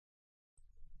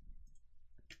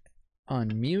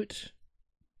unmute.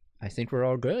 I think we're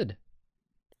all good.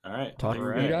 All right. Talk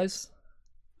to you guys.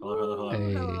 Hello.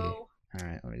 Hey. All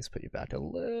right, let me just put you back a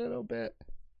little bit.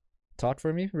 Talk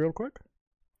for me real quick.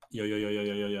 Yo.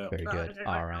 Very good.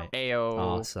 All right. Ayo.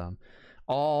 Awesome.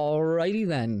 Alrighty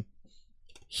then.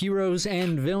 Heroes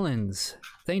and villains.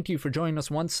 Thank you for joining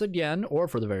us once again, or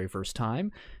for the very first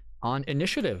time, on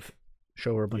Initiative.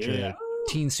 Show where a bunch of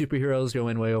teen superheroes go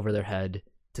in way over their head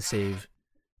to save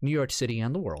New York City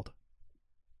and the world.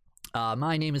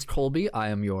 My name is Colby. I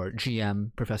am your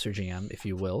GM, Professor GM, if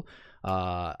you will.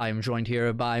 I am joined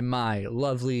here by my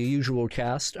lovely usual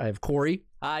cast. I have Corey.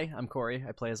 Hi, I'm Corey.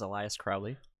 I play as Elias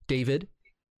Crowley. David.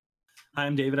 Hi,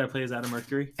 I'm David. I play as Adam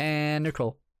Mercury. And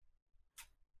Nicole.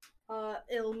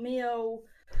 Il mio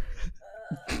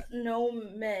nome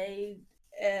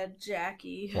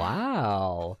Jackie.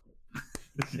 Wow.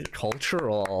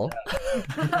 Cultural.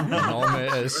 Nome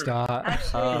está.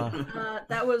 Actually,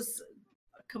 that was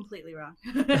completely wrong.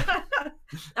 That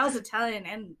was Italian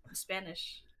and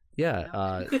Spanish.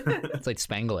 Yeah, it's like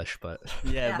Spanglish, but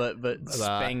Yeah, but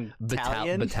battalion.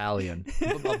 battalion.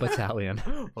 Battalion.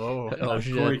 Oh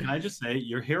shit. Corey, can I just say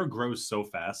your hair grows so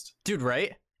fast? Dude,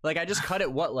 right? Like I just cut it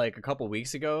like a couple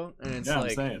weeks ago, and it's I'm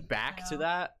like saying. back to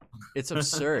that. It's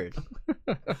absurd.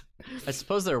 I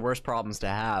suppose there are worse problems to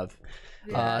have.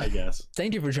 I guess.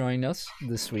 Thank you for joining us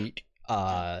this week.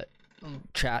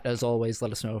 Chat, as always,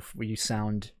 let us know if we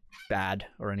sound bad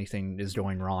or anything is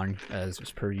going wrong, as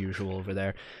per usual over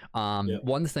there.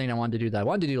 One thing I wanted to do that I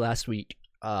wanted to do last week,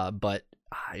 but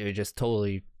it just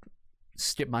totally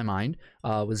skipped my mind,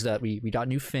 was that we got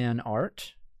new fan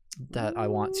art that I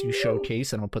want to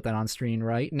showcase, and I'll put that on screen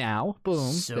right now.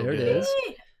 Boom, So there good. it is.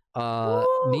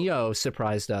 Neo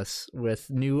surprised us with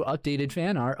new updated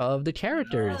fan art of the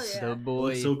characters. Oh, yeah. The boy.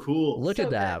 Looks so cool. Look So at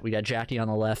that. good. We got Jackie on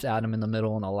the left, Adam in the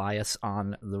middle, and Elias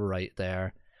on the right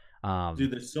there.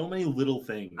 Dude, there's so many little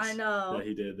things I know. that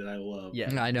he did that I love.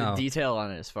 Yeah, I know. The detail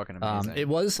on it is fucking amazing. It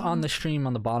was on the stream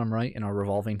on the bottom right in our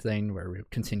revolving thing where we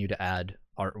continue to add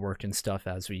artwork and stuff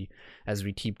as we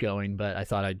keep going. But I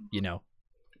thought I'd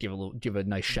give a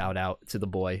nice shout out to the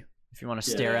boy. If you want to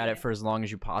stare at it for as long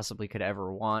as you possibly could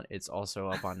ever want, it's also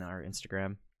up on our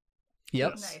Instagram.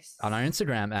 Yep, Yes. Nice. on our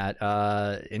Instagram at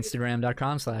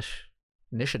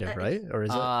instagram.com/initiative, right? Or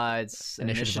is it? It's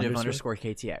Initiative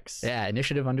initiative_KTX. Yeah,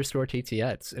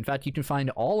 initiative_KTX. In fact, you can find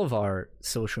all of our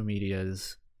social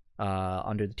medias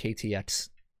under the KTX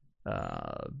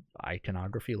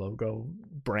iconography logo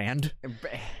brand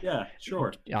Yeah,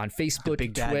 sure. on Facebook,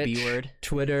 Big bad Twitch, B word.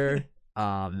 Twitter.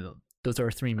 Those are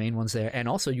our three main ones there. And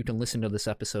also you can listen to this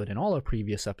episode and all our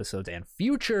previous episodes and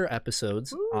future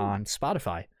episodes on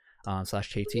Spotify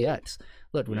 /KTX.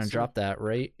 Look, we're going to drop that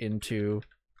right into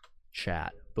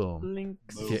chat. Boom.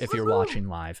 Links. If you're watching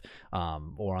live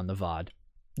or on the VOD.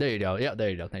 There you go. Yeah,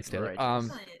 there you go. Thanks, Taylor. Right.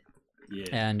 Yeah.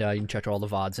 And you can check all the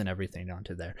VODs and everything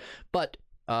onto there. But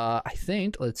I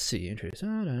think, let's see,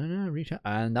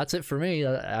 and that's it for me.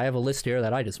 I have a list here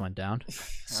that I just went down. I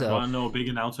So want to know a big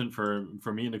announcement for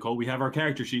me and Nicole. We have our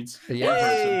character sheets.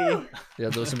 yeah,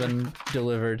 those have been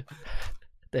delivered.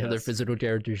 They have their Yes. physical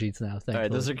character sheets now. All Thankfully.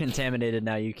 right, those are contaminated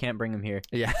now. You can't bring them here.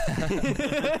 Yeah.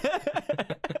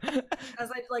 As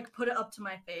I like put it up to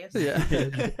my face. Yeah.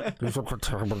 Those are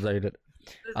contaminated.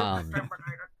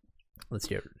 Let's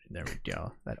get there. We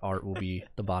go. That art will be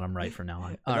the bottom right from now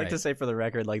on. I'd All like right. to say for the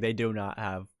record, like they do not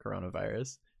have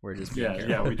coronavirus. We're just being Yeah,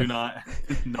 careful. we do not.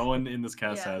 No one in this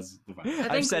cast Yeah. has the virus. I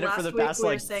I've think said it for last the week past we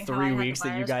were like saying how I 3 had the weeks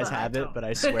that you virus, guys but I have it, don't. but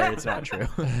I swear it's not true.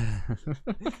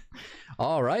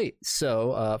 All right.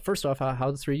 So first off,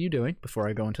 how the three of you doing before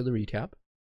I go into the recap?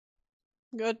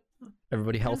 Good.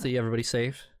 Everybody healthy? Everybody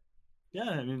safe? Yeah,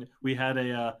 I mean, we had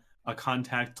a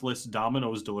contactless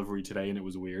Domino's delivery today, and it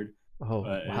was weird. Oh,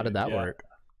 how did that yeah. work?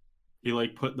 He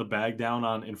like put the bag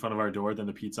down in front of our door, then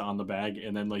the pizza on the bag,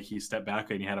 and then like he stepped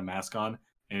back and he had a mask on,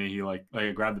 and he like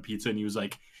grabbed the pizza, and he was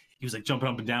like jumping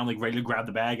up and down, like ready to grab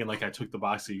the bag, and like I took the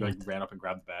box, so he like ran up and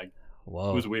grabbed the bag.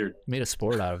 Whoa. It was weird. Made a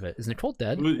sport out of it. Is Nicole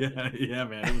dead? Yeah,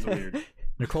 man, it was weird.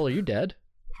 Nicole, are you dead?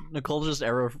 Nicole just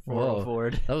error Whoa.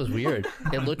 forward. That was weird.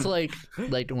 It looked like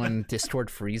when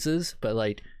Discord freezes, but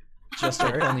like just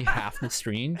like only half the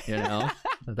screen, you know?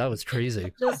 That was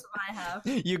crazy. Just my half.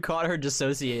 You caught her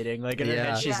dissociating. Like in her Yeah.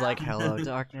 head, she's Yeah. like, "Hello,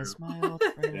 darkness, my old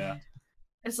friend." Yeah.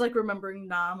 It's like remembering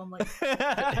Nam. I'm like,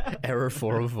 Error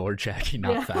 404, Jackie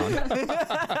not Yeah. found.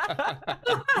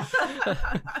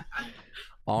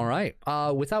 All right.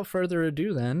 Without further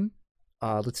ado then,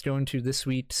 let's go into this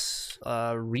week's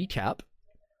recap.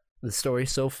 The story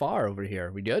so far over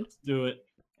here. We good? Let's do it.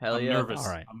 Hell I'm yeah! nervous.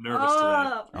 All right. I'm nervous today.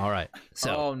 oh, All right.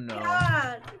 So Oh no,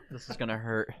 God. this is gonna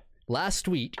hurt. last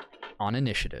week on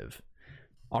Initiative,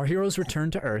 Our heroes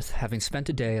return to Earth, having spent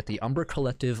a day at the Umbra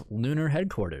Collective lunar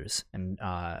headquarters and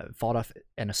fought off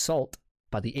an assault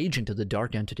by the agent of the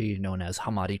dark entity known as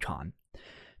Hamadi Khan.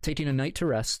 Taking a night to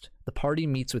rest, the party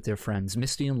meets with their friends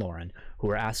Misty and Lauren, who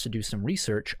are asked to do some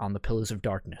research on the pillars of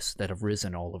darkness that have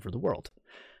risen all over the world.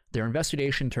 Their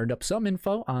investigation turned up some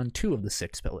info on 2 of the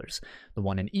 6 pillars, the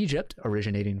one in Egypt,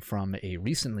 originating from a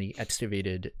recently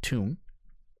excavated tomb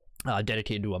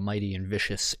dedicated to a mighty and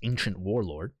vicious ancient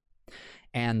warlord,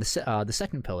 and the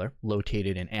second pillar,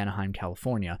 located in Anaheim,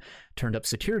 California, turned up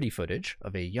security footage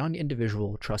of a young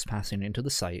individual trespassing into the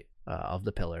site of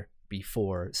the pillar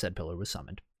before said pillar was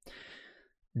summoned.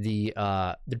 The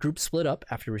group split up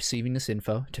after receiving this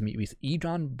info to meet with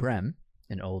Egon Brem,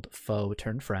 an old foe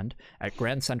turned friend, at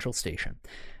Grand Central Station.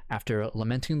 After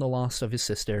lamenting the loss of his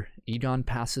sister, Egon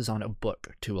passes on a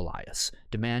book to Elias,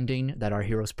 demanding that our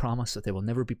heroes promise that they will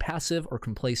never be passive or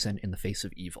complacent in the face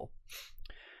of evil.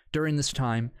 During this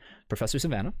time, Professor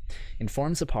Savannah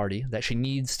informs the party that she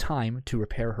needs time to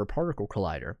repair her particle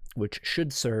collider, which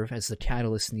should serve as the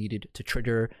catalyst needed to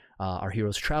trigger our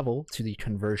heroes' travel to the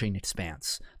converging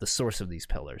expanse, the source of these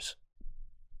pillars.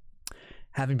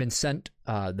 Having been sent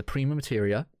the prima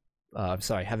materia,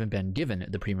 having been given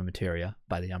the prima materia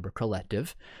by the Umbra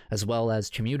Collective, as well as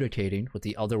communicating with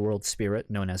the otherworld spirit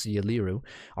known as Yaliru,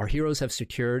 our heroes have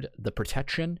secured the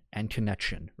protection and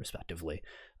connection, respectively,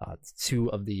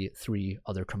 2 of the 3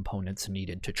 other components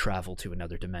needed to travel to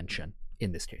another dimension,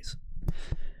 in this case.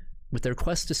 With their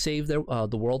quest to save the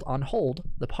world on hold,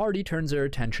 the party turns their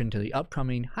attention to the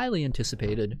upcoming, highly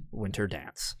anticipated Winter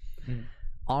Dance.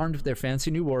 Armed with their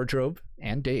fancy new wardrobe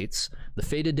and dates, the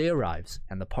fated day arrives,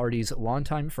 and the party's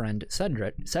longtime friend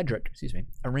Cedric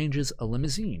arranges a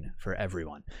limousine for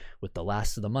everyone, with the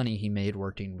last of the money he made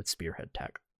working with Spearhead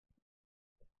Tech.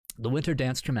 The Winter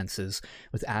Dance commences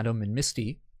with Adam and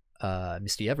Misty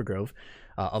Evergrove,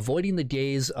 avoiding the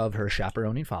gaze of her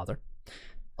chaperoning father,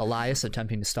 Elias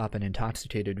attempting to stop an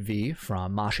intoxicated V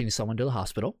from moshing someone to the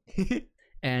hospital,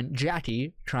 and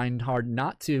Jackie trying hard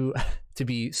not to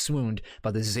be swooned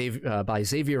by by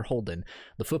Xavier Holden,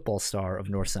 the football star of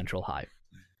North Central High.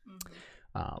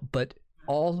 But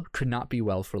all could not be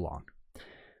well for long.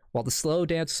 While the slow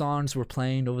dance songs were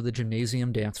playing over the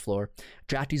gymnasium dance floor,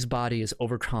 Jackie's body is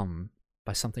overcome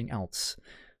by something else.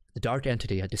 The dark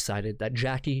entity had decided that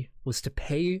Jackie was to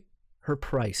pay her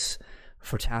price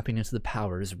for tapping into the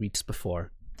powers weeks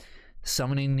before.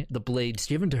 Summoning the blades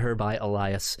given to her by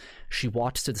Elias, she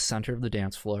walks to the center of the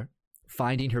dance floor,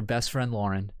 finding her best friend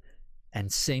Lauren,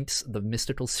 and sinks the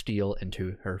mystical steel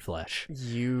into her flesh,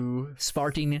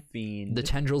 sparking fiend. the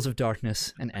tendrils of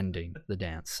darkness and ending the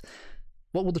dance.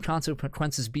 What will the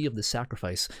consequences be of this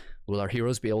sacrifice? Will our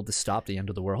heroes be able to stop the end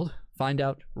of the world? Find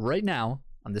out right now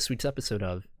on this week's episode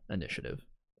of Initiative.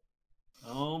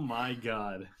 Oh my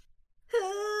god.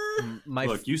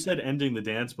 Look, you said ending the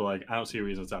dance, but like I don't see a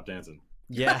reason to stop dancing.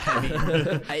 Yeah, I mean,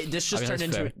 this just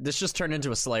turned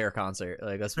into a Slayer concert.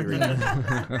 Like, let's be real.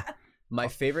 My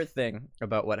favorite thing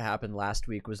about what happened last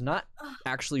week was not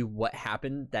actually what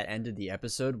happened that ended the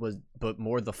episode, but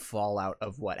more the fallout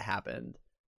of what happened.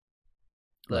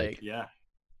 Like, yeah,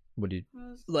 what did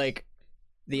like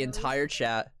the entire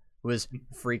chat was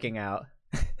freaking out.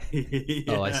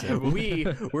 Oh, I see. We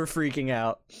were freaking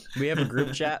out. We have a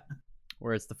group chat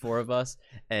where it's the 4 of us,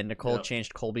 and Nicole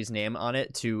changed Colby's name on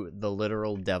it to the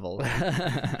literal devil.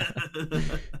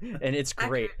 And it's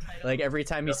great. Like, every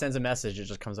time he sends a message, it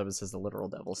just comes up and says the literal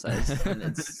devil says. And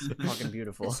it's fucking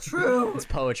beautiful. It's true. It's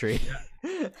poetry.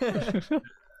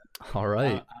 All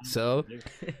right, so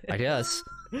I guess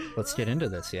let's get into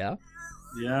this, yeah?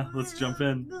 Yeah, let's jump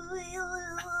in.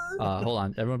 Hold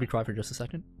on, everyone be quiet for just a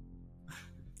second.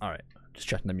 All right, just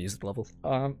checking the music levels.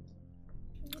 All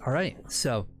right,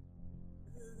 so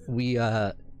we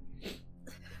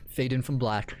fade in from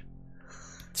black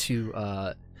to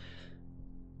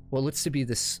what looks to be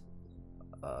this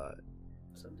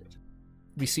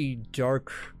we see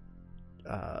dark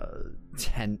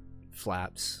tent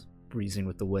flaps breezing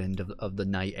with the wind of the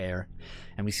night air,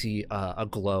 and we see a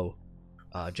glow,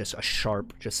 just a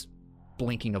sharp just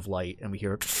blinking of light, and we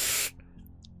hear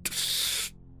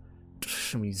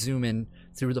and we zoom in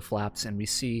through the flaps, and we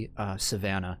see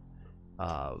Savannah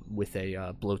with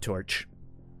a blowtorch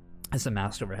as the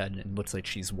mast overhead, and it looks like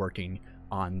she's working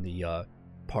on the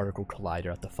particle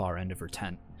collider at the far end of her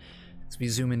tent. So we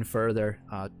zoom in further,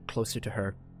 closer to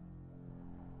her.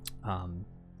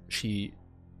 She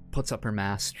puts up her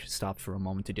mask, stops for a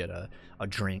moment to get a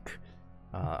drink,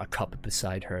 a cup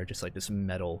beside her, just like this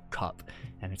metal cup,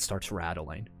 and it starts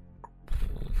rattling.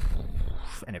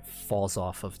 And it falls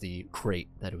off of the crate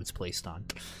that it was placed on.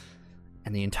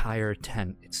 and the entire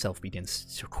tent itself begins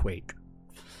to quake.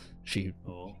 She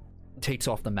takes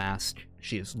off the mask.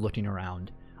 She is looking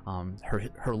around.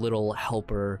 Her little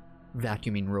helper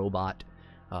vacuuming robot,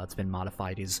 it's been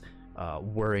modified, is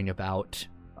worrying about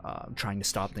trying to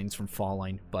stop things from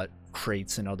falling, but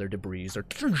crates and other debris are...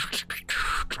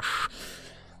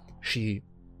 She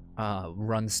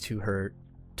runs to her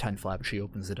tent flap. She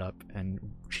opens it up and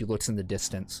she looks in the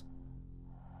distance,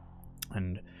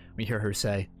 and we hear her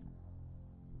say,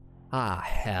 "Ah,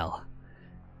 hell."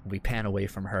 We pan away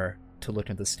from her to look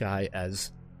at the sky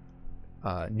as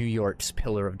New York's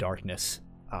pillar of darkness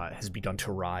has begun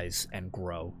to rise and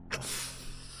grow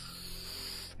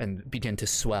and begin to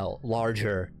swell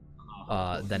larger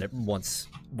than it once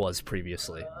was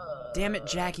previously. Damn it,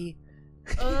 Jackie.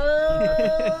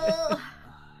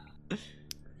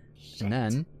 And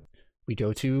then we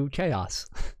go to chaos.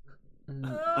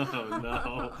 Oh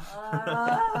no.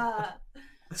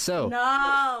 So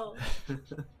No.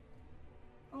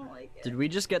 Oh my god. Did we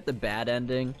just get the bad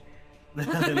ending?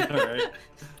 Right.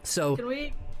 So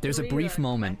there's a brief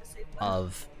moment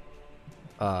of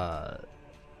of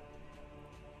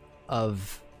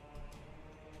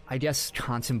I guess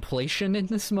contemplation in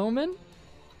this moment.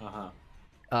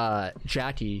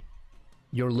 Jackie,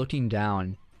 you're looking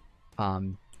down,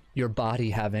 your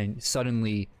body having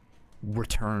suddenly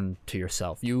returned to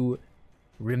yourself. You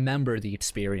remember the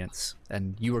experience,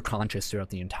 and you were conscious throughout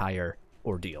the entire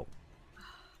ordeal.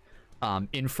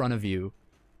 In front of you,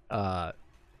 the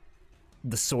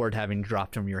sword having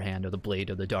dropped from your hand, or the blade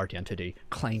of the dark entity,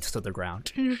 clanks to the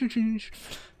ground.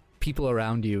 People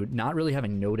around you, not really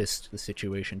having noticed the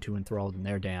situation, too enthralled in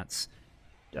their dance.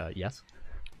 Yes?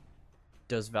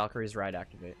 Does Valkyrie's Ride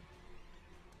activate?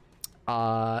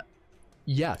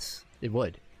 Yes, it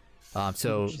would.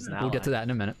 So we'll get to that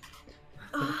in a minute.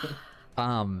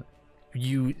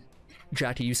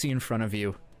 Jackie, you see in front of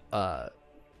you,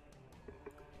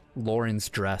 Lauren's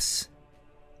dress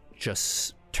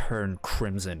just turn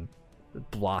crimson,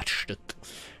 blotched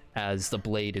as the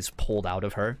blade is pulled out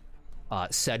of her.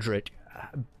 Cedric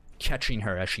catching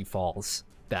her as she falls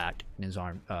back in his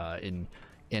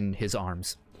in his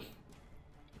arms.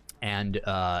 And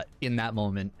in that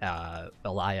moment,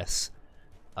 Elias,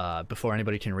 before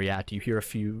anybody can react, you hear a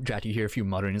few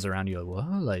mutterings around you. Like,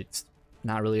 what? Like,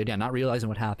 not really, again, not realizing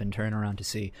what happened, turn around to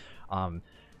see.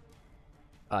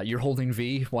 You're holding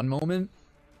V one moment,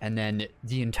 and then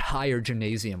the entire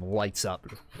gymnasium lights up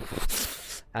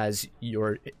as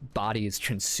your body is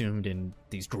consumed in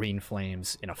these green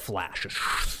flames in a flash.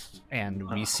 And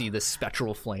we see this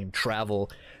spectral flame travel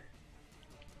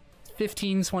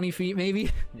 15, 20 feet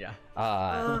maybe? Yeah.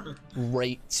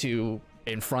 Right to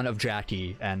in front of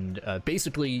Jackie, and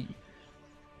basically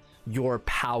your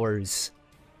powers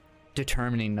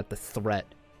determining that the threat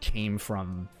came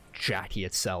from Jackie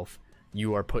itself.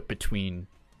 You are put between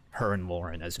her and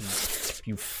Lauren as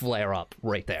you flare up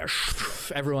right there.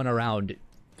 Everyone around,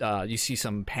 you see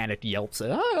some panicked yelps,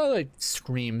 like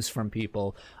screams from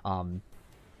people,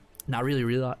 not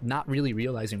really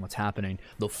realizing what's happening.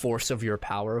 The force of your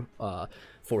power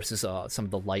forces some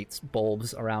of the lights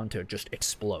bulbs around to just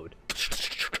explode,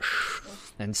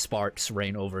 and sparks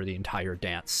rain over the entire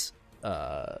dance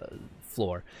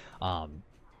floor.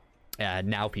 And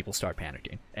now people start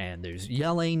panicking, and there's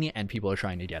yelling, and people are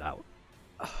trying to get out.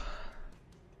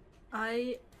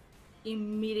 I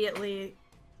immediately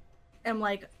am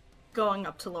like going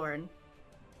up to Lauren.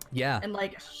 Yeah. And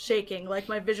like shaking, like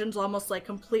my vision's almost like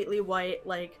completely white,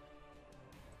 like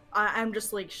I'm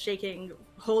just like shaking,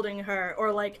 holding her,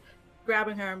 or like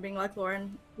grabbing her and being like,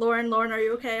 Lauren, are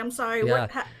you okay? I'm sorry. Yeah.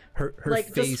 Her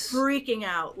like face, just freaking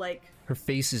out, like her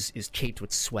face is caked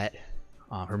with sweat.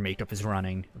 Her makeup is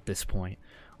running at this point.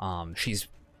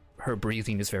 Her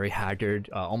breathing is very haggard,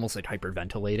 almost like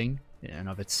hyperventilating in and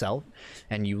of itself.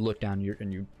 And you look down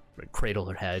and you cradle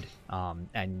her head,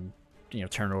 and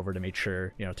turn over to make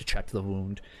sure, to check the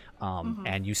wound.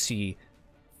 And you see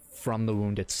from the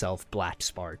wound itself black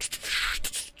sparks,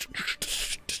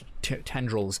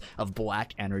 tendrils of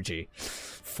black energy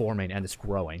forming, and it's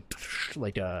growing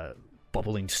like a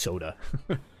bubbling soda.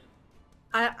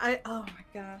 I oh my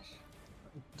gosh.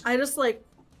 I just like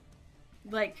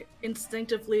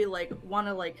instinctively like want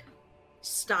to like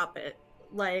stop it.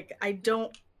 Like I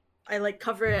like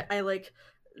cover it. I like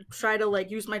try to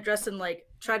like use my dress and like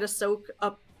try to soak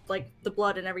up like the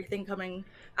blood and everything coming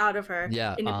out of her.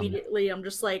 Yeah. And immediately I'm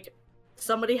just like,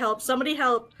 somebody help, somebody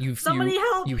help, somebody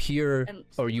help. You hear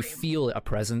or you feel a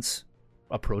presence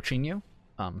approaching you.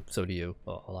 So do you,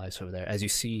 Elias, over there, as you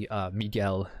see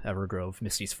Miguel Evergrove,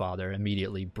 Misty's father,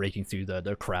 immediately breaking through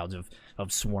the crowds of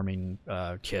swarming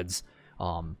kids,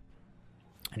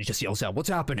 And he just yells out, "What's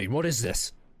happening? What is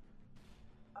this?"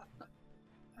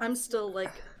 I'm still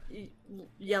like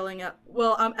yelling at.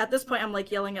 Well, at this point, I'm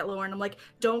like yelling at Lauren. I'm like,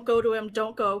 "Don't go to him.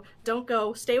 Don't go. Don't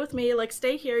go. Stay with me. Like,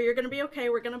 stay here. You're gonna be okay.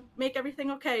 We're gonna make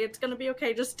everything okay. It's gonna be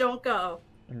okay. Just don't go."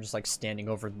 I'm just like standing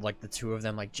over like the two of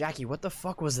them, like, Jackie, what the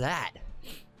fuck was that?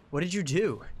 What did you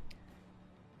do?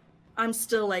 I'm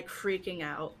still like freaking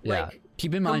out. Yeah. Like,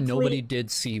 Keep in mind, nobody did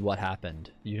see what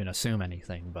happened. You can assume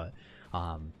anything, but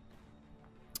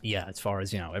yeah, as far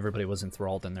as, you know, everybody was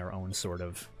enthralled in their own sort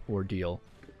of ordeal.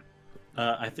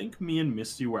 I think me and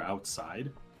Misty were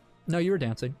outside. No, you were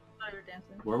dancing. Oh, you're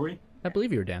dancing. Were we? I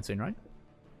believe you were dancing, right?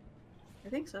 I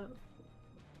think so.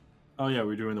 Oh yeah,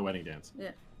 we're doing the wedding dance.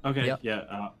 Yeah. Okay. Yep.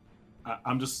 Yeah.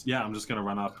 I'm just gonna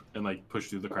run up and like push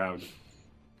through the crowd.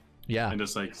 Yeah. And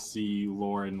just like see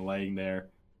Lauren laying there.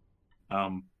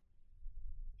 Can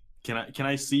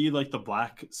I see like the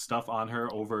black stuff on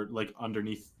her over like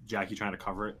underneath Jackie trying to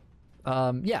cover it?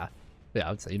 Yeah. Yeah,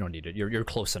 I would say you don't need it. You're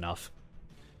close enough.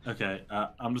 Okay.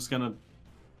 I'll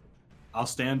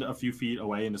stand a few feet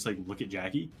away and just like look at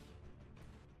Jackie.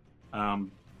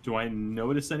 Do I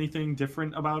notice anything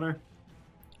different about her?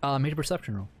 Make a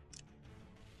perception roll.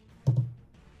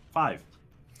 5.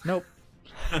 Nope.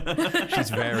 She's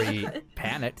very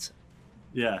panicked.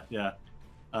 Yeah.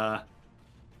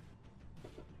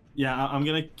 Yeah, I'm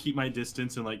gonna keep my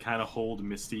distance and like kind of hold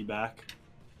Misty back.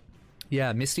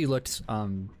 Yeah, Misty looks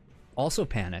also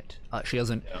panicked. She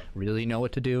doesn't really know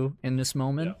what to do in this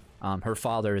moment. Her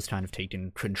father is kind of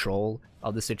taking control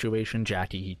of the situation.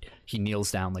 Jackie, he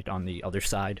kneels down like on the other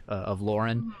side of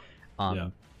Lauren,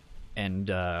 and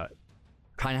kind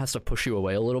of has to push you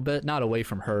away a little bit, not away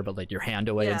from her, but like your hand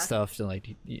away and stuff. So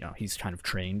like, you know, he's kind of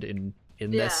trained in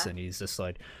this, and he's just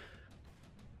like,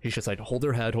 hold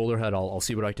her head, I'll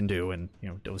see what I can do, and you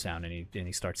know, goes down and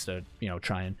he starts to, you know,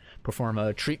 try and perform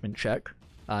a treatment check.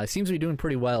 Seems to be doing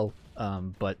pretty well,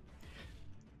 but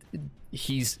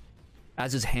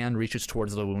as his hand reaches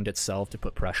towards the wound itself to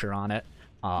put pressure on it,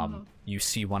 you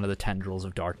see one of the tendrils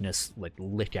of darkness like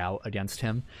lick out against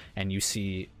him, and you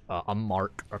see a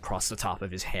mark across the top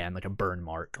of his hand, like a burn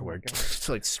mark, where it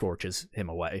like scorches him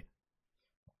away.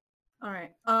 All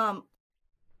right.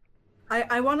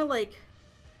 I want to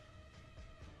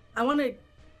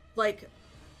like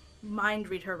mind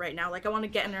read her right now. Like I want to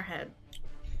get in her head.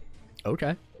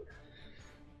 Okay.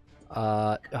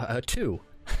 2.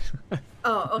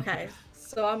 Oh, okay.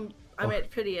 So I'm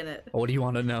pretty in it. What do you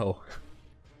want to know?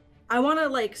 I want to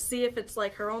like see if it's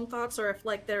like her own thoughts or if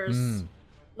like there's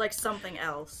like something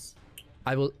else.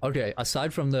 I will. Okay.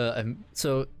 Aside from the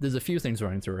so there's a few things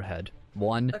running through her head.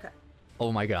 One. Okay.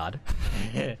 Oh my god.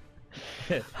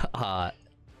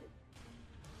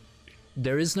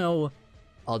 There is no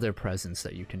other presence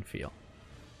that you can feel.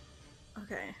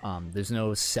 Okay. There's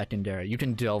no secondary. You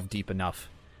can delve deep enough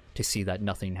to see that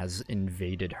nothing has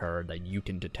invaded her that you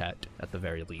can detect at the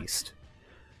very least.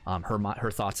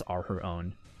 Her thoughts are her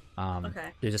own. Okay.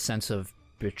 There's a sense of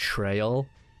betrayal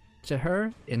to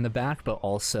her in the back, but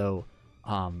also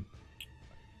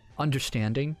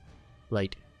understanding.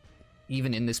 Like,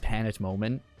 even in this panicked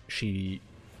moment, she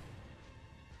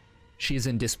is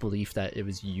in disbelief that it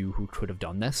was you who could have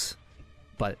done this,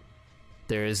 but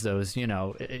there is those, you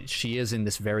know, she is in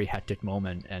this very hectic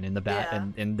moment, and in the back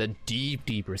and in the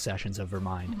deep recessions of her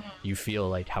mind, you feel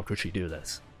like, how could she do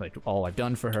this? Like, all I've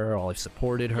done for her, all I've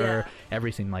supported her,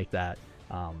 everything like that.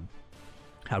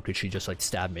 How could she just like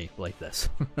stab me like this?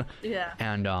 Yeah.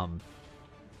 And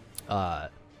all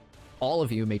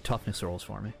of you make toughness rolls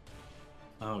for me.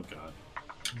 Oh god.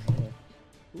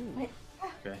 Ooh.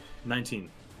 Okay. 19.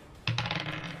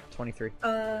 23.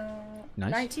 Nice.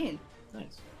 19.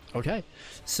 Nice. Okay,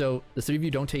 so the three of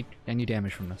you don't take any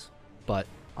damage from this, but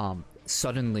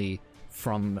suddenly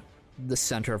from the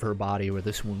center of her body where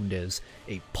this wound is,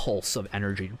 a pulse of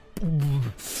energy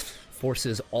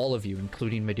forces all of you,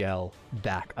 including Miguel,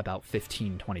 back about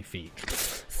 15-20 feet,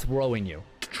 throwing you.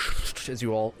 As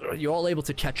you're all able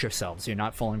to catch yourselves, you're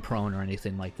not falling prone or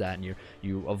anything like that, and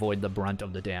you avoid the brunt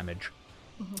of the damage.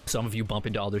 Some of you bump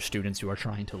into other students who are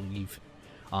trying to leave,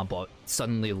 but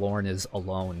suddenly Lauren is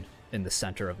alone in the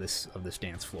center of this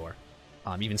dance floor.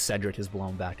 Even Cedric is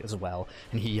blown back as well,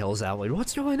 and he yells out like,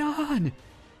 "What's going on?"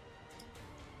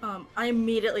 I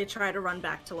immediately try to run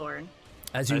back to Lauren.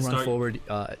 As you run forward,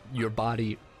 your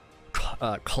body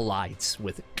collides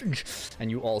with it, and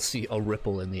you all see a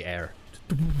ripple in the air.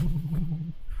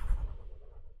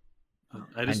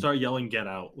 I just start yelling, "Get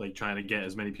out!" Like trying to get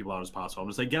as many people out as possible. I'm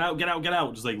just like, "Get out! Get out! Get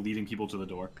out!" Just like leading people to the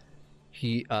door.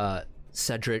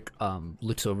 Cedric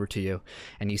looks over to you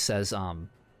and he says,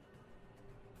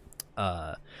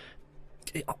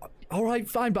 All right,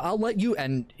 fine, but I'll let you.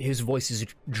 And his voice is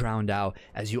drowned out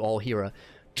as you all hear a.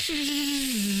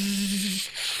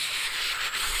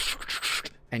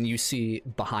 And you see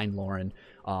behind Lauren,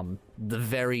 the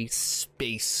very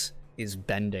space is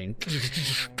bending,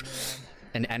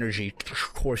 and energy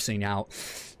coursing out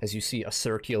as you see a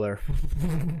circular,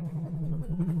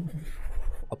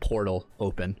 a portal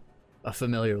open, a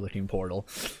familiar-looking portal.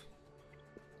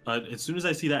 As soon as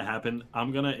I see that happen,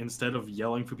 I'm gonna, instead of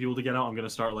yelling for people to get out, I'm gonna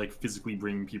start like physically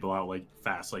bringing people out like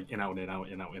fast, like in out, like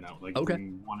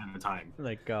one at a time.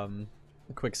 Like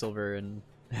Quicksilver and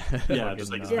yeah,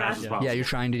 just like as fast as possible. Yeah, you're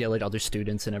trying to get like other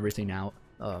students and everything out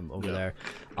over there.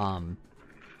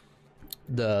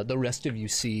 The rest of you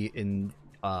see in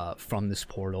from this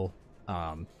portal,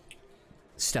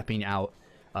 stepping out,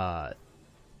 a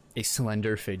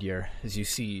slender figure as you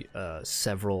see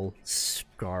several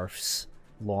scarves,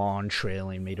 long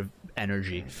trailing, made of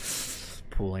energy,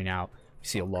 pulling out. You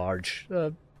see a large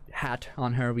hat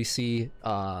on her. We see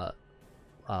Liani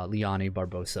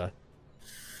Barbosa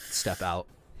step out.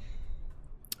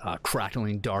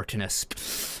 Crackling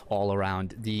darkness all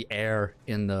around. The air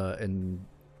in the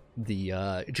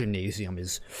gymnasium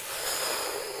is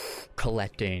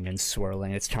collecting and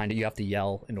swirling. It's kind of, you have to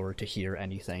yell in order to hear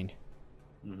anything.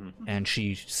 Mm-hmm. And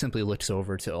she simply looks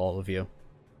over to all of you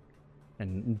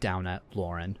and down at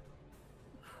Lauren.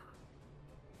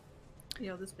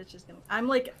 Yo, this bitch is gonna.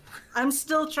 I'm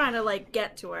still trying to like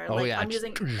get to her. Oh, like yeah. I'm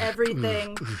using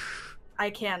everything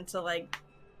I can to like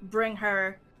bring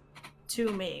her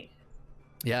to me.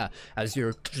 Yeah, as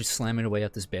you're just slamming away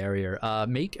at this barrier,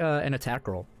 make an attack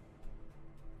roll.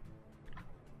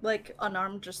 Like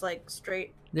unarmed, just like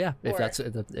straight. Yeah, if that's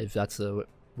the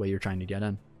way you're trying to get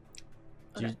in.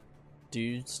 Okay. Do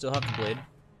you still have the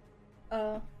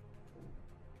blade?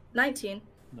 19.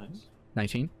 Nice.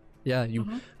 19. Yeah, you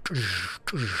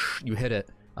you hit it.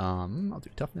 I'll do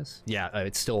toughness. Yeah,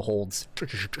 it still holds.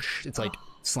 It's like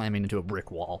slamming into a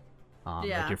brick wall.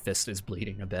 Yeah. Like your fist is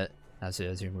bleeding a bit as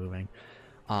you're moving.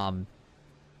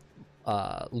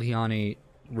 Liani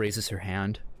raises her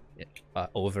hand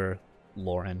over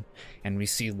Lauren, and we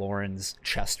see Lauren's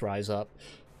chest rise up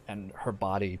and her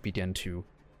body begin to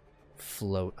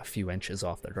float a few inches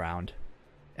off the ground.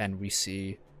 And we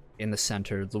see in the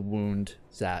center the wound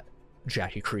that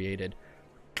Jackie created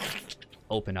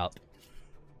open up.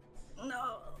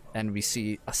 No. And we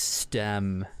see a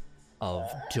stem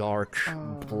of dark,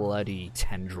 bloody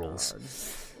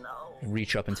tendrils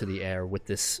reach up into the air with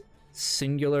this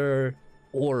singular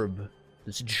orb,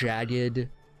 this jagged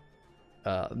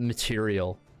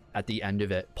material at the end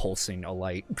of it pulsing a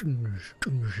light.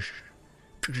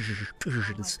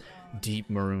 This deep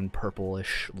maroon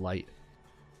purplish light.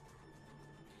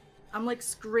 I'm like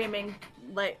screaming,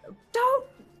 like, don't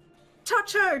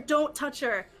touch her! Don't touch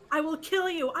her! I will kill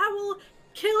you! I will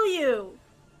kill you!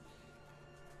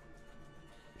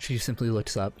 She simply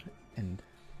looks up and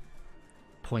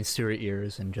points to her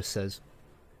ears and just says,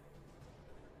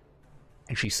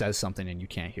 and she says something and you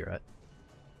can't hear it.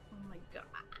 Oh my god.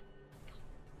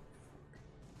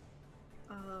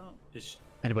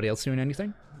 Anybody else doing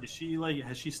anything? Is she like,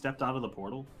 has she stepped out of the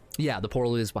portal? Yeah, the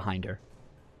portal is behind her.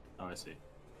 Oh, I see.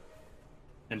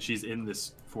 And she's in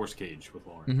this force cage with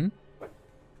Lauren.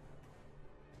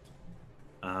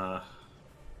 Mm-hmm.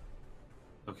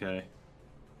 Okay.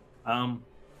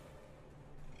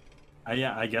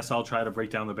 I guess I'll try to break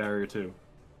down the barrier too.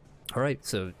 All right,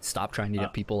 so stop trying to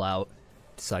get people out.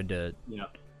 Decide to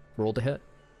roll to hit.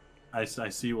 I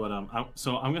see what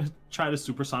so I'm gonna try to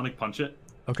supersonic punch it.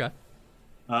 Okay.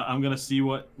 I'm gonna see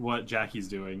what Jackie's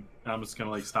doing. I'm just gonna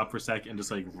like stop for a sec and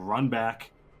just like run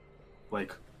back,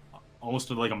 like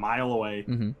almost like a mile away,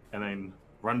 and then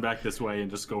run back this way and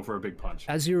just go for a big punch.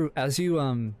 As you're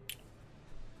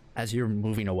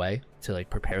moving away to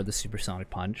like prepare the supersonic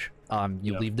punch,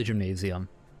 you leave the gymnasium,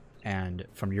 and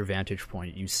from your vantage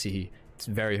point, you see it's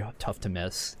very tough to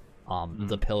miss.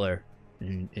 The pillar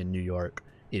in New York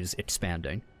is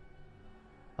expanding.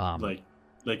 Like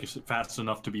it's fast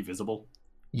enough to be visible.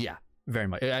 Yeah, very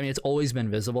much. I mean, it's always been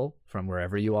visible from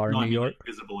wherever you are in New York. Like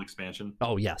visible expansion.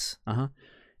 Oh yes.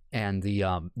 And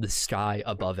the sky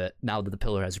above it, now that the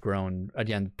pillar has grown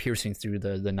again, piercing through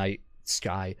the night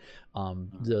sky,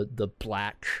 the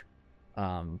black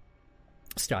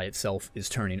sky itself is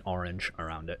turning orange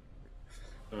around it.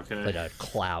 Okay. Like a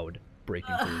cloud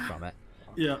breaking through from it.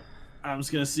 Yeah, I'm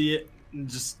just gonna see it and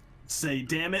just say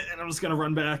 "damn it," and I'm just gonna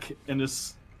run back and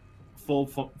just full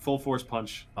force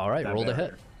punch. All right, roll the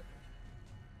hit.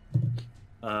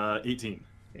 18.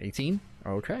 18.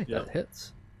 Okay, Yep. that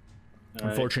hits. All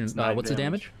Unfortunate. right, What's the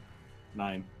damage?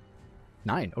 9.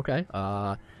 9. Okay.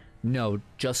 No,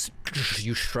 just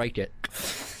you strike it,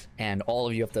 and all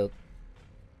of you have to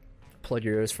plug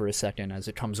your ears for a second as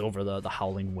it comes over the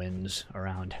howling winds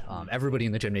around. Everybody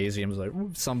in the gymnasium is like,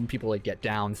 some people like get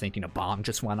down thinking a bomb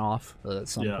just went off at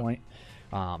some point.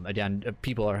 Again,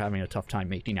 people are having a tough time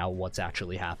making out what's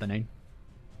actually happening.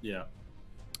 Yeah.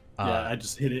 I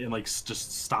just hit it and like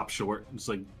just stop short. It's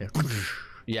like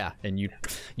yeah, and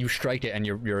you strike it and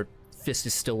your fist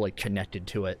is still like connected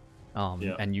to it.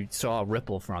 And you saw a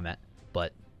ripple from it,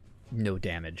 but no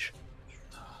damage.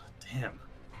 Damn.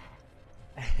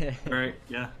 All right,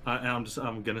 yeah.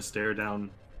 I'm gonna stare down.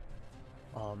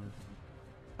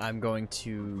 I'm going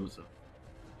to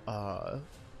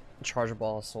charge a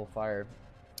ball of soulfire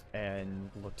and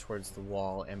look towards the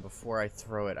wall. And before I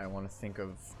throw it, I want to think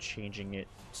of changing it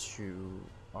to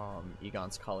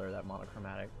Egon's color, that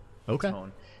monochromatic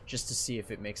tone, just to see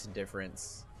if it makes a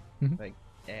difference. Like,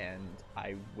 and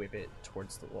I whip it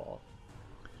towards the wall.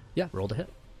 Yeah, roll to hit.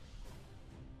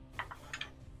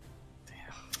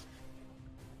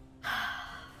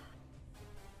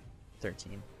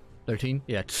 13. 13?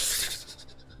 Yeah. It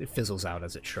fizzles out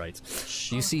as it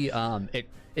strikes. You see,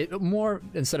 it more,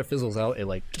 instead of fizzles out, it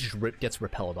like just gets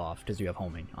repelled off because you have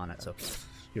homing on it, so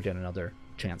you'll get another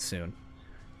chance soon.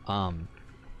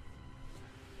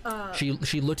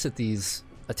 She looks at these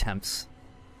attempts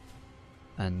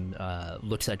and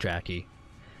looks at Jackie.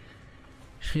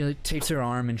 She like, takes her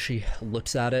arm and she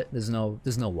looks at it. There's no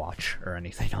watch or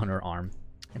anything on her arm,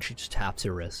 and she just taps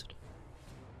her wrist.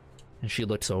 And she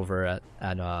looks over at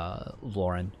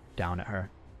Lauren, down at her.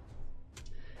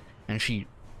 And she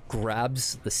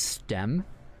grabs the stem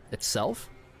itself.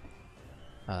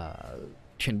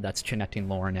 That's connecting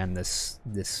Lauren and this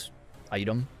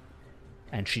item.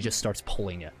 And she just starts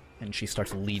pulling it. And she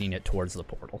starts leading it towards the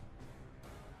portal.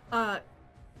 I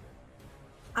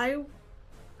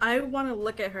want to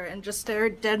look at her and just stare her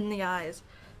dead in the eyes.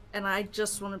 And I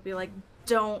just want to be like,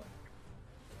 don't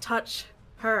touch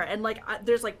her. And like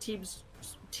there's like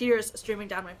tears streaming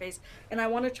down my face, and I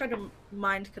want to try to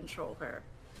mind control her.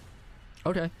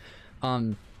 Okay.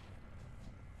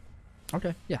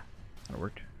 Okay, yeah, that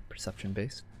worked. Perception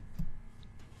based.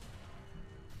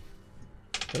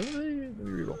 Let me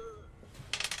reroll.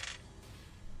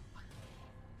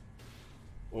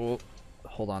 Oh,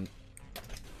 hold on.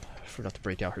 I forgot to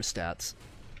break out her stats.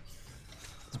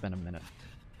 It's been a minute.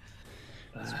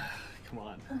 Come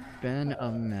on. Been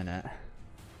a minute.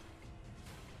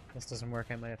 This doesn't work.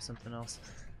 I might have something else.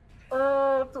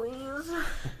 Oh, please.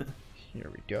 Here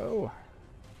we go.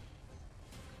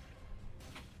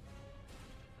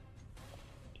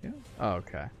 Yeah. Oh,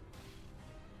 okay.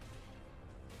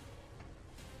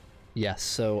 Yes,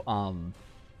 so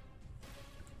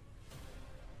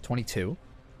 22.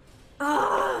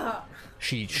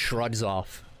 She shrugs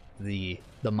off the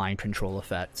mind control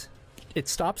effect. It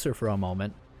stops her for a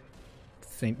moment,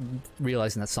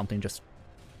 realizing that something just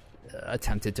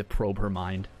attempted to probe her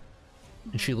mind.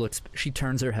 And she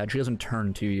turns her head. She doesn't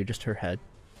turn to you, just her head.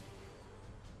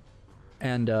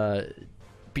 And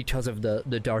because of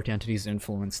the dark entity's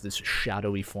influence, this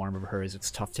shadowy form of hers,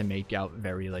 it's tough to make out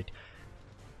very like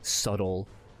subtle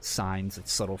signs and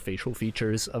subtle facial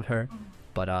features of her.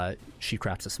 But she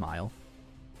cracks a smile,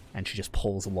 and she just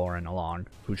pulls Lauren along,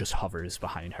 who just hovers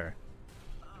behind her.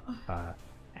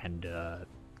 And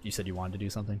you said you wanted to do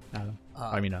something, Adam?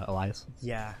 Elias?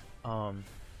 Yeah.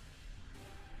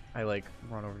 I like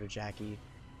run over to Jackie,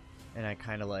 and I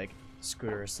kind of like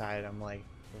scoot her aside. I'm like,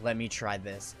 let me try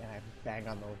this, and I bang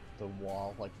on the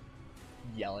wall, like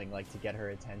yelling like to get her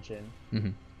attention.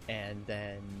 And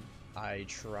then I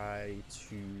try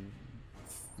to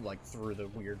like through the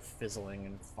weird fizzling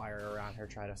and fire around her,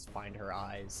 try to find her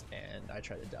eyes, and I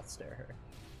try to death stare her.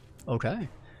 Okay.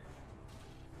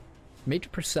 Make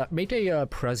a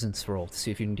presence roll to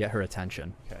see if you can get her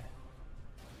attention. Okay.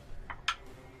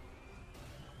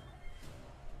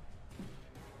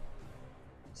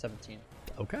 $17.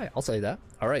 Okay, I'll say that.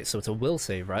 All right, so it's a will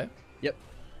save, right? Yep.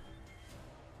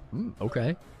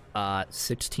 Okay.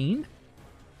 16.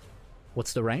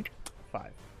 What's the rank?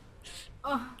 5.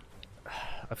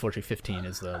 Unfortunately, 15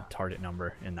 is the target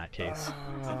number in that case.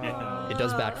 It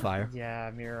does backfire.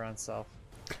 Yeah, mirror on self.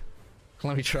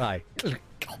 Let me try.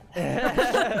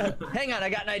 Hang on, I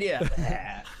got an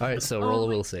idea. All right, so roll a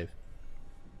will save.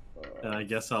 And I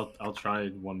guess I'll try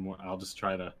one more. I'll just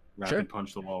try to rapid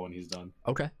punch the wall when he's done.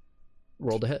 Okay.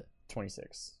 Roll to hit.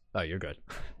 26. Oh, you're good.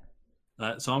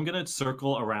 So I'm gonna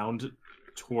circle around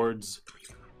towards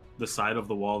the side of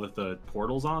the wall that the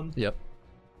portal's on. Yep.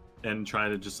 And try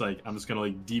to just like I'm just gonna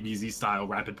like DBZ style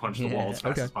rapid punch the wall as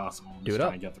fast as possible. Do it up.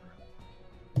 Try and get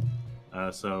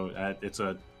through. So it's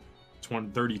a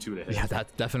 32 to hit. Yeah,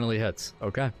 that definitely hits.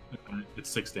 Okay. It's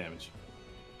 6 damage.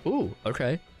 Ooh,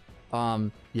 okay.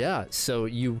 Yeah, so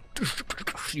you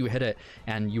hit it,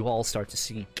 and you all start to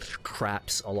see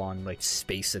cracks along like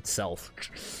space itself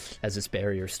as this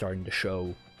barrier is starting to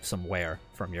show some wear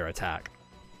from your attack.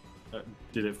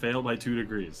 Did it fail by 2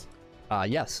 degrees?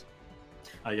 Yes.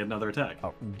 I get another attack.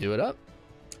 Oh, do it up.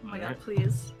 Oh my god,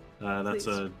 please. That's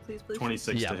please, please.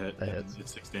 26 Yeah, to hit. that hits.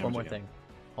 It's 6 damage. One more again. thing.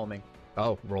 Homing.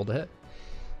 Oh, roll to hit.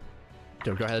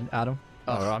 Go ahead, Adam.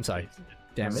 Oh, I'm sorry.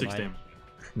 Damn it. 6 damage.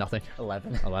 Nothing.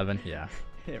 11. 11. Yeah.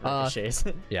 It ricochets.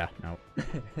 Yeah. No.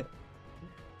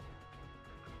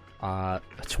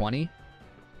 20.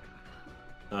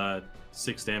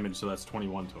 6 damage, so that's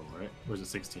 21 total, right? Or is it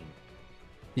 16?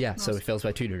 Yeah. So it fails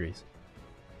by 2 degrees.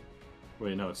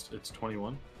 Wait, no, it's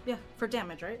 21. Yeah, for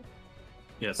damage, right?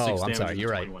 Yeah. 6 Oh, I'm damage sorry. is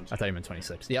You're right. 21. I thought you meant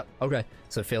 26. Yep. Okay.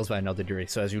 So it fails by another degree.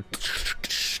 So as you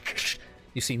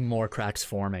see more cracks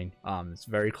forming. It's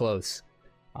very close.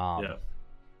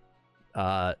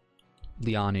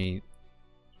 Liani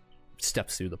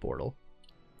steps through the portal,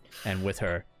 and with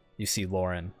her, you see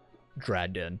Lauren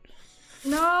dragged in.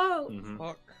 No.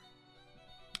 Mhm.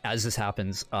 As this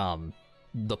happens,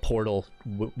 the portal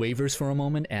wavers for a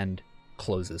moment and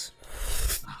closes.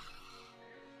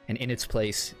 And in its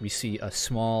place, we see a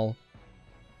small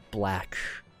black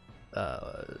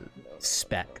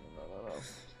speck.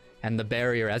 And the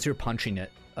barrier, as you're punching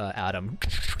it, Adam,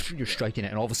 you're striking it,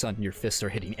 and all of a sudden your fists are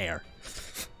hitting air.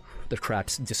 The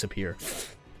cracks disappear.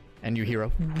 And you hear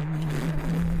a...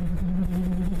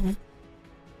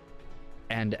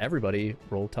 And everybody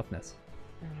roll toughness.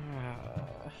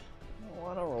 I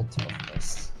want to roll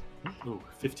toughness. Ooh,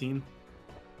 15.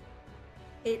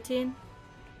 18.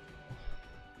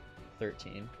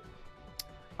 13.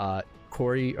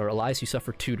 Corey, or Elias, you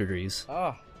suffer 2 degrees.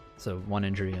 Oh. So 1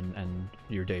 injury and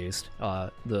you're dazed.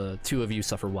 The 2 of you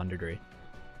suffer 1 degree.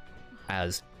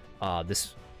 As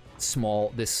this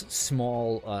small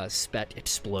speck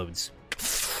explodes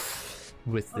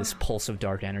with this pulse of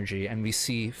dark energy, and we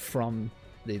see from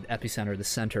the epicenter, the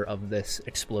center of this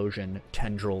explosion,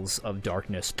 tendrils of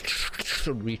darkness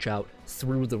reach out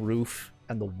through the roof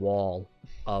and the wall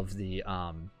of the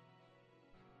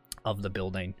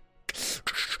building,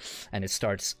 and it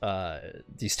starts.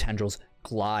 These tendrils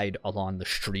glide along the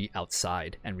street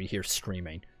outside, and we hear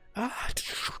screaming. Oh,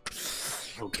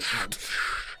 God.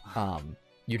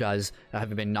 You guys have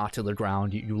been knocked to the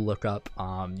ground. You look up.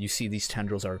 You see these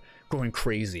tendrils are going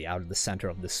crazy out of the center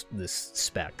of this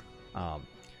speck.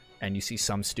 And you see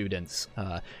some students,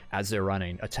 as they're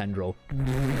running, a tendril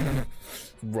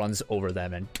runs over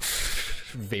them and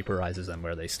vaporizes them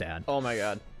where they stand. Oh my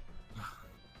god.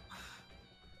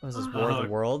 What is this, War of the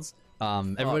Worlds?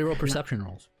 Everybody roll perception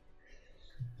rolls.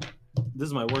 This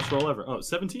is my worst roll ever. Oh,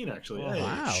 17 actually. Oh, Hey.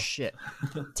 wow. Shit.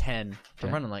 10.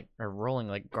 Okay. I'm rolling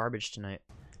like garbage tonight.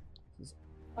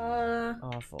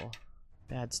 Awful.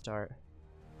 Bad start.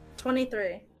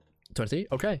 23. 23?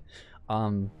 Okay.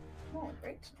 Oh,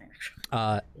 great.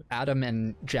 Adam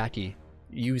and Jackie,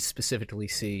 you specifically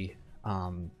see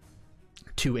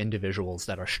 2 individuals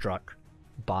that are struck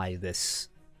by these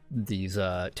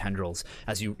tendrils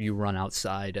as you run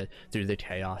outside through the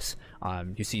chaos.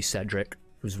 You see Cedric,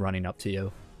 who's running up to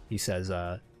you. He says,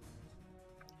 I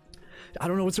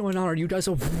don't know what's going on. Are you guys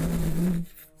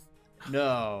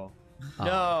No.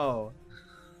 No.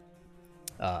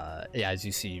 yeah, as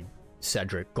you see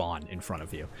Cedric gone in front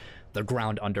of you. The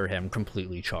ground under him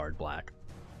completely charred black.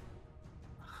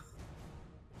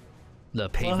 The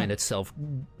pavement itself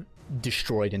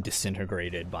destroyed and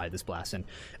disintegrated by this blast, and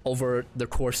over the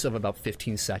course of about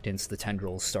 15 seconds the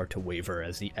tendrils start to waver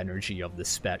as the energy of the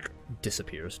speck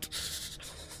disappears.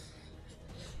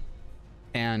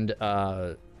 And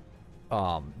the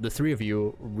 3 of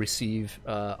you receive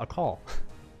a call.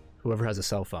 Whoever has a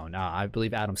cell phone. I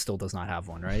believe Adam still does not have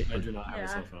one, right? I do not have a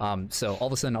cell phone. So all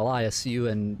of a sudden, Elias, you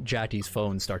and Jackie's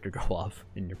phones start to go off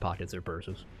in your pockets or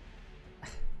purses.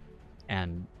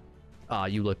 And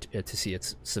you look to see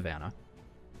it's Savannah.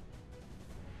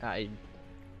 I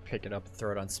pick it up,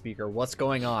 throw it on speaker. What's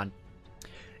going on?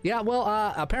 Yeah,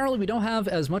 well, apparently we don't have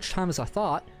as much time as I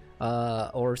thought,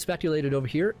 or speculated over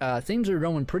here. Things are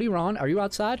going pretty wrong. Are you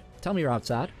outside? Tell me you're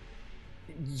outside.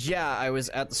 Yeah, I was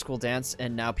at the school dance,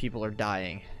 and now people are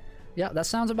dying. Yeah, that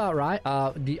sounds about right.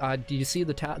 Do you see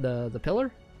the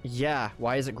pillar? Yeah,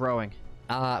 why is it growing?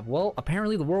 Well,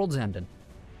 apparently the world's ending.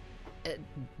 It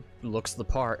looks the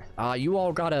part. You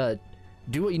all gotta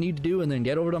do what you need to do and then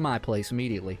get over to my place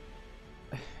immediately.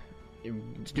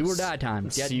 It's do or die time.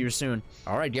 See you soon.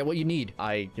 All right, get what you need.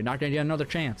 You're not gonna get another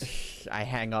chance. I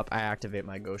hang up, I activate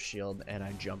my ghost shield, and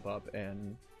I jump up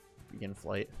and begin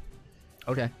flight.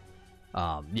 Okay.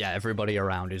 Yeah, everybody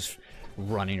around is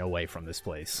running away from this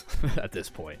place at this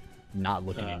point, not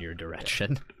looking in your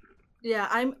direction. Yeah,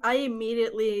 I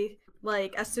immediately,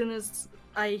 like, as soon as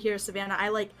I hear Savannah, I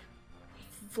like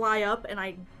fly up and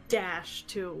I dash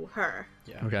to her.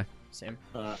 Yeah. Okay. Same.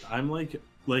 I'm like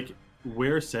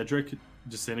where Cedric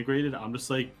disintegrated. I'm just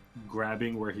like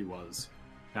grabbing where he was,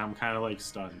 and I'm kind of like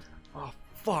stunned. Oh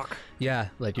fuck. Yeah,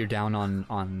 like you're down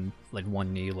on like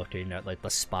one knee, looking at like the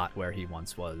spot where he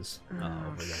once was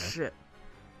over there. Shit.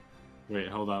 Wait,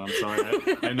 hold on. I'm sorry.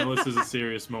 I know this is a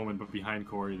serious moment, but behind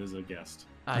Corey, there's a guest.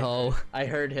 I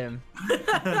heard him.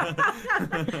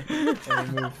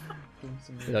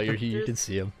 No, you can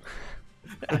see him.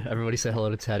 Everybody say hello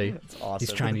to Teddy. That's awesome.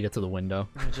 He's trying to get to the window.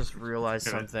 I just realized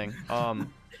something.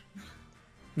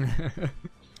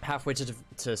 Halfway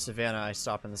to Savannah, I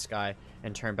stop in the sky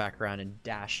and turn back around and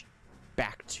dash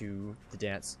back to the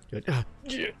dance. Good.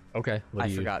 Okay. What I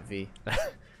do you... forgot V.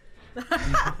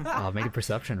 Make a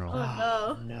perception roll.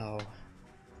 Oh No.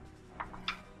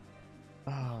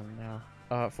 Oh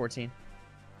no. 14.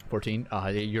 14.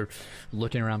 You're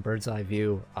looking around bird's eye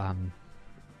view.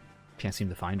 Can't seem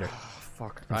to find her.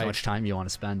 Fuck. How much time you want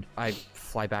to spend? I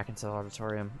fly back into the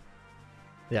auditorium.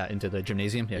 Yeah, into the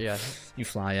gymnasium. Yeah. You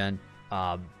fly in.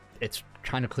 It's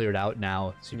kind of cleared out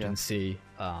now, so you can see.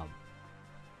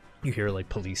 You hear like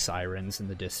police sirens in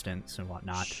the distance and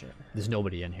whatnot. Shit. There's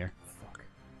nobody in here. Fuck.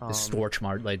 The Storch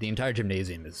Mart, like the entire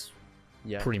gymnasium is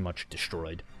Yeah. pretty much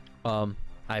destroyed.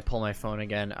 I pull my phone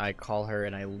again. I call her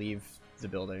and I leave the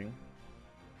building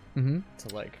Mm-hmm.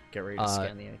 to like get ready to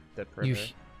scan the perimeter.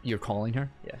 You're calling her?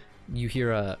 Yeah. You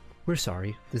hear we're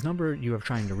sorry. This number you are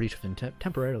trying to reach has been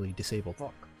temporarily disabled.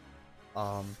 Fuck.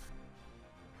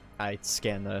 I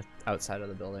scan the outside of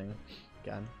the building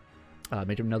again.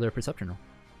 Make another perception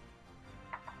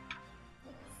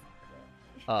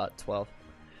roll. 12.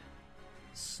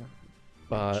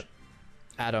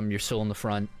 Adam, you're still in the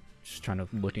front, just trying to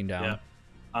looking down. Yeah.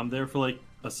 I'm there for like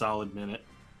a solid minute,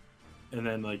 and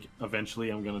then like eventually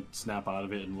I'm gonna snap out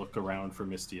of it and look around for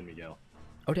Misty and Miguel.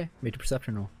 Okay, make a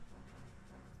perception roll.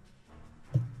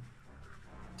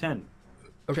 10.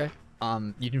 Okay.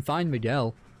 You can find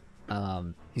Miguel.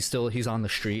 He's on the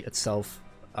street itself,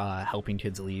 helping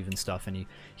kids leave and stuff, and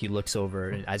he looks over,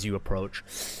 and as you approach,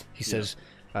 he says,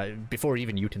 before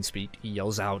even you can speak, he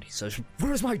yells out, he says,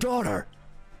 "Where's my daughter?"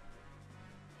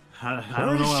 I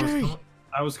don't know.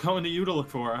 I was coming to you to look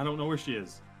for her. I don't know where she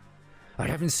is. I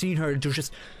haven't seen her.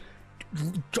 Just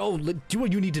go, do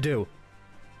what you need to do.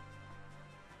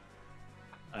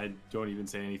 I don't even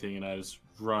say anything, and I just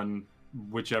run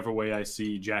whichever way I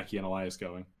see Jackie and Elias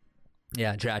going.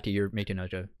 Yeah, Jackie, you're making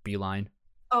a beeline.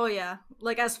 Oh yeah,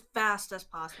 like as fast as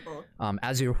possible.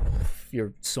 As you're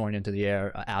soaring into the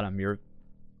air, Adam, you're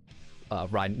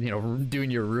riding, doing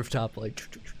your rooftop like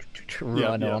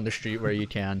run on the street where you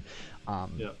can.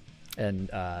 And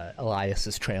Elias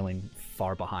is trailing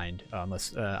far behind.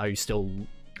 Unless are you still?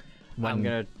 I'm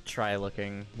gonna try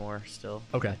looking more still.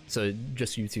 Okay, so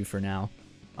just you two for now.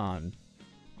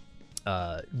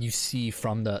 You see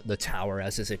from the tower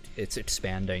as it's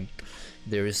expanding,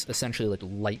 there's essentially like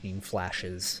lightning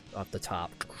flashes up the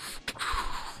top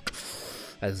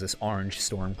as this orange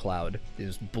storm cloud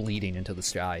is bleeding into the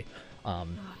sky,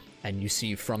 and you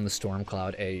see from the storm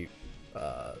cloud a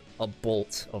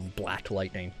bolt of black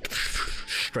lightning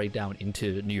straight down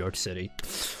into New York City,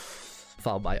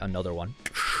 followed by another one,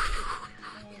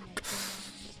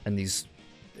 and these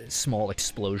small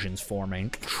explosions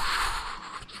forming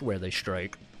where they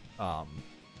strike.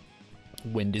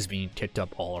 Wind is being kicked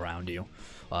up all around you.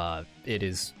 It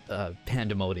is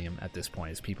pandemonium at this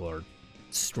point as people are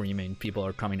screaming. People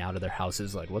are coming out of their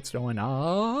houses like, what's going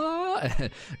on?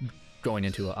 Going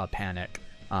into a panic.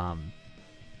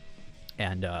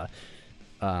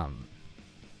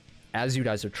 As you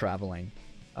guys are traveling,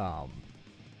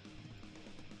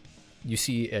 you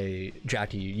see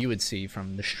Jackie, you would see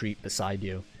from the street beside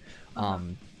you,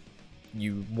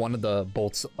 one of the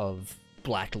bolts of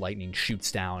black lightning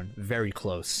shoots down very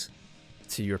close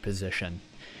to your position,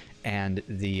 and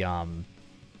it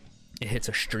hits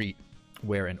a street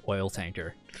where an oil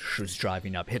tanker was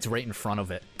driving up, hits right in front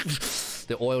of it.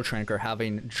 The oil tanker,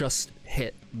 having just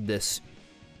hit this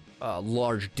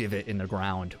large divot in the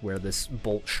ground where this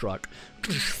bolt struck,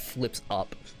 flips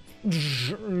up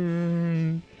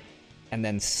and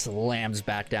then slams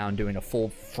back down, doing a full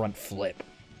front flip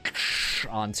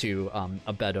onto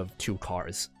a bed of two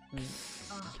cars.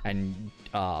 And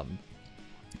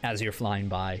as you're flying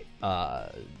by,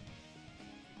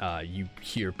 you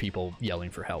hear people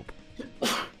yelling for help.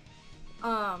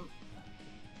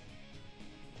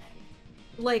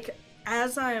 Like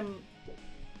as I'm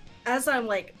as I'm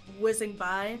like whizzing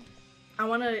by, I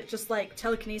want to just like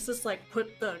telekinesis, like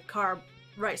put the car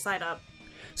right side up.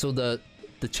 So the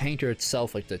tanker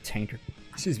itself, like the tanker,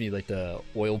 excuse me, like the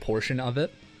oil portion of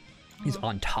it, is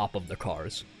on top of the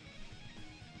cars.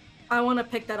 I want to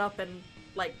pick that up and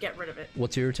like get rid of it.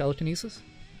 What's your telekinesis?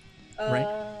 Right.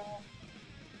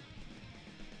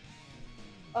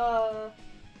 Oh,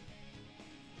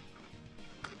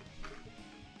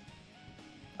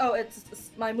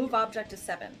 it's my move object is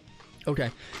 7.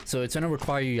 Okay, so it's gonna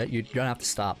require you're gonna have to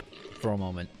stop for a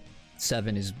moment.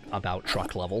 7 is about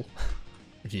truck level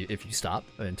if you stop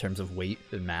in terms of weight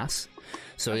and mass.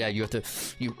 So yeah, you have to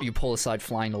you pull aside,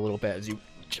 flying a little bit as you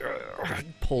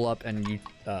pull up, and you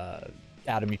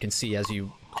Adam, you can see as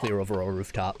you clear over a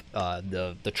rooftop,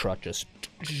 the truck just,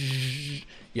 you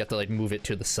have to like move it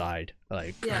to the side,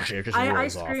 like it just I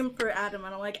rolls scream off. for Adam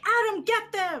and I'm like, Adam,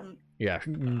 get them! Yeah,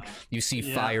 you see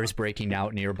fires breaking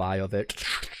out nearby of it.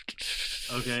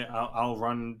 Okay, I'll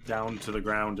run down to the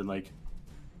ground and like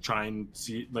try and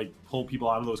see, like, pull people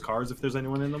out of those cars if there's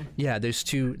anyone in them. Yeah, there's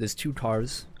two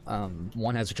cars.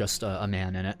 One has just a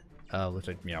man in it, looks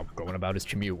like, you know, going about his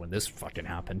commute when this fucking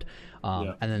happened.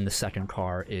 And then the second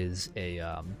car is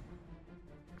a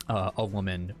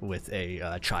woman with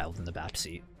a child in the back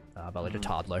seat, about like a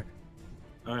toddler.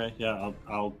 Okay, yeah,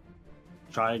 I'll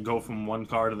try and go from one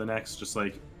car to the next, just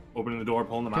like opening the door,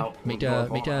 pulling them out. Make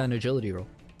an agility roll.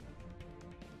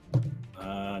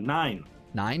 9.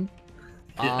 9?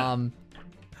 Yeah.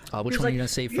 Which one are you gonna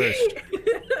say first?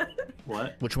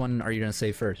 What? Which one are you gonna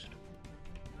say first?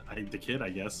 The kid, I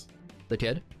guess. The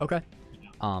kid? Okay.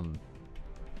 Yeah,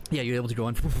 you're able to go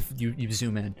in. You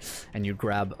zoom in, and you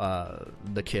grab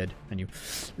the kid, and you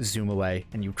zoom away,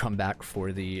 and you come back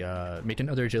for the make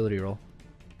another agility roll.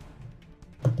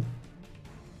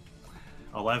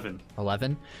 11.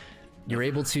 11. You're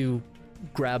able to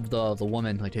grab the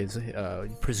woman, like his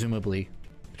presumably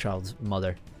the child's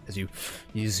mother, as you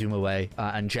zoom away,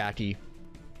 and Jackie,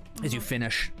 as you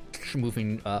finish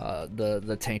moving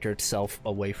the tanker itself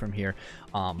away from here,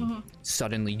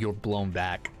 suddenly you're blown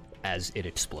back as it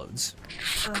explodes.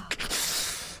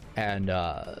 And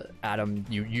Adam,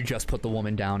 you just put the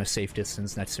woman down a safe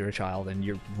distance next to her child, and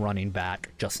you're running back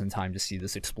just in time to see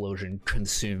this explosion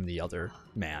consume the other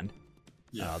man.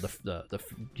 Yeah.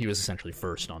 He was essentially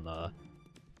first on the,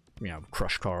 you know,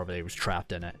 crushed car over there. He was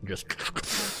trapped in it and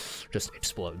just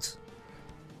explodes.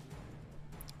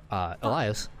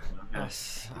 Elias.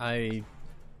 Yes, I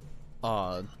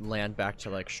land back to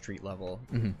like street level,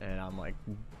 and I'm like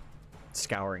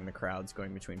scouring the crowds,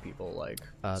 going between people, like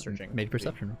searching. Made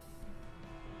perception.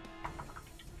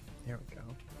 There we go.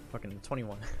 Fucking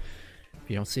 21. If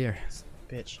you don't see her,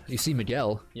 bitch. You see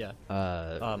Miguel. Yeah.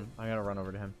 I gotta run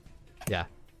over to him. Yeah.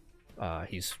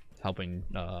 He's helping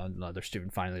another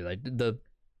student finally. Like the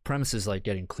premise is like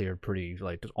getting cleared, pretty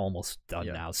like almost done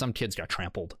now. Some kids got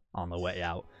trampled on the way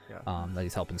out. Yeah. That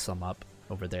he's helping some up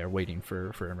over there, waiting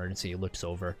for emergency. He looks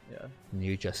over. Yeah. And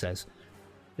he just says,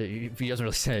 he doesn't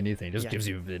really say anything. He just gives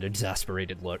you an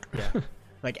exasperated look. Yeah.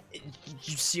 Like,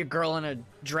 you see a girl in a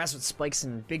dress with spikes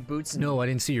and big boots? And... No, I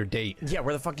didn't see your date. Yeah,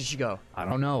 where the fuck did she go? I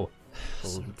don't know.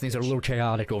 Things are a little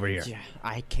chaotic over here. Yeah,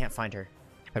 I can't find her.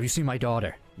 Have you seen my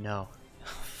daughter? No.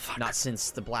 Not since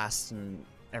the blast and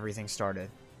everything started.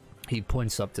 He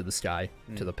points up to the sky,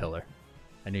 to the pillar,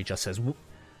 and he just says, do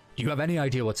you have any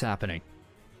idea what's happening?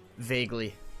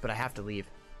 Vaguely, but I have to leave.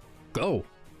 Go!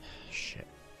 Shit.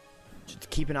 Just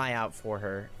keep an eye out for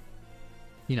her.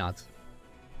 He nods.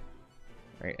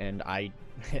 Right, and I,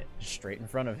 straight in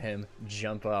front of him,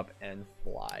 jump up and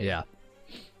fly. Yeah.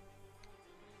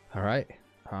 All right.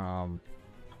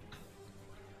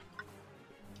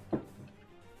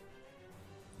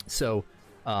 So,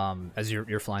 as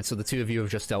you're flying, so the two of you have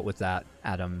just dealt with that,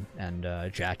 Adam and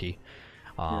Jackie.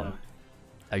 Are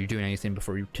you doing anything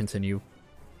before you continue?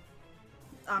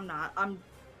 I'm not. I'm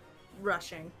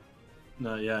rushing.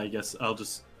 No, yeah, I guess I'll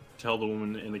just tell the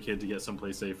woman and the kid to get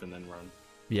someplace safe and then run.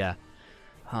 Yeah.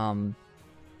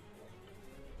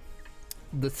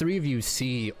 The three of you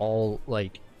see all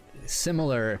like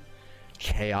similar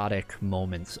chaotic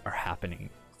moments are happening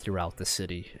throughout the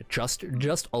city. Just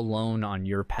alone on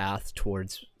your path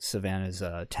towards Savannah's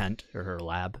tent, or her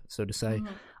lab, so to say.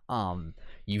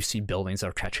 You see buildings that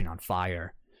are catching on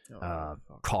fire.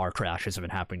 Car crashes have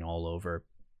been happening all over.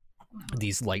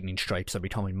 These lightning strikes are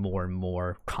becoming more and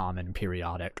more common and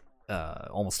periodic,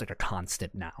 almost like a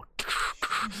constant now.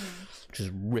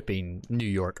 Just ripping New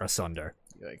York asunder.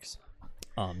 Yikes.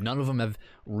 None of them have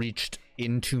reached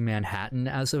into Manhattan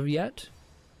as of yet.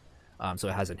 So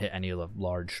it hasn't hit any of the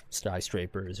large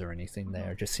skyscrapers or anything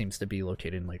there. It just seems to be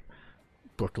located in like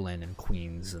Brooklyn and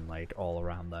Queens and like all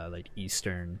around the like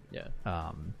eastern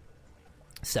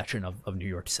section of New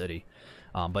York City,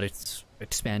 but it's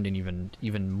expanding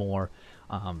even more,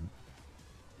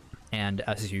 and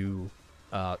as you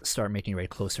start making your way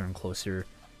closer and closer,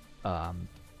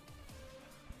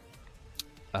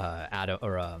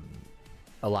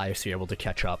 Elias, you're able to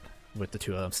catch up with the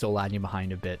two of them, still lagging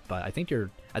behind a bit, but I think you're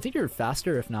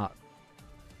faster, if not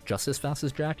just as fast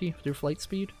as Jackie with your flight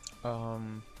speed.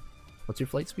 What's your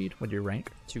flight speed? What's your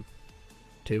rank? 2.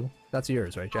 2? That's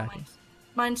yours, right, Jackie?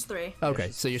 Mine's 3. Okay,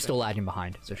 so you're still lagging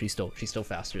behind. So she's still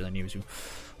faster than you. You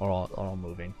are all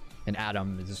moving. And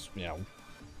Adam is,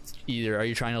 either are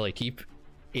you trying to like keep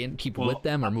with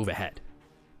them or move ahead?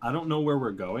 I don't know where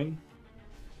we're going.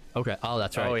 Okay. Oh,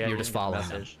 that's right. You're just following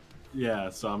them. Yeah,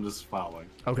 so I'm just following.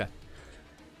 Okay.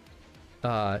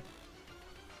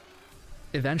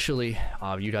 Eventually,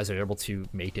 you guys are able to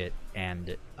make it,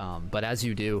 and but as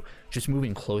you do, just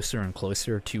moving closer and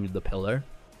closer to the pillar,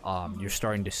 you're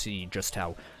starting to see just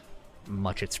how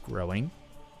much it's growing.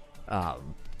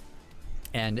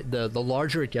 And the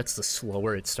larger it gets, the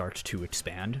slower it starts to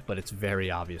expand, but it's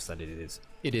very obvious that it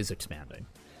is expanding.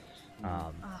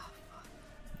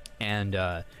 And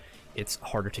it's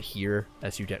harder to hear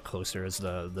as you get closer, as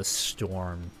the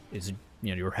storm is,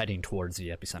 you're heading towards the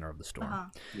epicenter of the storm.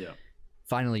 Yeah.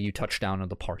 Finally, you touch down on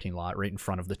the parking lot right in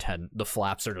front of the tent. The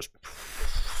flaps are just...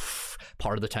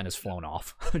 part of the tent is flown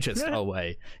off, just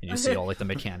away. And you see all like the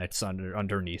mechanics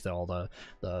underneath all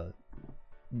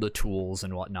the tools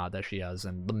and whatnot that she has,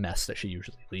 and the mess that she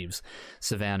usually leaves.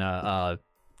 Savannah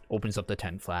opens up the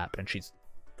tent flap, and she's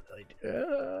like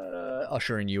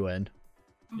ushering you in.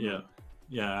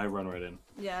 Yeah, I run right in.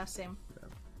 Yeah, same.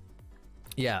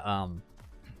 Yeah,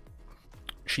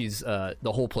 she's the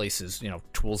whole place is,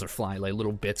 tools are flying, like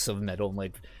little bits of metal,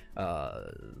 like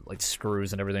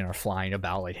screws and everything are flying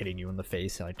about, like hitting you in the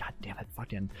face. You're like, God damn it,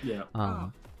 fucking. Yeah.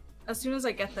 As soon as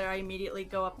I get there, I immediately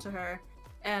go up to her,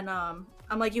 and I'm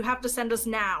like, you have to send us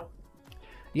now.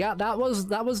 Yeah, that was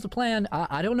the plan.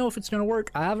 I don't know if it's gonna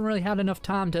work. I haven't really had enough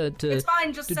time to It's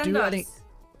fine, just send us.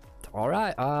 All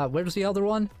right. Where's the other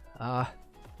one?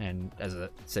 And as I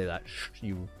say that,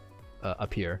 you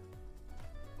appear.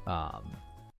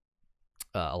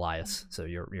 Elias, so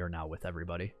you're now with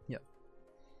everybody. Yep.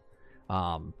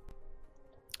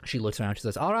 She looks around, she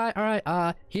says, all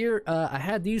right, here, I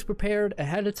had these prepared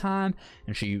ahead of time,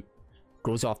 and she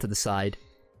goes off to the side,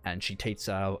 and she takes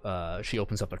out, she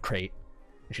opens up a crate,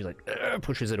 and she like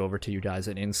pushes it over to you guys,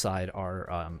 and inside are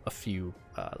a few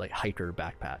like hiker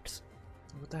backpacks.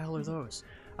 What the hell are those?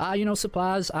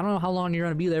 Supplies. I don't know how long you're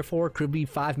gonna be there for. Could be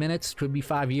 5 minutes, could be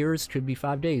 5 years, could be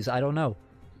 5 days. I don't know.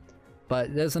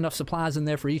 But there's enough supplies in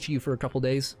there for each of you for a couple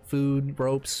days. Food,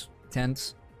 ropes,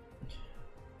 tents.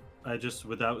 I just,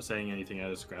 without saying anything, I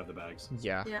just grab the bags.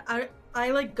 Yeah. Yeah,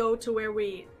 I like go to where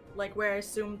I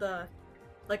assume the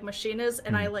like machine is,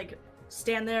 and I like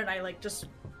stand there and I like just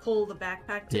pull the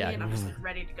backpack to me, and I'm just like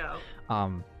ready to go.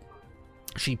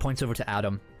 She points over to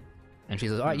Adam, and she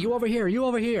says, all right, you over here.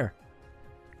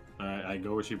 I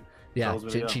go where she yeah, tells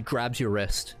me to go. She grabs your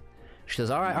wrist. She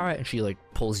says, all right, and she like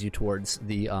pulls you towards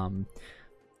the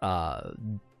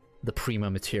prima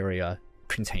materia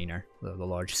container, the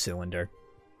large cylinder.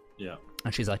 Yeah.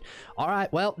 And she's like, all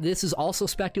right, well, this is also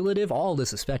speculative. All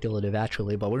this is speculative,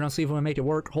 actually, but we're gonna see if we can make it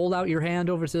work. Hold out your hand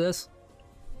over to this.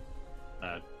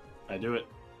 I do it.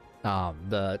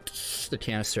 The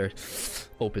canister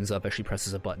opens up as she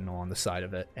presses a button along the side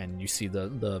of it, and you see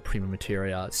the prima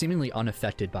materia seemingly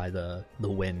unaffected by the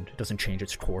wind. It doesn't change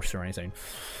its course or anything.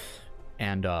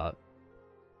 And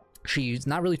she's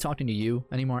not really talking to you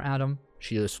anymore, Adam.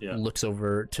 She just looks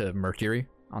over to Mercury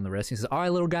on the wrist. He says, all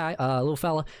right, little guy, little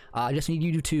fella, I just need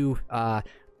you to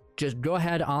just go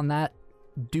ahead on that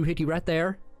doohickey right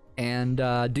there and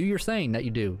do your thing that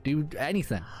you do. Do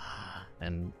anything.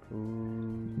 And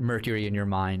Mercury, in your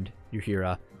mind, you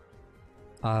hear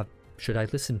should I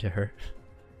listen to her?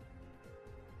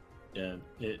 Yeah,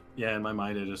 in my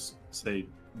mind I just say,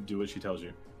 do what she tells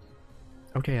you.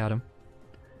 Okay, Adam.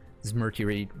 As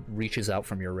Mercury reaches out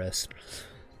from your wrist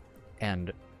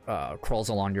and crawls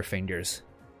along your fingers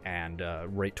and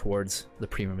right towards the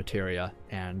prima materia,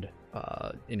 and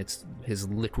in his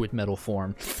liquid metal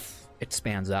form, it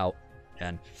expands out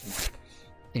and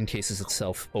encases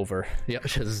itself over. Yep,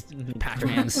 just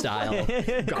Pac-Man style,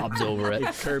 gobs over it.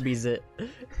 Kirby's it.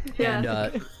 Yeah.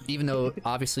 And even though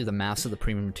obviously the mass of the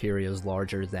prima materia is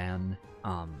larger than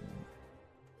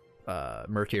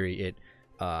Mercury,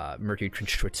 Mercury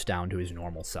constricts down to his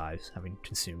normal size, having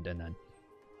consumed, and then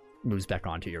moves back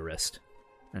onto your wrist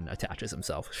and attaches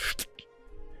himself.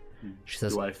 She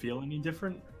says, do I feel any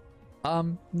different?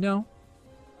 No.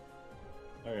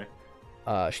 Okay.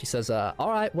 She says, all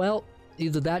right, well,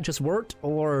 either that just worked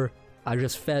or I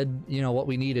just fed, what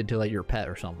we needed to like your pet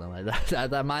or something like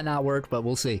that. That might not work, but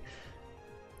we'll see.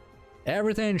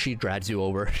 Everything, she drags you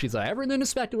over. She's like, everything is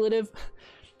speculative.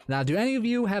 Now, do any of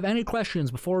you have any questions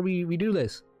before we do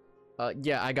this?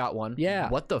 Yeah, I got one. Yeah.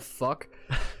 What the fuck?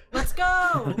 Let's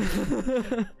go.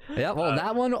 Yeah, well,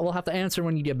 that one we'll have to answer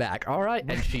when you get back. All right.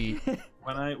 And she...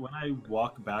 When I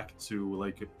walk back to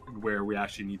like where we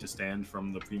actually need to stand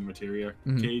from the pre-materia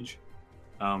cage,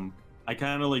 I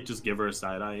kind of like just give her a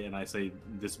side eye and I say,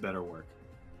 "This better work."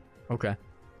 Okay.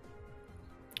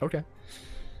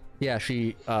 Yeah,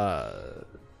 she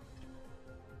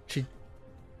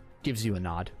gives you a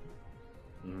nod.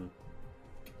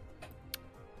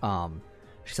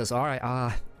 She says, "All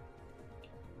right,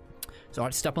 so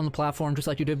I step on the platform just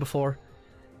like you did before,"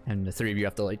 and the three of you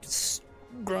have to like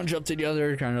grunge up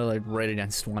together, kind of like right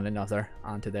against one another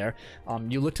onto there.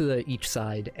 You look to each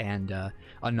side, and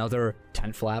another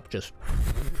tent flap just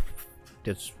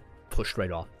pushed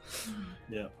right off.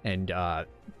 Yeah. And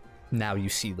now you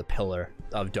see the pillar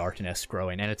of darkness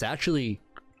growing, and it's actually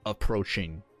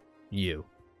approaching you.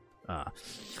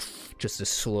 Just a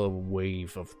slow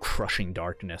wave of crushing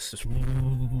darkness.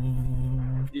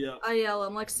 Yeah. I yell,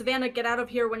 I'm like, Savannah, get out of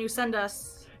here when you send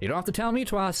us. You don't have to tell me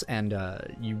twice. And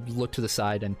you look to the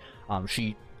side, and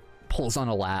she pulls on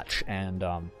a latch, and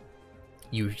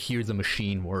you hear the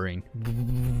machine whirring.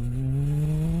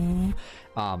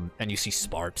 And you see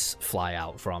sparks fly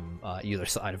out from either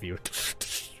side of you,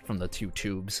 from the two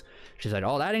tubes. She's like,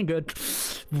 "Oh, that ain't good."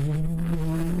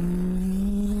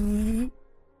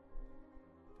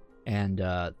 And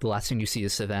the last thing you see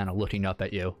is Savannah looking up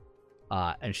at you,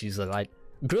 and she's like,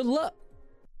 "Good luck,"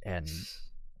 and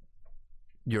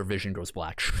your vision goes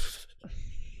black.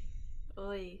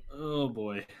 Oy. Oh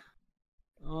boy.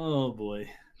 Oh boy.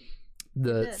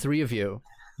 The Good. three of you.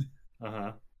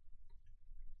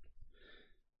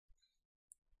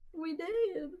 We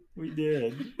did. We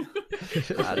did.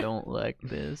 I don't like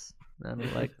this. I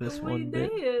don't like this We one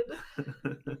bit. did.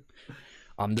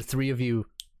 The three of you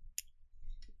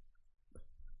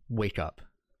wake up,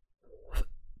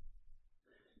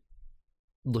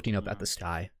 looking up at the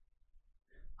sky.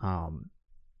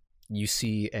 You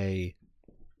see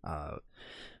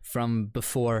from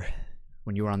before,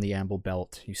 when you were on the Amble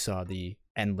Belt, you saw the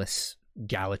endless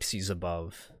galaxies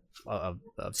above of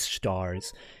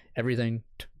stars, everything.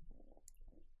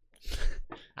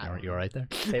 You're right there.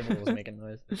 Table was making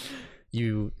noise.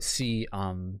 You see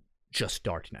just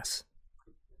darkness,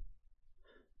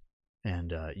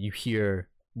 and you hear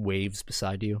waves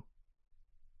beside you.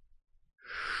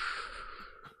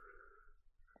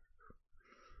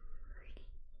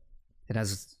 And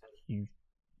as you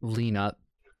lean up,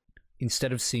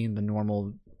 instead of seeing the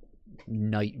normal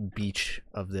night beach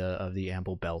of the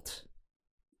Amble Belt,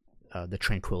 the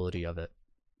tranquility of it,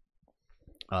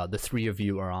 the three of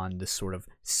you are on this sort of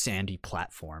sandy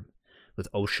platform with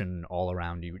ocean all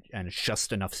around you, and it's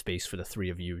just enough space for the three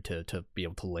of you to be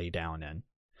able to lay down in.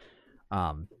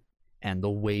 And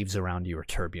the waves around you are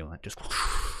turbulent, just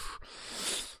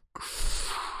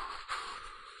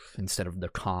instead of the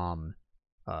calm,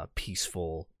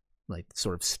 peaceful, like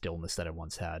sort of stillness that it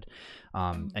once had.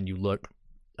 And you look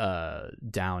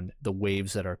down, the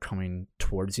waves that are coming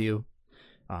towards you,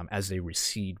 as they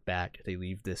recede back, they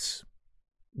leave this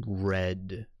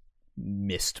red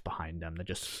mist behind them that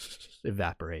just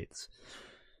evaporates.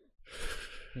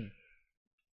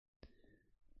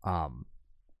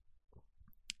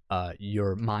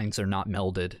 Your minds are not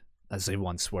melded as they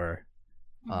once were,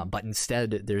 but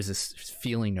instead there's this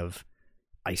feeling of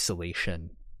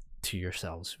isolation to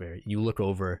yourselves, where you look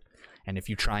over, and if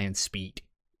you try and speak,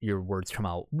 your words come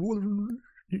out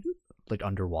like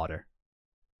underwater.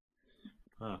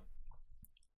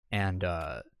 And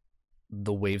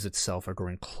the waves itself are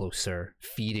growing closer,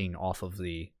 feeding off of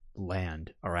the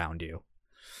land around you,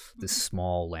 this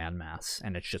small landmass,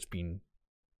 and it's just being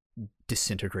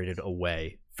disintegrated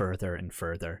away further and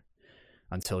further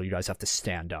until you guys have to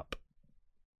stand up.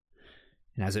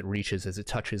 And as it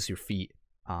touches your feet,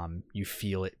 you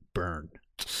feel it burn.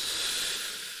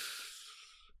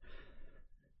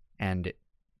 And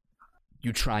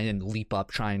you try and leap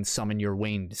up, try and summon your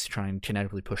wings, try and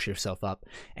kinetically push yourself up,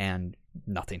 and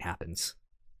nothing happens.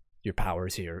 Your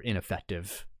powers here are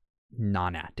ineffective,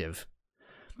 non-active,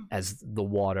 as the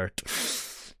water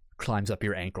climbs up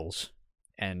your ankles,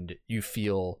 and you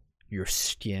feel your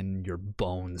skin, your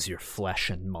bones, your flesh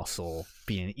and muscle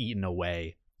being eaten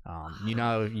away.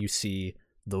 You see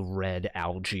the red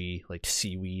algae, like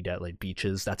seaweed at like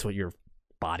beaches. That's what your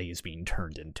body is being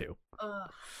turned into.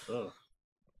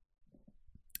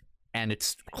 and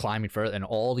it's climbing further, and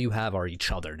all you have are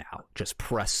each other now, just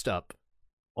pressed up,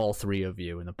 all three of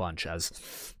you in the bunch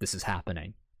as this is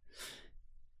happening.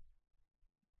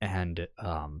 And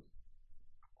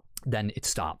then it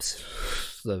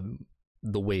stops.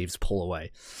 The waves pull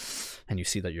away, and you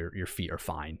see that your feet are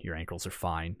fine, your ankles are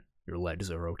fine, your legs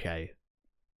are okay.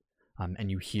 And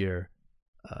you hear,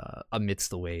 amidst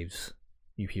the waves,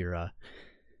 you hear,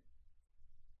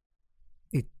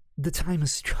 the time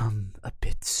has come a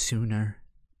bit sooner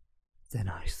than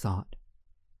I thought.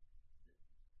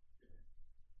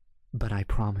 But I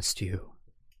promised you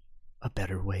a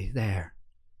better way there.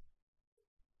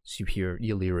 So you hear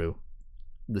Yaliru,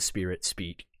 the spirit,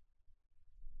 speak.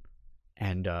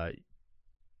 And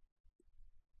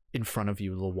in front of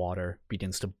you, the water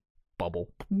begins to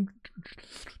bubble.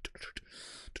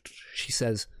 She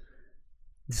says,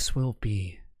 "This will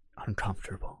be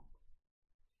uncomfortable."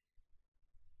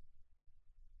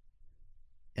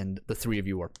 And the three of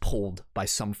you are pulled by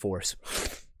some force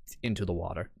into the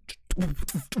water.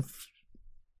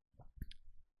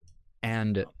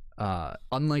 And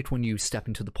unlike when you step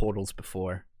into the portals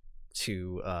before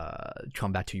to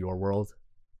come back to your world,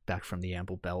 back from the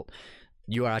Amble Belt,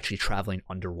 you are actually traveling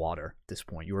underwater at this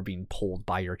point. You are being pulled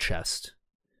by your chest,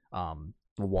 the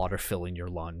water filling your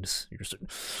lungs. You're just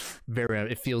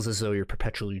it feels as though you're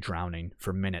perpetually drowning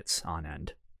for minutes on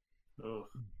end. Oh.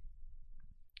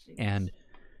 And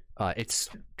it's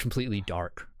completely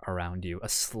dark around you. A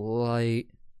slight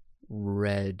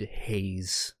red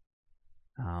haze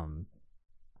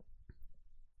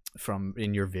from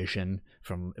in your vision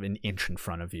from an inch in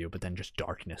front of you, but then just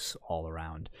darkness all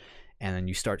around. And then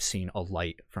you start seeing a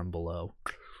light from below.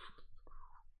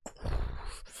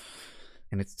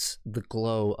 And it's the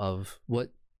glow of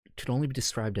what could only be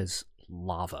described as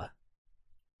lava.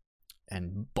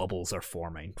 And bubbles are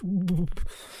forming.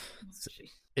 It's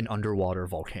an underwater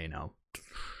volcano,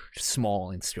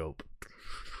 small in scope.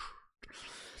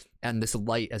 And this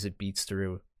light, as it beats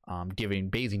through,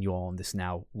 bathing you all in this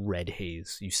now red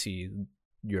haze. You see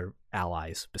your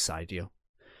allies beside you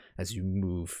as you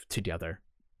move together.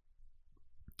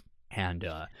 And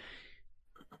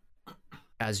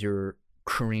as you're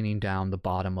careening down the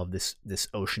bottom of this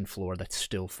ocean floor that's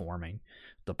still forming,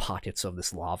 the pockets of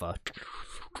this lava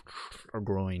are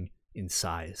growing in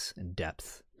size and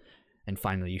depth. And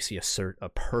finally you see a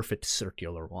perfect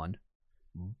circular one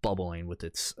bubbling with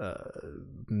its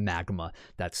magma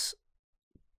that's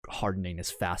hardening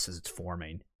as fast as it's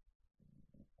forming.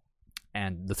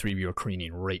 And the three of you are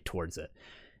careening right towards it.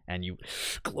 And you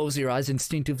close your eyes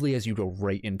instinctively as you go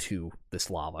right into this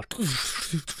lava.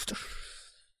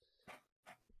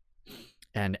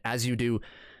 And as you do,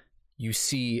 you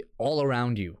see all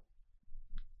around you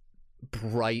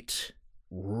bright,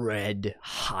 red,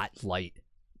 hot light.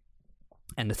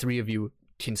 And the three of you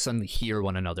can suddenly hear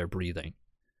one another breathing.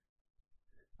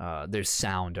 There's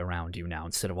sound around you now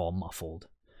instead of all muffled.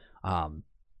 And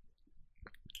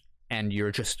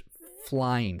you're just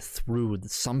flying through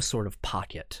some sort of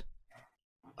pocket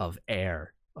of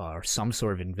air or some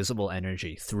sort of invisible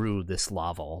energy through this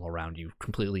lava all around you,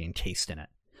 completely encased in it.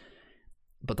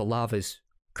 But the lava is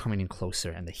coming in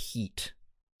closer and the heat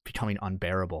becoming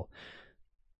unbearable.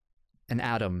 And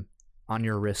Adam, on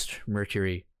your wrist,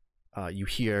 Mercury, you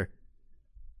hear,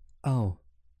 "Oh,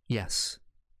 yes,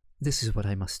 this is what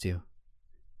I must do."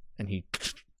 And he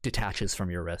detaches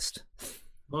from your wrist.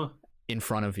 Huh. In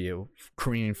front of you,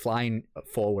 careening, flying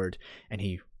forward, and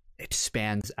he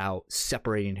expands out,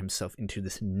 separating himself into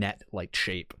this net-like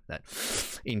shape that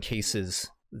encases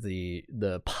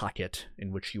the pocket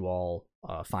in which you all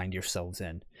find yourselves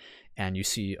in. And you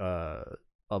see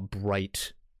a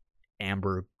bright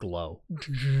amber glow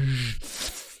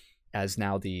as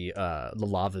now the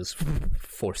lava's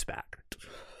forced back.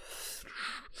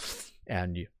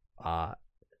 And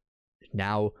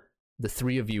now the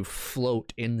three of you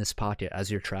float in this pocket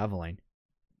as you're traveling,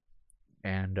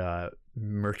 and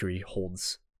Mercury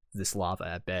holds this lava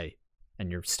at bay,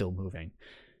 and you're still moving.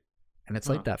 And it's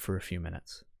like that for a few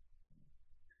minutes.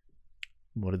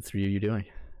 What are the three of you doing?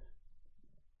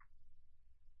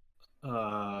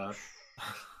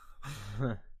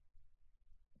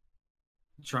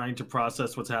 Trying to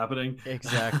process what's happening.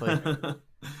 Exactly.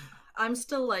 I'm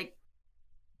still like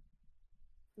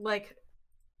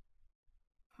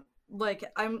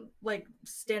I'm like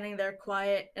standing there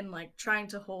quiet and like trying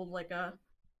to hold like a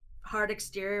hard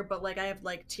exterior, but like I have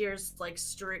like tears like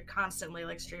constantly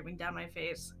like streaming down my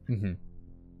face. Mm-hmm.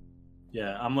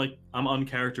 Yeah, I'm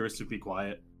uncharacteristically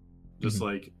quiet, just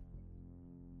like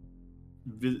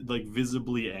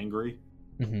visibly angry,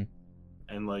 Mm-hmm.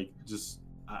 and like just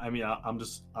I mean,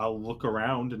 I'll look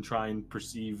around and try and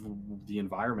perceive the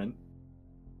environment.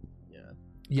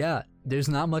 Yeah, there's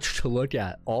not much to look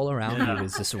at. All around you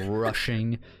is this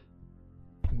rushing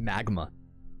magma.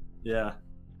 Yeah.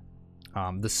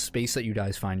 The space that you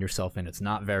guys find yourself in, it's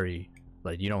not very,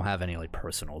 like, you don't have any, like,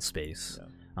 personal space.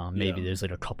 Yeah. Maybe there's,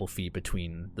 like, a couple feet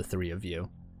between the three of you.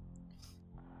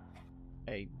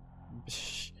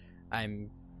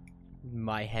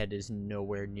 My head is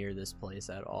nowhere near this place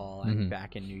at all. I'm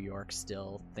back in New York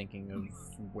still, thinking of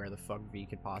where the fuck V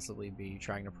could possibly be,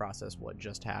 trying to process what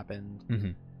just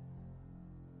happened.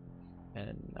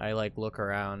 And I, like, look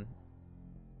around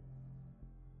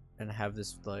and have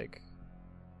this, like,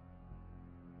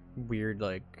 weird,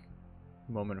 like,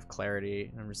 moment of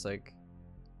clarity. And I'm just like,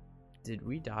 did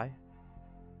we die?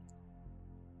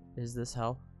 Is this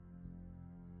hell?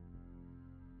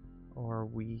 Or are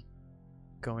we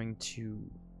going to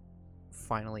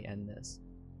finally end this?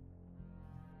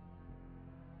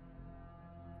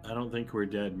 I don't think we're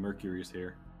dead. Mercury's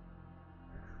here.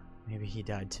 Maybe he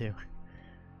died too.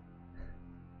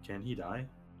 Can he die?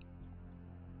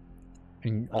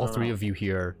 And all three of you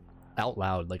hear out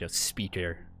loud, like a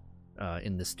speaker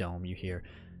in this dome, you hear,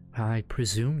 I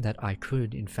presume that I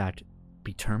could, in fact,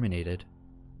 be terminated.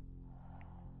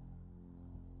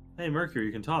 Hey, Mercury,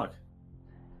 you can talk.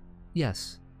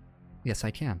 Yes. Yes,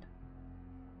 I can.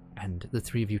 And the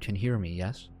three of you can hear me,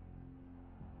 yes?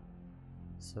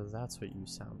 So that's what you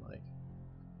sound like.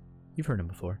 You've heard him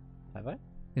before. Have I?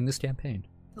 In this campaign.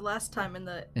 The last time in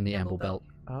the Amble Belt.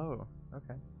 Oh,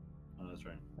 okay. Oh, that's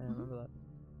right. I remember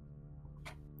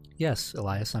that. Yes,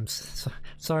 Elias, I'm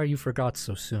sorry you forgot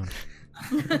so soon.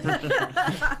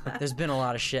 There's been a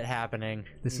lot of shit happening.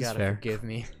 This you is gotta fair. Forgive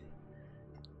me.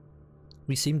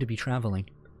 We seem to be traveling.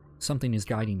 Something is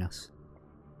guiding us.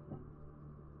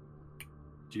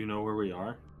 Do you know where we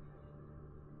are?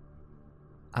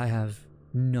 I have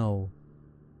no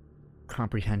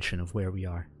comprehension of where we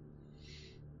are.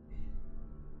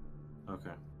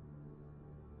 Okay.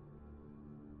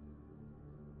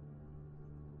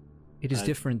 It is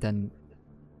different than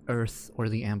Earth or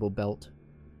the Amble Belt.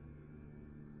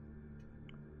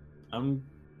 I'm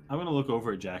gonna look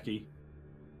over at Jackie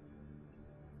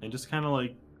and just kind of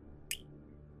like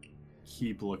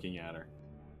keep looking at her.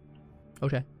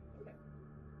 Okay.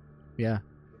 Yeah.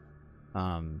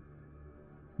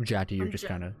 Jackie, you're just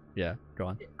kind of go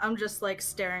on. I'm just like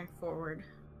staring forward.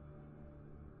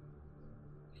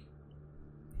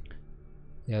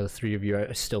 Yeah, the three of you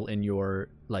are still in your,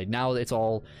 like, now it's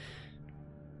all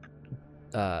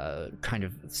kind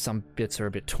of, some bits are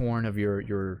a bit torn of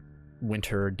your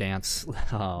winter dance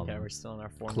yeah, we're still in our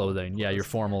formal clothing. Yeah, your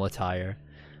formal attire.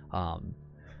 From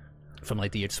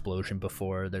like the explosion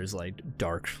before, there's like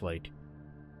dark like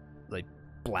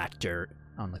black dirt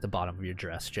on like the bottom of your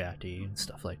dress, Jackie, and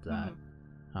stuff like that.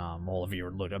 All of you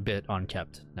look a bit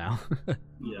unkept now.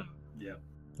 Yeah.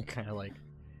 Kind of like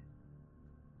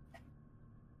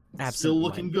still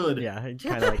looking good. Yeah, I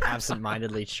kind of like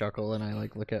absent-mindedly chuckle, and I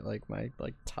like look at like my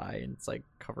like tie, and it's like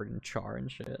covered in char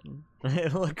and shit. And I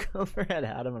look over at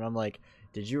Adam, and I'm like,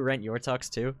 "Did you rent your tux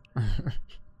too?"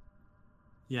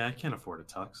 Yeah, I can't afford a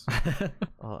tux.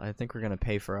 Well, I think we're gonna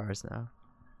pay for ours now,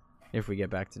 if we get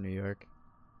back to New York.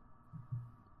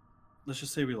 Let's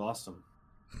just say we lost them.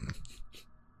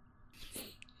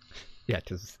 Yeah,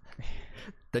 because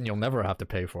then you'll never have to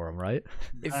pay for them, right?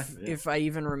 If I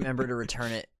even remember to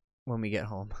return it when we get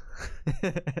home.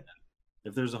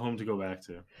 If there's a home to go back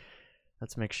to.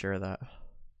 Let's make sure of that.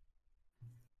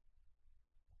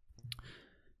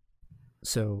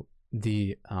 So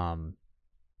the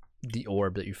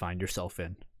orb that you find yourself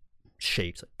in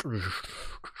shapes like,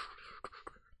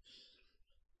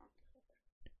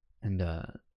 and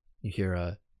you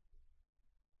hear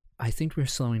I think we're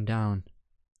slowing down.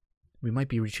 We might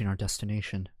be reaching our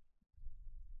destination.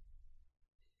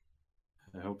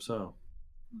 I hope so.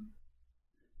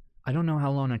 I don't know how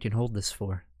long I can hold this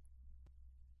for.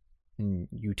 And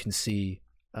you can see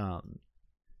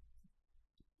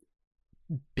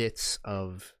bits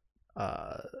of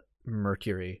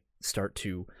mercury start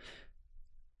to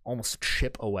almost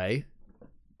chip away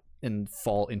and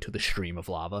fall into the stream of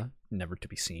lava, never to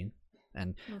be seen.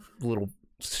 And little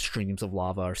streams of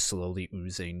lava are slowly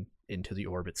oozing into the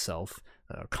orb itself,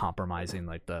 compromising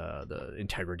like the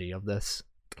integrity of this.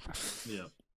 Yeah.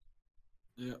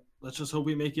 Let's just hope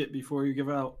we make it before you give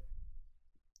out.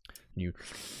 You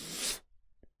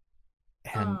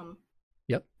and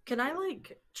yep. Can I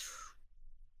like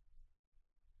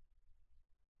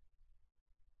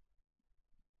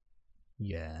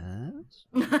Yes.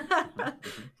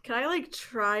 Can I like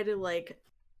try to like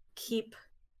keep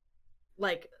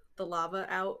like the lava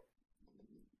out?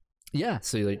 Yeah,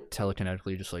 so you like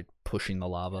telekinetically just like pushing the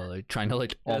lava, like trying to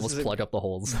like almost plug up the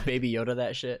holes. Baby Yoda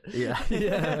that shit. Yeah.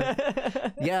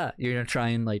 Yeah, you're gonna try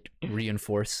and like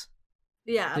reinforce.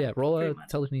 Yeah. Yeah, roll a much.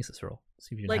 telekinesis roll.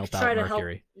 See if you can Like help try out to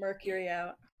Mercury. help Mercury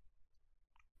out.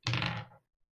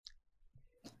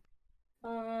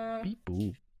 Beep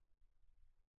boop.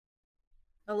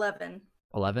 11.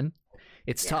 11.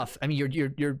 It's Yeah. tough. I mean,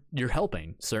 you're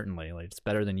helping, certainly. Like, it's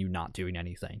better than you not doing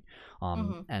anything.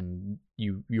 And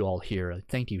you all hear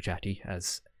thank you, Chatty,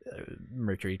 as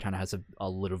Mercury kind of has a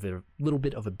little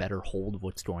bit of a better hold of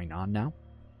what's going on now.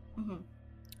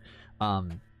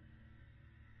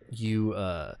 You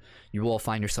all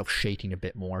find yourself shaking a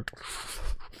bit more.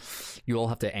 You all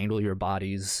have to angle your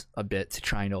bodies a bit to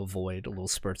try and avoid little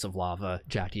spurts of lava,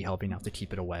 Jackie helping out to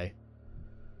keep it away.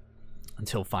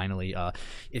 Until finally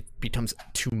it becomes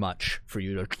too much for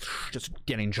you to just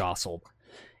getting jostled.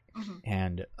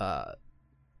 And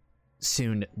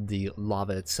soon the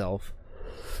lava itself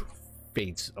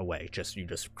fades away. You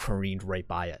just careened right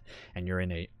by it, and you're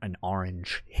in an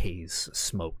orange haze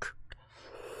smoke.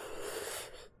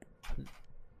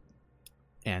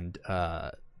 And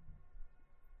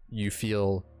you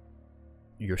feel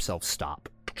yourself stop.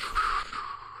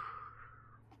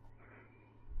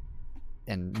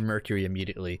 And Mercury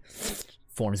immediately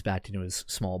forms back into his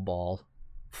small ball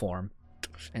form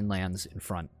and lands in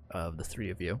front of the three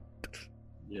of you.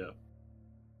 Yeah.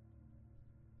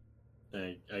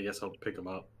 I guess I'll pick him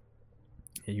up.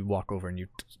 And you walk over and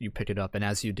you pick it up, and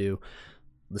as you do,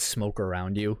 the smoke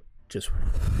around you just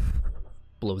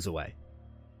blows away.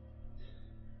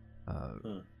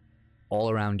 All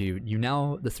around you,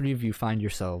 the three of you find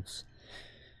yourselves.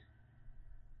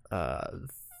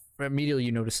 Immediately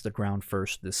you notice the ground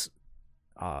first, this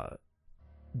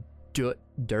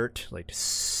dirt, like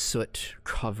soot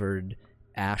covered,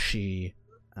 ashy,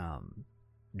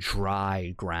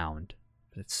 dry ground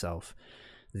itself.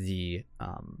 The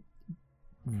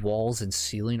walls and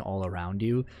ceiling all around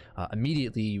you,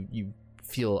 immediately you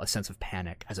feel a sense of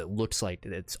panic as it looks like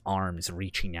its arms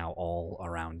reaching out all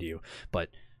around you. But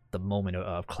the moment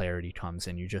of clarity comes,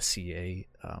 and you just see a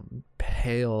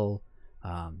pale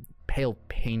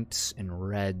pinks and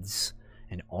reds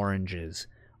and oranges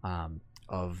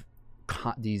of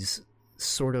these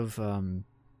sort of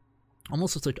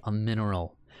almost looks like a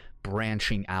mineral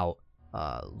branching out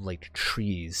like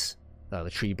trees, the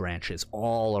tree branches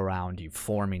all around you,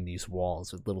 forming these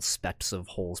walls with little specks of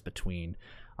holes between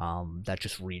that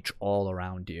just reach all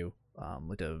around you,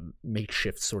 like a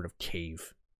makeshift sort of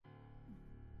cave.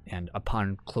 And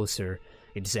upon closer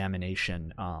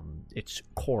examination, it's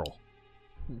coral.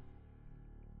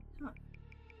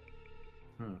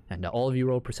 And all of you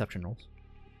roll perception rolls.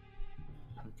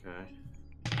 Okay.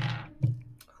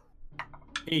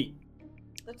 8.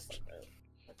 That's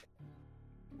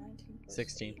 19.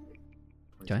 16.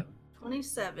 Okay.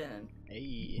 27.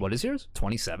 Hey. What is yours?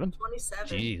 27?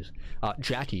 27. Jeez.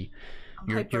 Jackie, I'm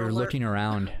you're hyper alert. looking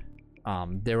around.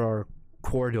 There are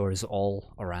corridors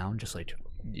all around, just like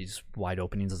these wide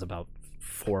openings. There's about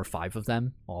 4 or 5 of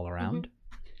them all around.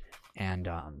 And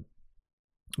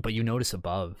but you notice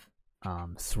above,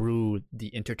 through the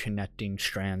interconnecting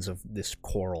strands of this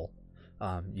coral,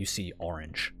 you see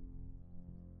orange.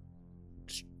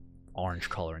 Just orange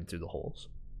coloring through the holes.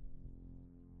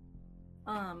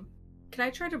 Can I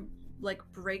try to like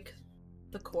break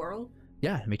the coral?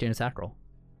 Yeah, make an attack roll.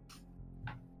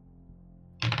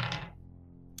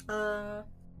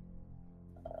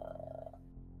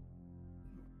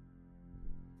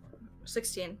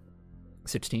 16.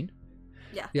 16?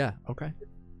 Yeah. Yeah, okay.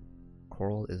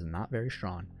 Coral is not very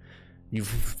strong. You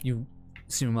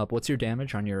zoom up. What's your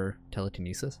damage on your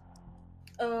telekinesis?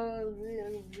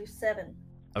 7.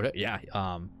 Okay, yeah.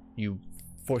 You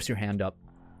force your hand up,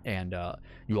 and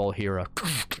you all hear a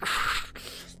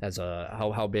as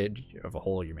how big of a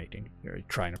hole you're making? You're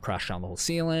trying to crash down the whole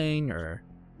ceiling, or?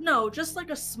 No, just like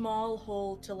a small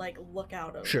hole to like look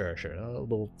out of. Sure, a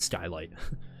little skylight.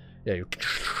 Yeah, you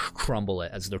crumble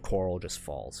it as the coral just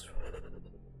falls.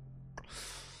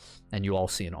 And you all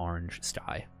see an orange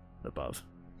sky above.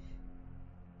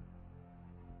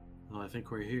 Well, I think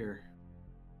we're here.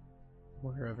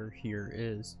 Wherever here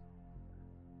is.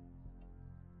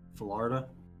 Florida?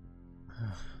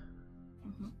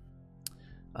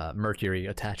 Mercury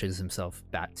attaches himself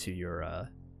back to your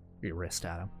wrist,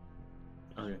 Adam.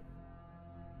 Okay.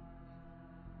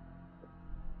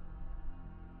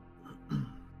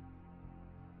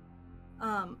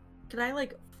 Can I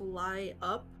like fly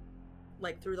up,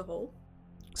 like through the hole?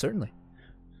 Certainly.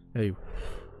 You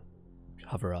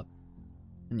hover up,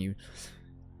 and you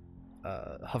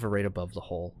hover right above the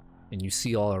hole, and you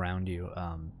see all around you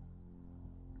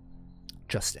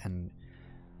just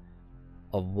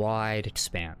a wide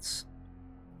expanse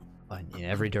in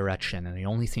every direction, and the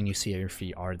only thing you see at your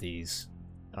feet are these,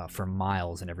 for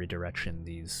miles in every direction,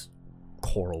 these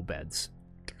coral beds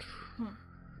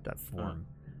that form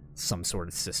some sort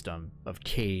of system of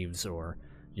caves, or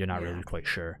you're not really quite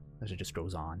sure, as it just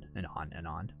goes on and on and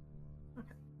on.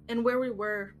 Okay. And where we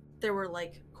were, there were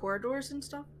like corridors and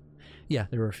stuff? Yeah,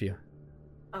 there were a few.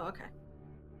 Oh, okay.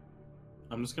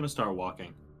 I'm just gonna start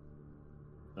walking.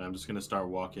 I'm just gonna start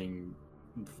walking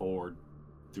forward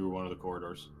through one of the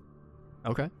corridors.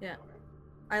 Okay. Yeah.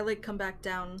 I like come back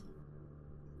down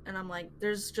and I'm like,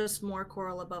 there's just more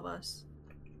coral above us.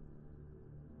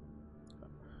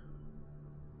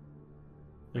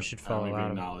 We should I don't follow even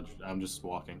Adam. acknowledge. I'm just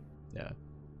walking. Yeah.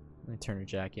 I turn to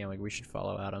Jackie. I'm like, we should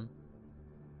follow Adam.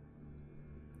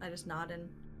 I just nod and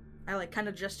I like kind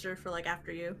of gesture for like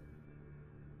after you.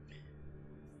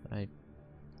 I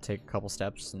take a couple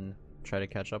steps and try to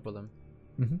catch up with him.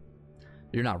 Mm-hmm.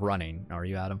 You're not running, are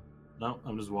you, Adam? No,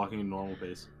 I'm just walking at normal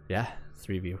pace. Yeah,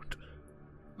 3 of you.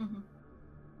 Mm-hmm.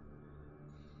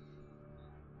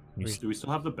 Do we still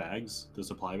have the bags? The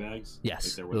supply bags?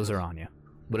 Yes, Like those are on you.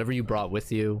 Whatever you brought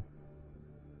with you.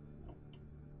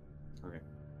 Okay.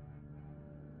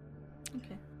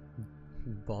 Okay.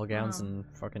 Ball gowns and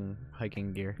fucking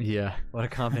hiking gear. Yeah. What a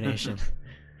combination.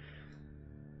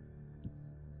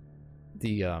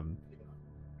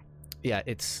 Yeah,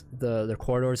 it's the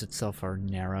corridors itself are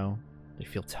narrow. They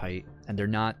feel tight, and they're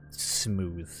not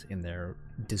smooth in their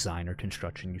design or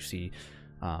construction. You see,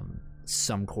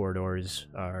 some corridors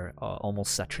are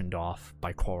almost sectioned off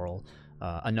by coral,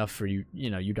 enough for you.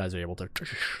 You know, you guys are able to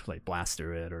like blast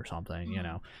through it or something. You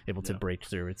know, able to break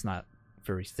through. It's not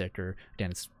very thick, or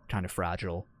again, it's kind of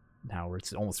fragile now, where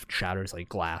it's almost shatters like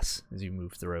glass as you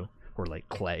move through, or like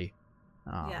clay.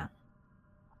 Yeah.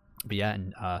 But yeah,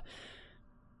 and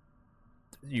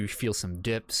you feel some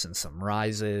dips and some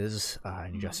rises,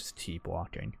 and you just keep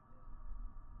walking.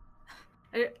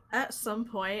 At some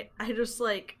point, I just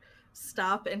like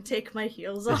stop and take my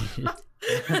heels off.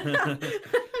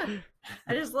 I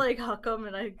just like huck them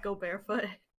and I go barefoot.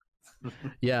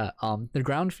 Yeah, the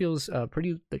ground feels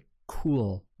pretty like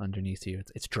cool underneath you.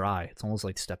 It's dry. It's almost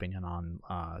like stepping in on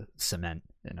cement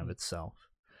in of itself.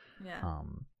 Yeah.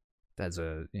 That's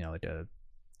a like a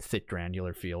thick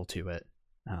granular feel to it.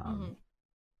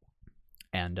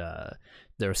 And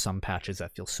there are some patches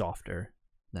that feel softer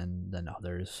than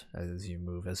others as you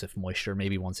move, as if moisture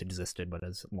maybe once existed but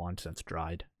has long since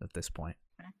dried at this point.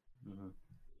 Okay.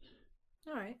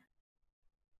 All right.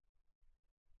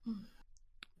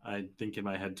 I think in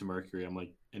my head to Mercury, I'm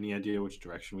like, any idea which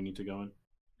direction we need to go in?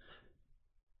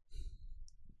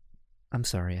 I'm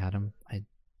sorry, Adam. I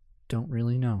don't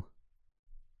really know.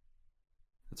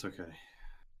 It's okay.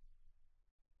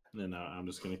 And then I'm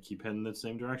just gonna keep heading the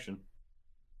same direction.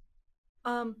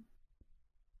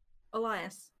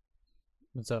 Elias,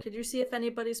 What's up? could you see if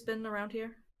anybody's been around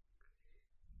here?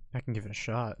 I can give it a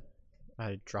shot.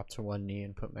 I drop to one knee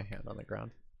and put my hand on the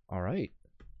ground. All right.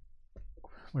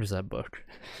 Where's that book?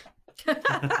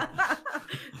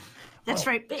 That's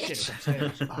right, bitch.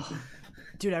 Oh.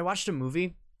 Dude, I watched a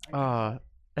movie. All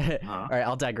right,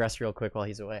 I'll digress real quick while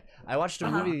he's away. I watched a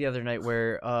movie the other night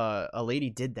where a lady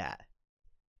did that.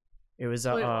 It was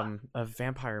a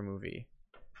vampire movie.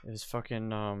 It was fucking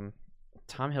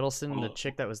Tom Hiddleston, the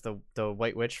chick that was the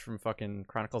White Witch from fucking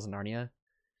Chronicles of Narnia.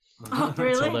 Oh,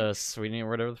 really? Tilda Sweeney or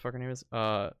whatever the fuck her name is.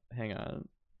 Hang on.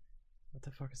 What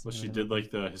the fuck is Well, the she name? did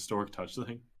like the historic touch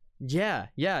thing. Yeah,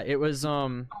 it was Oh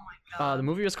my god. the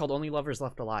movie was called Only Lovers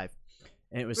Left Alive.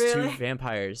 And it was Really? two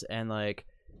vampires, and like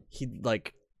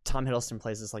Tom Hiddleston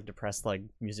plays this like depressed like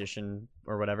musician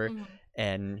or whatever,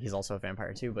 and he's also a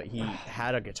vampire too, but he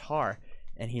had a guitar.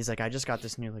 And he's like, I just got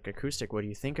this new like acoustic. What do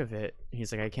you think of it?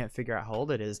 He's like, I can't figure out how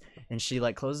old it is. And she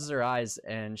like closes her eyes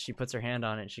and she puts her hand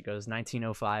on it. And she goes,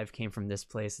 1905, came from this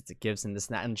place. It's a Gibson, this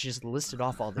and that. And she just listed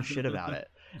off all the shit about it.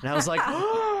 And I was like,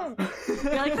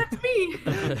 You're like, that's me.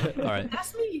 All right.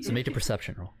 That's me. So make a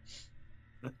perception roll.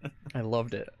 I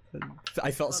loved it.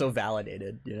 I felt so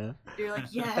validated, you know? You're like,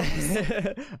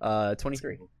 yes.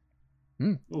 23.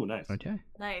 Oh, nice. Okay.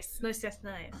 Nice. Nice.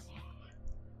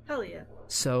 Hell yeah.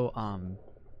 So,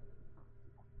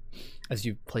 as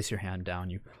you place your hand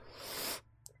down,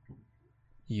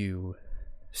 you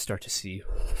start to see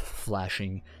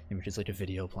flashing images, like a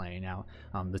video playing out.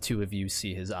 The two of you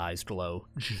see his eyes glow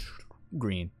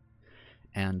green,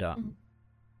 and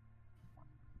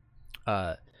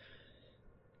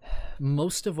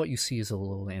most of what you see is a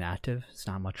little inactive. It's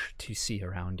not much to see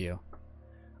around you,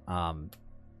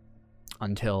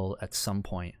 until at some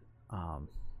point,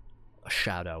 a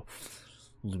shadow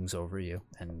looms over you,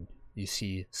 and you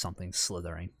see something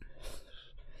slithering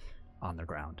on the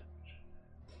ground.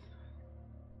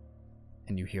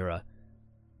 And you hear a,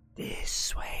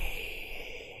 "This way."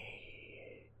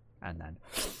 And then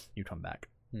you come back.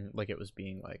 Like it was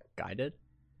being, like, guided?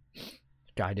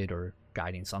 Guided or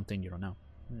guiding something, you don't know.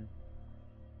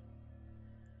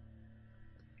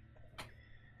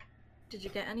 Did you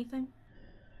get anything?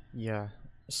 Yeah,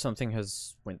 something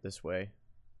has went this way.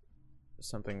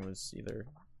 Something was either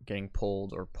getting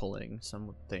pulled or pulling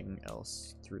something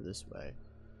else through this way.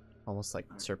 Almost like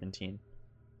serpentine.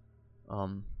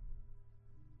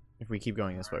 If we keep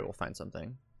going this way, we'll find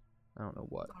something. I don't know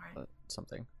what, but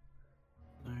something.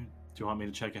 Alright. Do you want me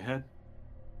to check ahead?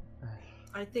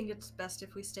 I think it's best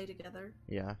if we stay together.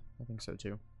 Yeah, I think so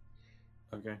too.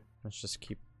 Okay. Let's just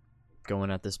keep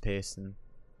going at this pace and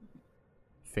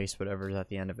face whatever's at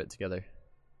the end of it together.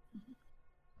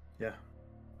 Yeah.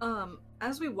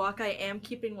 As we walk, I am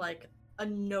keeping like a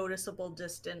noticeable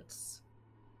distance,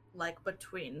 like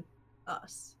between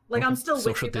us. Like I'm still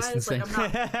Social with you guys. distancing.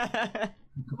 Like I'm not.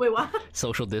 Wait, what?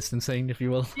 Social distancing, if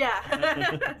you will.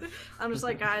 Yeah. I'm just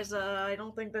like, guys, I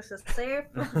don't think this is safe.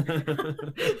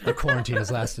 The quarantine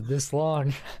has lasted this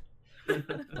long.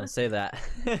 Don't say that.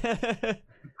 I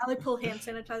like pull hand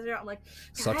sanitizer out. I'm like,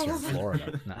 Sucks you're in guys.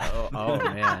 Florida. Oh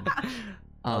man.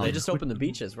 They just opened the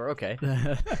beaches. We're okay.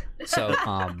 So,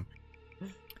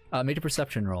 make a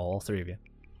perception roll, all three of you.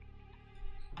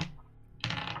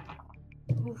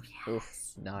 Ooh, yes.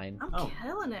 Oof, 9. I'm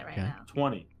killing it right Okay. now.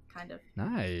 20. Kind of.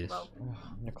 Nice. Well,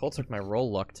 Nicole took my roll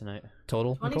luck tonight.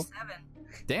 Total, Nicole? 27.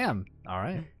 Damn. All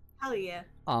right. Hell yeah.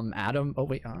 Adam. Oh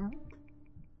wait.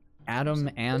 Adam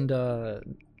and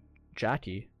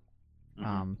Jackie.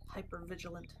 Hyper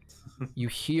vigilant. You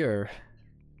hear,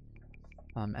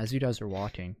 as you guys are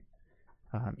walking,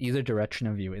 either direction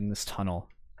of you in this tunnel,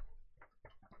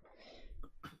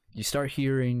 you start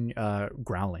hearing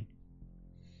growling.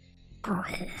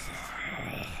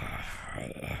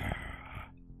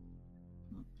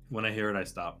 When I hear it, I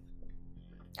stop.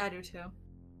 I do too.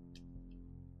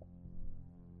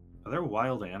 Are there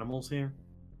wild animals here?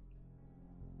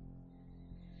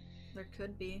 There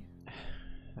could be.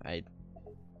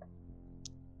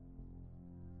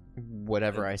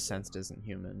 Whatever I sensed isn't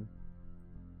human.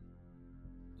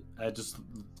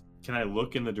 Can I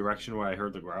look in the direction where I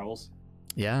heard the growls?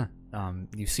 Yeah.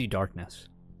 You see darkness.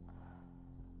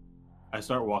 I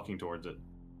start walking towards it.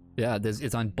 Yeah,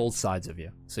 it's on both sides of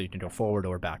you, so you can go forward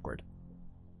or backward.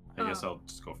 I guess I'll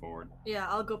just go forward. Yeah,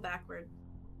 I'll go backward.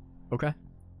 Okay.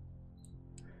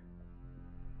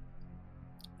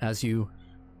 As you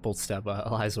both step,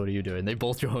 Eliza, what are you doing? They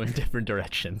both go in different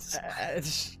directions.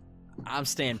 I'm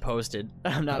staying posted.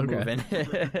 I'm not moving.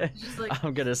 Just like...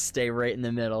 I'm gonna stay right in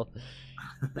the middle.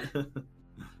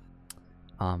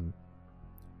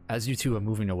 As you two are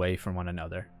moving away from one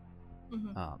another,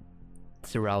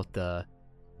 throughout the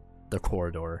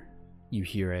corridor, you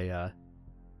hear a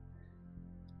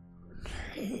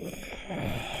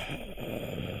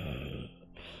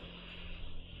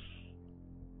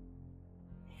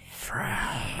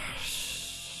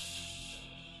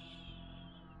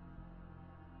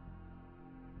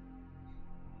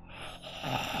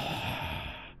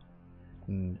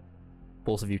and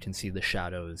both of you can see the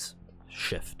shadows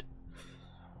shift.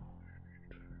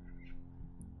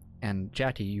 And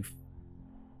Jackie, you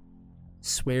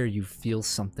swear you feel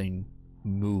something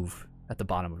move at the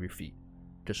bottom of your feet.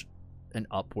 Just an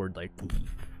upward, like...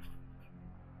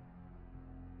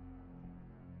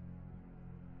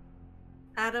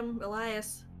 Adam,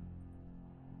 Elias.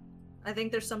 I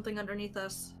think there's something underneath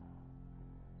us.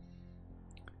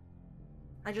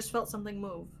 I just felt something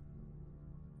move.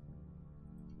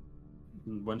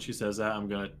 When she says that, I'm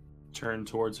gonna turn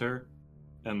towards her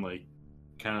and like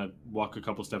kind of walk a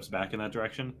couple steps back in that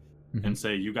direction and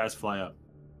say, "You guys fly up."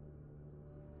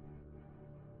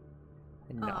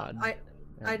 Nod.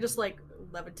 I just like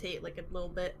levitate like a little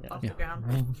bit off the ground.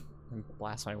 And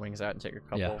blast my wings out and take a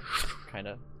couple, kind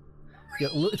of. Yeah,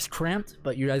 it's cramped,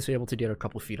 but you guys are able to get a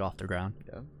couple feet off the ground.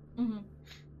 Yeah.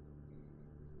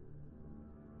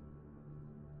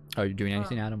 Are you doing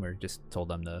anything, Adam, or just told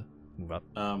them to move up?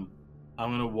 I'm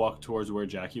gonna walk towards where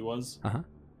Jackie was, Uh-huh.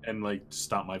 and like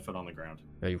stomp my foot on the ground.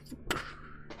 Are you...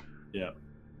 Yeah.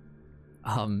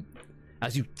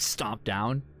 As you stomp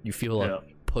down, you feel a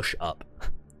push up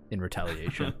in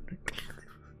retaliation.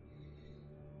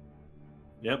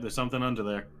 Yep, there's something under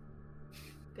there.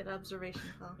 Good observation,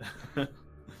 Paul.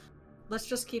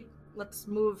 Let's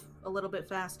move a little bit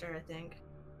faster, I think.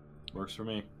 Works for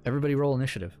me. Everybody roll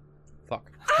initiative. Fuck.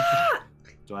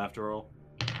 Do I have to roll?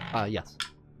 Yes.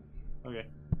 Okay.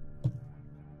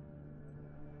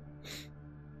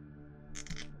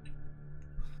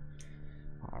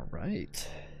 right.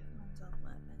 Mine's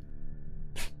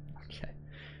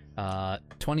 11. Okay.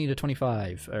 20 to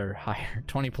 25 or higher.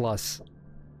 20 plus.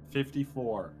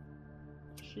 54.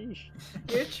 Sheesh.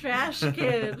 You're trash,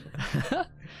 kid.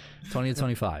 20 to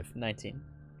 25. 19.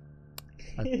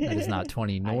 That is not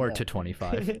 20 I nor know. to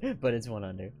 25. But it's one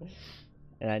under.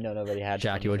 And I know nobody had.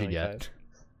 Jackie, 20, what'd you get?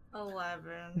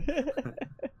 11.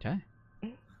 Okay.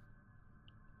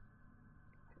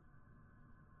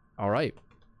 All right.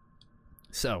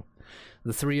 So,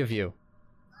 the three of you.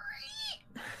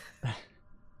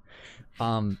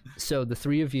 So the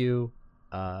three of you,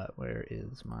 where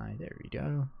is my? There we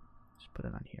go. Just put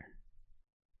it on here.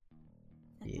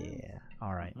 Yeah.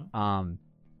 All right.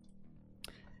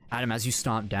 Adam, as you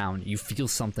stomp down, you feel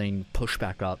something push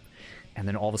back up, and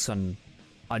then all of a sudden,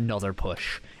 another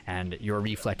push, and your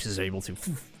reflex is able to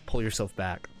pull yourself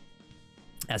back.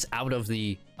 As out of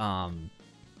the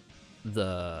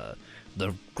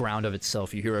ground of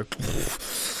itself, you hear a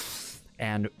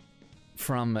and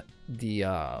from the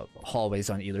hallways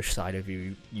on either side of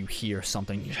you, you hear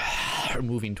something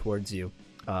moving towards you.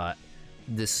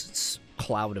 This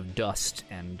cloud of dust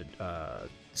and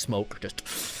smoke just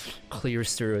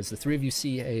clears through as the three of you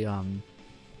see a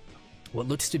what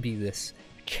looks to be this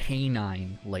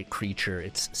canine-like creature.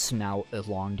 Its snout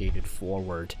elongated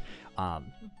forward.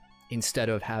 Instead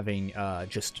of having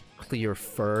just clear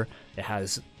fur, it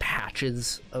has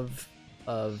patches of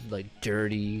like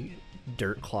dirty,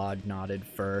 dirt-clawed, knotted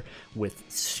fur with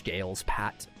scales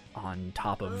pat on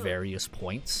top of various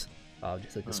points,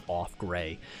 just like this off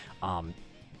gray.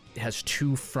 It has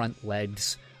two front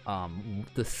legs.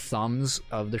 The thumbs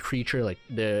of the creature, like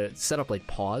the set up like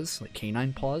paws, like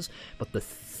canine paws, but the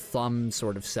thumb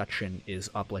sort of section is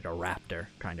up like a raptor,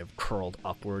 kind of curled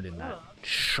upward in that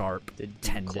sharp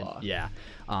tendon, claw. yeah,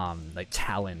 like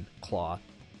talon claw,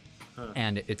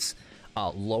 and its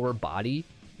lower body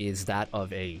is that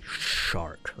of a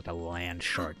shark, like a land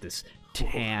shark, this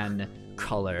tan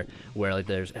color where like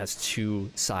has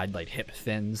two side like hip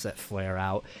fins that flare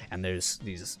out, and there's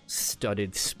these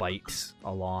studded spikes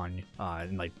along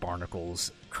and like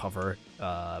barnacles cover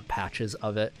patches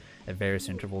of it at various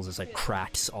intervals. There's like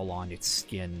cracks along its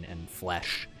skin and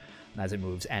flesh as it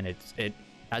moves, and it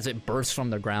as it bursts from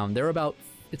the ground,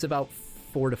 it's about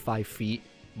 4 to 5 feet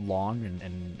long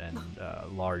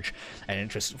and large, and it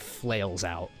just flails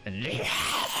out and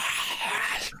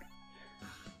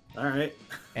All right.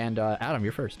 and Adam,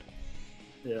 you're first.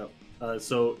 Yeah.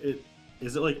 So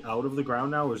is it like out of the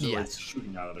ground now, or is it like Yes.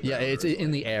 shooting out of the Yeah, ground? it's or is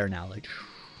in the air now, like,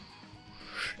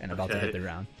 and about to hit Okay. the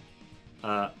ground.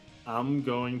 I'm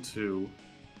going to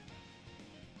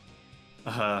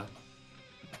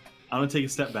take a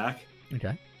step back,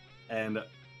 Okay. and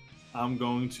I'm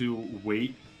going to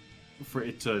wait for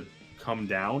it to come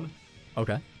down,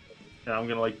 Okay. and I'm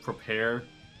gonna like prepare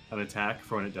an attack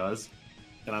for when it does.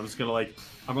 And I'm just gonna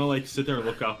sit there and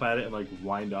look up at it and like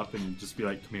wind up and just be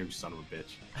like, "Come here, you son of a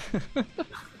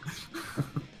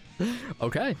bitch."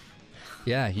 Okay.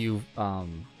 Yeah, you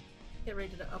Get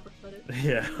ready to uppercut it.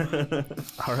 Yeah.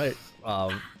 all right.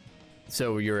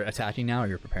 So you're attacking now, or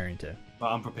you're preparing to? Well,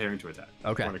 I'm preparing to attack.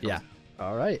 Okay. when it comes Yeah.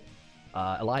 All right.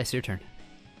 Elias, your turn.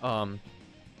 I'm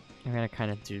gonna kind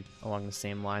of do along the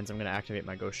same lines. I'm gonna activate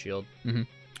my ghost shield. Mhm.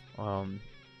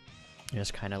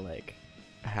 Just kind of like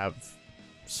have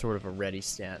sort of a ready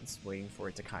stance, waiting for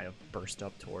it to kind of burst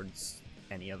up towards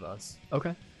any of us.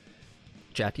 Okay.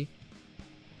 Jackie.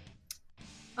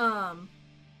 I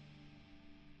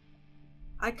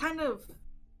kind of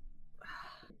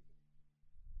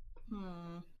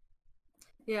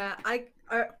yeah,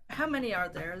 how many are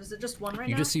there? Is it just one right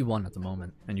You now? just see one at the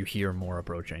moment, and you hear more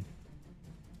approaching.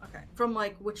 Okay. From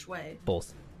like which way?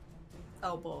 Both.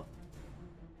 Oh, both.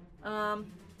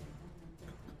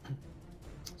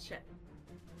 Shit.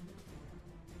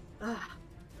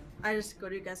 I just go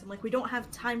to you guys. I'm like, we don't have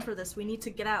time for this. We need to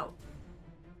get out.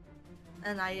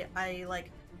 And I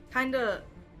like, kind of,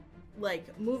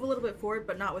 like, move a little bit forward,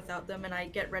 but not without them. And I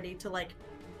get ready to like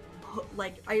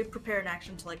I prepare an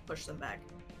action to like push them back.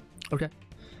 Okay.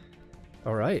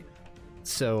 All right.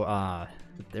 So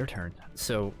their turn.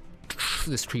 So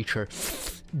this creature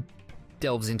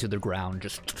delves into the ground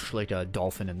just like a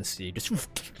dolphin in the sea. Just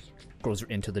goes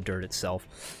into the dirt itself.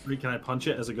 Can I punch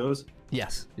it as it goes?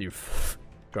 Yes. You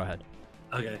go ahead.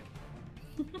 Okay.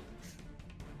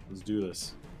 Let's do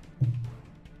this.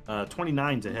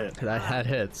 29 to hit. That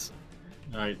hits.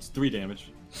 All right, it's 3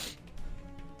 damage.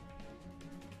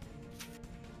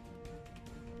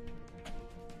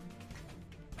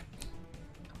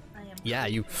 Yeah,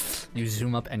 you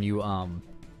zoom up and you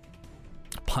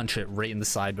punch it right in the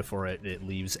side before it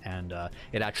leaves, and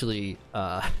it actually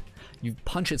you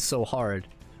punch it so hard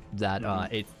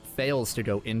that it fails to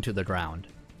go into the ground,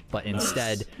 but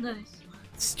instead Nice.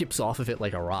 skips off of it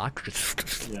like a rock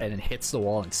and then hits the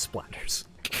wall and splatters.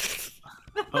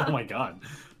 Oh my god.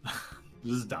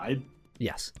 Just died?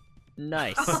 Yes.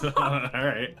 Nice.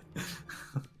 Alright.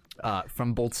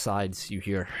 From both sides, you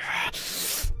hear,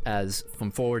 as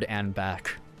from forward and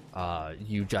back,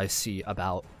 you guys see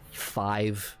about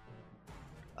 5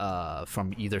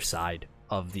 from either side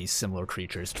of these similar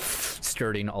creatures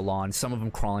skirting along, some of them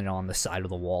crawling on the side of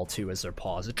the wall too as their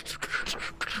paws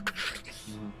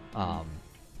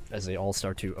as they all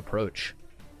start to approach.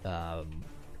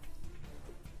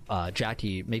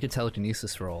 Jackie, make a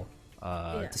telekinesis roll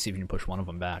to see if you can push one of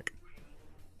them back.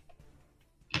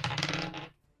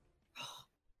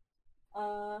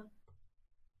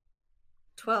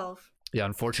 12. Yeah,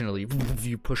 unfortunately,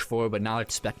 you push forward, but not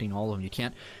expecting all of them. You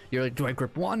can't. You're like, do I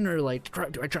grip one, or like,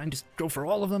 do I try and just go for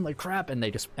all of them? Like, crap, and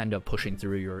they just end up pushing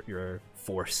through your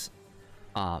force,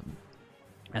 and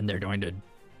they're going to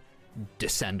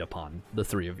descend upon the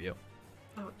 3 of you.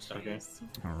 Oh, jeez. Okay.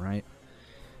 All right.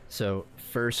 So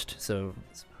first, 10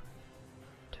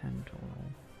 total.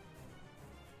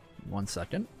 1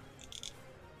 second.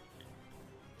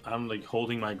 I'm like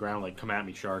holding my ground, like, come at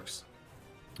me, sharks.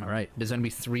 All right. There's gonna be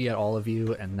 3 at all of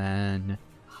you, and then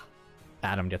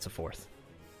Adam gets a 4th.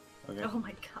 Okay. Oh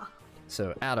my god.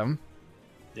 So Adam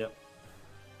Yep.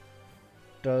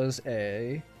 does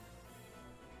a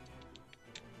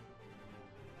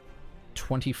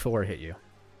 24 hit you.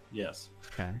 Yes.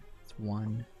 Okay. It's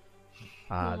 1.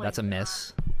 Oh my that's a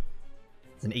miss.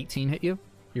 Does an 18 hit you?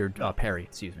 Your parry,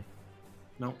 excuse me.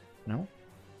 No. No.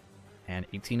 And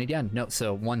 18 again. No.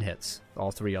 So 1 hits.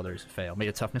 All 3 others fail. Make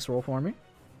a toughness roll for me.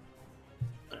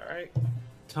 Alright.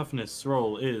 Toughness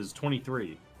roll is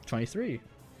 23. 23.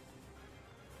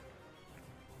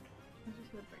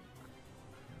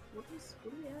 What do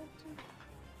we add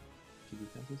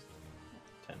to?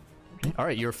 10. Okay. All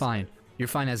right, you're fine. You're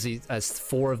fine as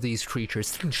 4 of these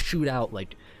creatures shoot out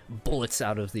like bullets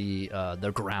out of the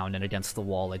ground and against the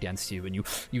wall against you, and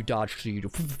you dodge through,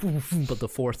 but the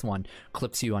 4th one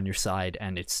clips you on your side,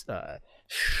 and its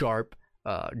sharp,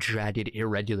 jagged,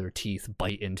 irregular teeth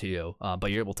bite into you, but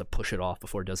you're able to push it off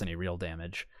before it does any real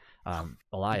damage.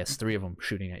 Elias, 3 of them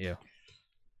shooting at you.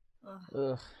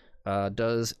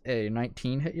 Does a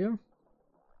 19 hit you?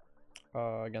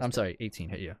 I'm sorry, 18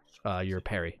 hit you. Your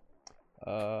parry.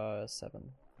 7.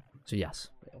 So yes.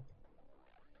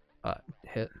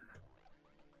 Hit.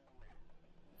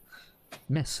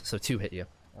 Miss. So 2 hit you.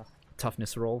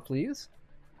 Toughness roll, please.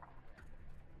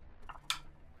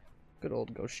 Good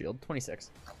old ghost shield. 26.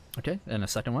 Okay, and a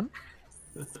second one.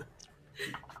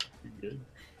 Good.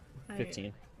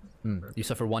 15. You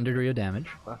suffer 1 degree of damage.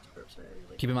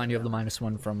 Keep in mind you have the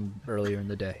 -1 from earlier in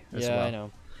the day as well. I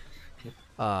know.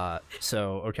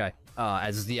 So okay.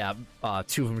 As the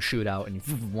 2 of them shoot out, and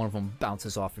one of them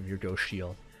bounces off of your ghost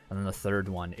shield, and then the 3rd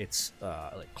one, its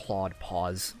like clawed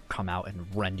paws come out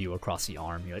and rend you across the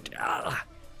arm. You're like, ah!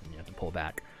 And you have to pull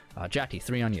back. Jackie,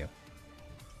 3 on you.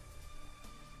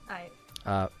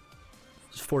 Alright.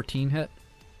 14 hit.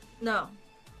 No.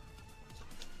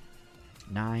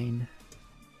 9.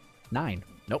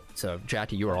 Nope. So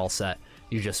Jackie, you are all set.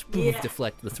 You just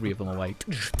deflect the 3 of them away.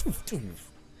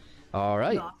 All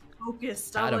right. Not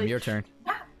focused. Adam, your turn.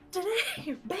 Not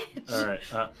today, bitch. Alright.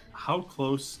 How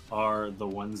close are the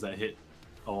ones that hit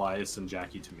Elias and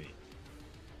Jackie to me?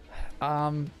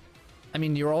 I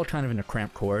mean, you're all kind of in a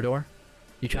cramped corridor.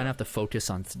 You kind of have to focus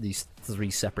on these 3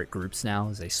 separate groups now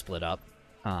as they split up.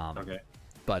 Okay.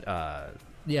 But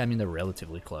yeah, I mean they're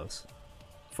relatively close.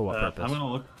 For what purpose? I'm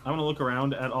gonna look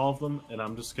around at all of them, and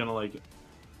I'm just gonna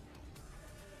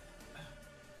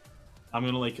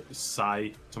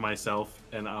sigh to myself,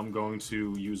 and I'm going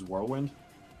to use whirlwind.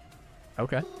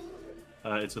 Okay.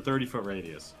 It's a 30-foot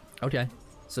radius. Okay.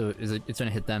 So it's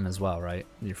gonna hit them as well, right?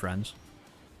 Your friends.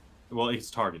 Well, it's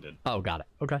targeted. Oh, got it.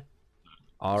 Okay.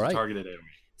 All It's right. targeted enemy.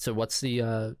 So what's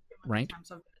the rank?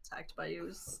 Times I've been attacked by you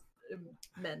is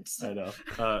immense. I know.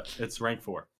 It's rank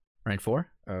 4. Rank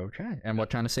 4. Okay. And what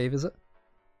kind of save is it?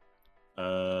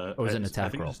 Or is it an attack I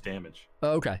think roll? it's damage.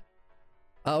 Oh, okay.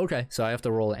 Oh, okay. So I have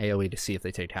to roll an AOE to see if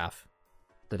they take half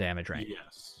the damage rank.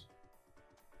 Yes.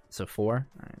 So 4.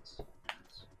 All right.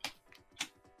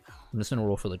 I'm just gonna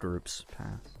roll for the groups.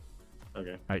 Pass.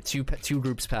 Okay. All right. Two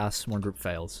groups pass. 1 group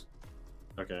fails.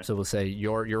 Okay. So we'll say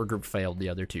your group failed. The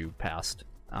other 2 passed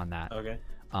on that. Okay.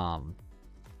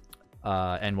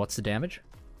 And what's the damage?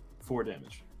 4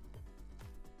 damage.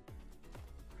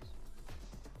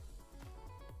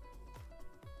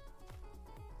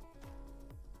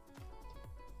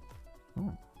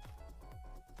 Oh.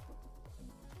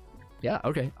 Yeah,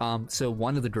 okay. So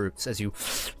one of the groups, as you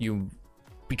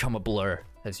become a blur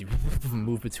as you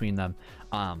move between them,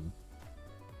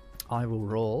 I will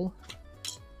roll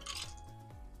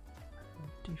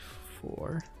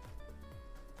d4.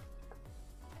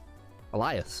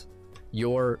 Elias,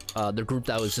 you're the group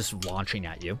that was just launching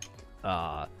at you.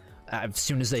 As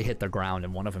soon as they hit the ground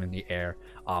and one of them in the air,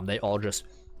 they all just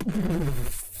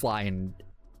fly in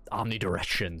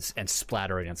omnidirections and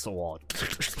splatter against the wall.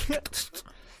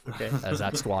 Okay, as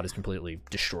that squad is completely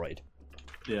destroyed.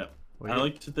 Yeah, I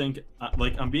like to think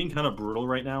like I'm being kind of brutal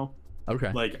right now.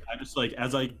 Okay. Like I just like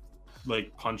as I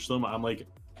like punch them, I'm like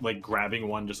grabbing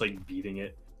one, just like beating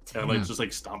it, and like just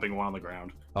like stomping one on the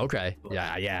ground. Okay.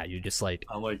 Yeah. You just like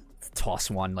I'm like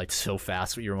toss one like so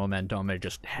fast with your momentum, it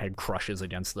just head crushes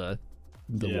against the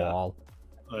wall.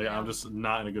 Like I'm just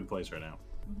not in a good place right now.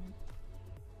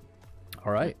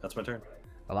 All right, That's my turn.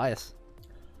 Elias.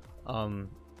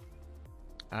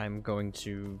 I'm going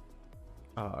to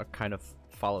kind of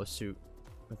follow suit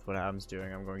with what Adam's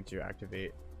doing. I'm going to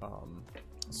activate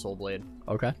Soul Blade.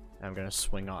 Okay. I'm going to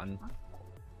swing on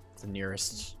the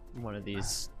nearest one of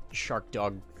these shark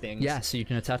dog things. Yeah, so you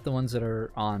can attack the ones that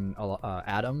are on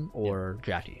Adam or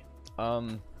Jackie. Who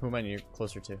am I near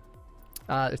closer to?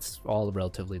 It's all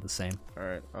relatively the same. All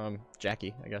right.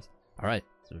 Jackie, I guess. All right.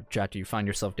 So Jackie, you find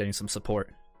yourself getting some support.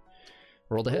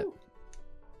 Roll the hit.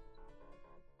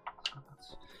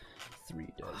 3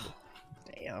 dead.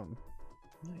 Damn.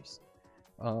 Nice.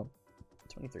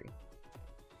 23.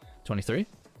 23.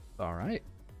 All right.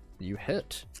 You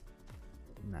hit.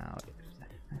 Now,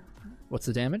 what's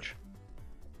the damage?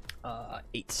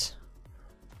 8.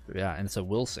 Yeah, and it's a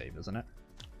will save, isn't it?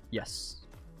 Yes.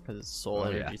 Because it's soul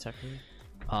energy technically.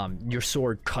 Your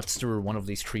sword cuts through one of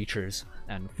these creatures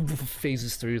and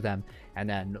phases through them, and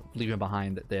then leaving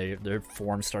behind their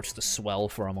form starts to swell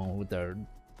for a moment with their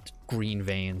green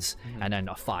veins, and then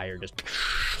a fire just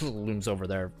looms over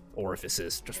their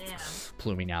orifices, just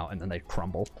pluming out, and then they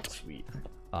crumble. Sweet.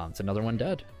 It's another one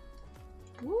dead.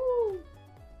 Woo!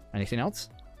 Anything else?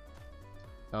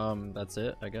 That's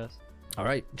it, I guess. All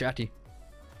right, Jackie.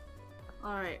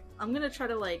 All right, I'm gonna try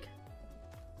to like.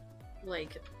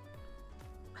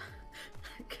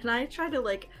 Can I try to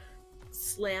like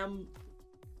slam?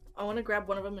 I want to grab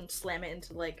one of them and slam it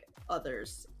into like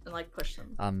others and like push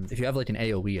them. If you have like an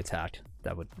AoE attack,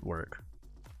 that would work.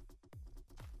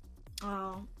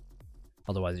 Oh,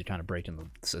 Otherwise, you're kind of breaking the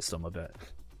system a bit.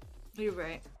 you're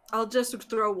right. I'll just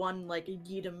throw one like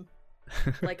yeet him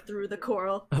like through the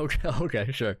coral.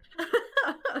 Okay, sure.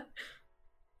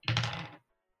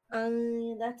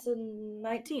 That's a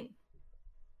 19.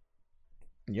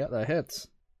 Yeah, that hits.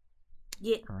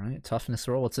 Yeah. All right, toughness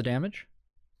roll. What's the damage?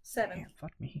 7. Damn,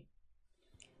 fuck me.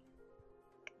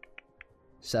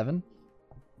 7.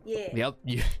 Yeah. Yep.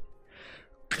 You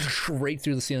right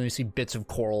through the ceiling. You see bits of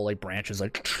coral, like branches,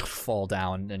 like fall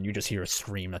down, and you just hear a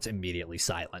scream that's immediately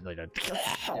silent. Like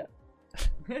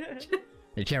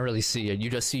you can't really see it. You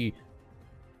just see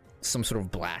some sort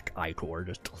of black ichor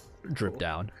just drip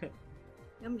down.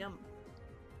 Yum yum.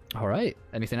 All right.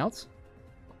 Anything else?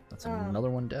 That's another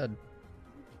one dead.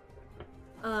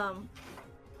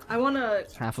 I wanna.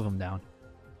 Half of them down.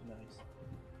 Nice.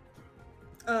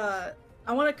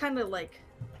 I wanna kind of like.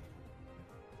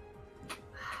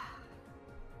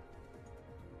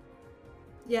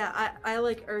 Yeah, I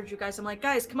like urge you guys. I'm like,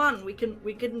 guys, come on, we can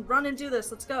run and do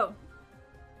this. Let's go.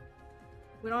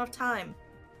 We don't have time.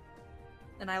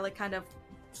 And I like kind of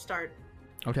start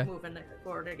Okay. moving it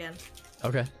forward again.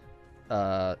 Okay.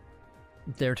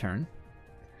 Their turn.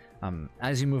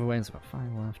 As you move away, there's about 5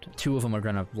 left. 2 of them are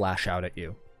gonna lash out at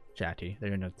you, Jackie.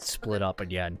 They're gonna split up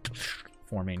again,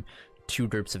 forming 2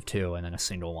 groups of 2 and then a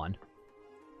single one.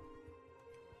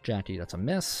 Jackie, that's a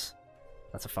miss.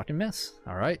 That's a fucking miss.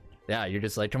 All right. Yeah, you're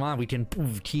just like, come on, we can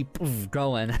keep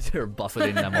going. They're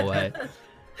buffeting them away.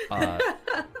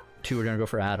 2 are gonna go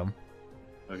for Adam.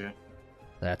 Okay.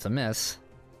 That's a miss.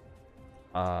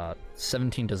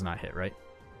 17 does not hit, right?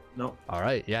 Nope. All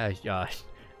right. Yeah.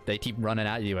 They keep running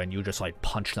at you, and you just like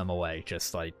punch them away,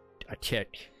 just like a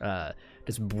kick,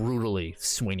 just brutally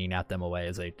swinging at them away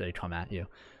as they come at you.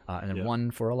 And then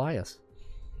 1 for Elias.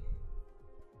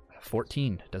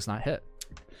 14 does not hit.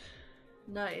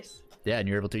 Nice. Yeah, and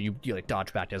you're able to you like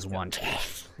dodge back as one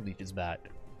leaches back.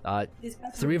 These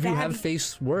guys 3 of you have bad.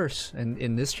 faced worse, and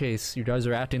in this case, you guys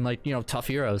are acting like tough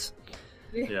heroes.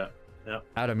 Yeah.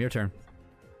 Adam, your turn.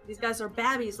 These guys are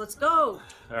babbies. Let's go.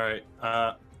 All right.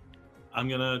 I'm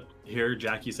gonna hear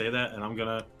Jackie say that, and I'm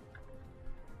gonna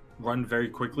run very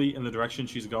quickly in the direction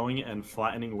she's going and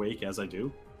flattening Wake as I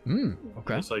do.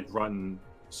 Okay. Just like run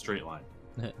straight line.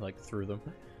 Like through them.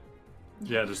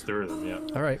 Yeah, just 3 of them. Yeah.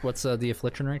 All right. What's the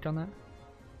affliction rate on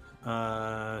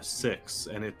that? 6,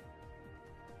 and it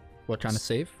What kind of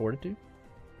save? Fortitude?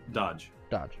 dodge.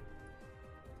 Dodge.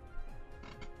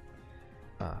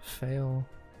 Fail.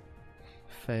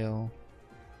 Fail.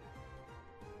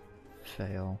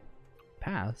 Fail.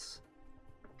 Pass.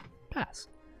 Pass.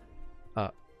 I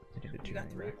did it You got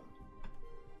 3 of them.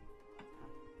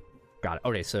 Got it.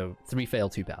 Okay, so 3 fail,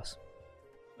 2 pass.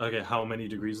 Okay, how many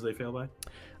degrees do they fail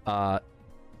by?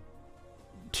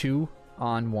 2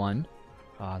 on one.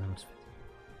 There was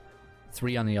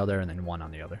 3 on the other, and then 1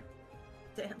 on the other.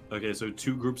 Damn. Okay, so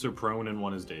 2 groups are prone and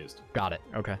 1 is dazed. Got it.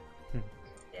 Okay.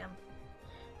 Damn.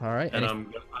 All right. And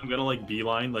I'm gonna like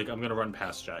beeline, like I'm gonna run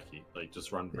past Jackie, like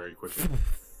just run very quickly.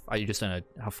 Are you just in a?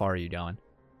 How far are you going?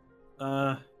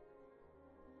 I'm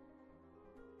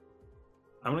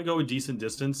gonna go a decent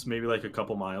distance, maybe like a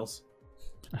couple miles,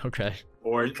 Okay.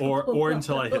 or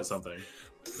until I hit something.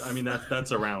 I mean that's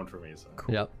a round for me. So.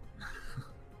 Cool. Yep.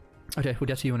 Okay, we'll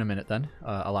get to you in a minute then,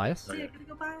 Elias. See, I gotta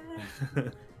go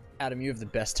by. Adam, you have the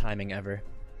best timing ever.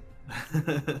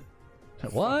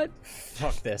 What?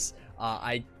 Fuck this.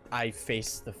 I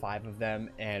face the 5 of them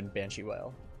and Banshee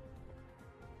Wail.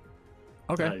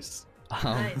 Okay. Nice.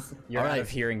 Nice. You're All out right. of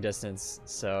hearing distance,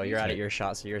 so you're out of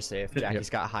earshot, so you're safe. Jackie's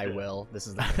got high will. This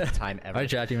is the best time ever. All right,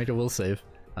 Jackie, make a will save.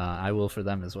 I will for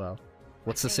them as well.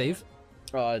 What's the save?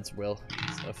 It's will.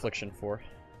 It's affliction 4.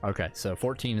 Okay, so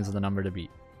 14 is the number to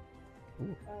beat.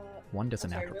 One does a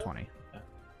I'm sorry, natural will? 20.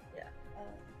 Yeah.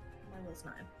 Mine was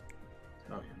 9.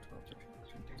 Oh,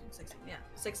 13, 16. Yeah,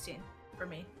 16 for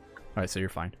me. All right, so you're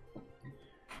fine.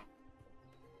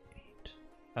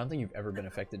 I don't think you've ever been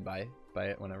affected by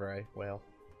it whenever I wail.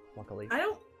 Luckily.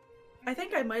 I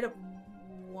think I might have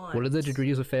once. What are the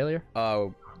degrees of failure?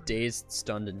 Oh, dazed,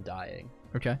 stunned, and dying.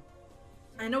 Okay.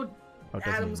 I know Oh, it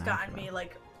doesn't Adam's even matter gotten for me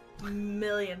like a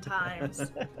million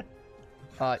times.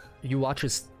 You watch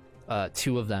as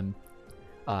 2 of them,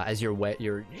 as you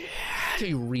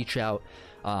reach out,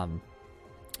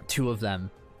 2 of them,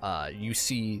 you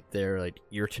see their like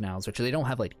ear canals, which they don't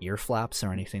have like ear flaps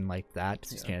or anything like that.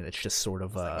 It's just sort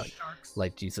of Sharks.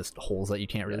 like these just holes that you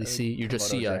can't really Yeah, see. You just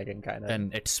see Komodo dragon kinda.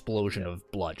 an explosion of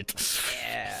blood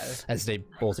Yeah. as they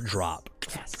both drop.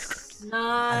 Yes. Nice.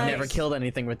 I've never killed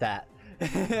anything with that.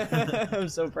 I'm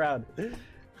so proud.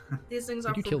 These things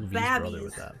I are think you for killed V's brother babbies.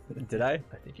 with that. Did I?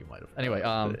 I think you might have. Anyway,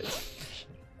 I don't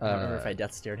remember if I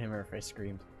death stared him or if I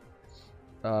screamed.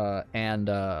 and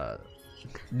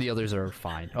the others are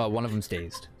fine. One of them's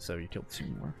dazed, so you killed 2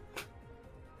 more.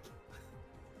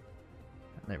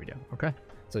 There we go. Okay,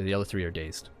 so the other 3 are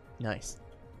dazed. Nice.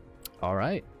 All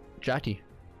right, Jackie.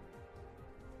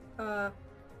 I'm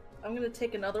gonna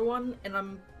take another one and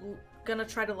I'm gonna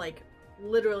try to like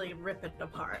literally rip it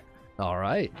apart. All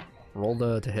right, roll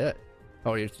to hit.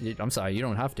 Oh, I'm sorry, you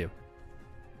don't have to.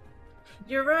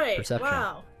 You're right. Perception.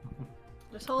 Wow.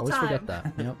 This whole Always time. forget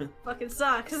that. Yep. Fucking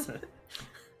sucks.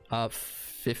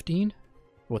 15.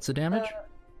 What's the damage?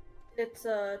 It's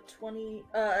 20.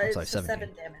 sorry, It's 7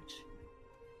 17. damage.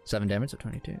 7 damage or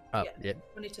 22? Yeah. Yeah,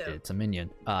 22. it's a minion.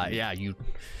 Yeah,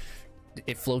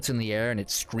 it floats in the air and it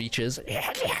screeches,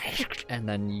 and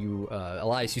then you,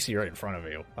 Elias, you see right in front of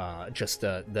you.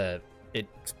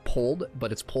 It's pulled,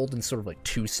 but it's pulled in sort of like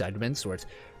 2 segments, where it's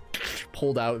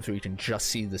pulled out so you can just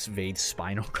see this vague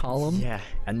spinal column. Yeah.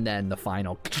 And then the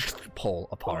final pull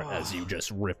apart as you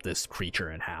just rip this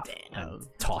creature in half and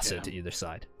toss it to either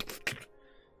side.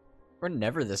 We're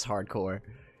never this hardcore.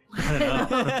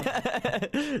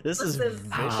 This is This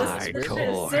vicious.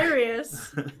 is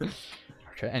serious.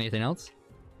 Okay, anything else?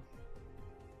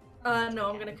 No,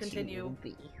 I'm gonna continue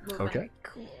moving. Okay.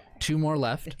 2 more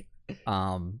left.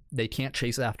 They can't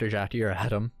chase after Jackie or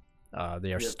Adam.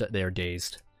 They are they are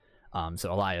dazed.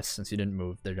 So Elias, since you didn't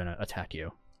move, they're gonna attack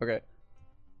you. Okay.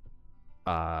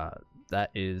 That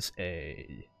is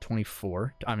a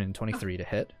 23 to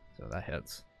hit, so that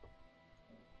hits.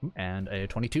 And a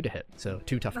 22 to hit, so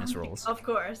 2 toughness rolls. Of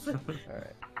course. All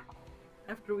right.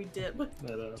 After we dip.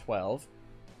 12.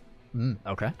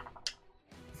 Okay.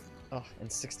 Oh,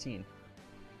 and 16.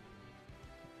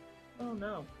 Oh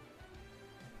no.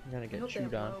 I'm gonna I get hope they chewed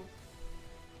have on. low-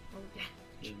 Oh, yeah.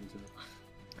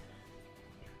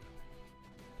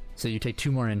 So you take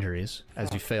 2 more injuries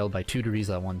as you failed by 2 degrees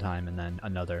at one time, and then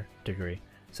another degree.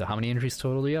 So how many injuries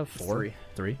total do you have? 4? 3.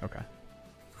 3? Okay.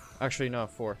 Actually, no,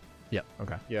 4. Yep.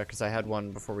 Okay. Yeah, because I had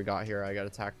one before we got here. I got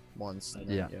attacked once. And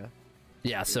then, Yeah. Yeah.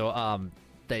 Yeah. So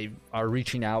they are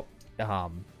reaching out.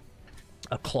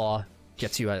 A claw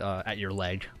gets you at your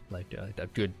leg, like a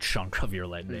good chunk of your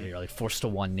leg. You're like forced to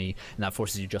one knee, and that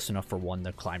forces you just enough for one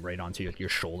to climb right onto your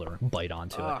shoulder and bite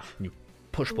onto it. And you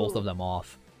push both of them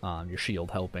off. your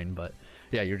shield helping, but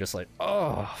yeah, you're just like,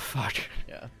 oh fuck.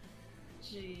 Yeah.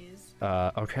 Jeez.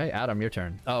 Okay, Adam, your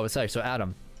turn. Oh, sorry. So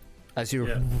Adam, as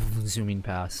you're zooming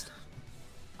past,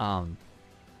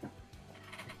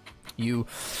 you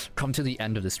come to the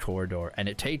end of this corridor, and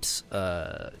it takes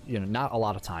not a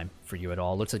lot of time for you at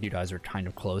all. It looks like you guys are kind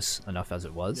of close enough as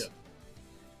it was.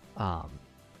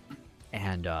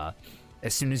 And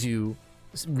as soon as you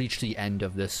reach the end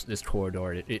of this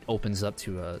corridor, it opens up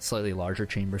to a slightly larger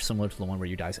chamber, similar to the one where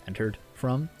you guys entered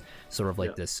from. Sort of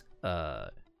like this.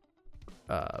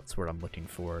 That's what I'm looking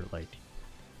for. Like,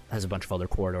 has a bunch of other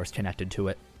corridors connected to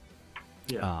it.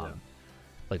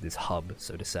 Like this hub,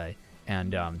 so to say.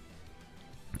 And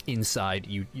inside,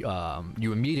 you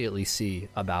immediately see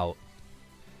about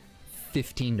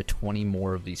 15 to 20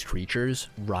 more of these creatures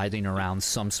writhing around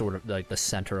some sort of like the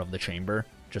center of the chamber,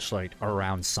 just like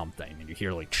around something, and you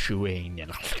hear like chewing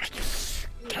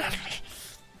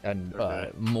and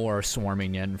more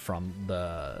swarming in from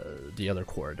the other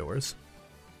corridors.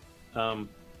 Are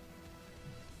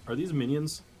these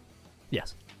minions?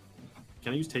 Yes.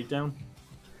 Can I use takedown?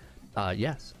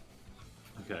 Yes.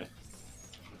 Okay.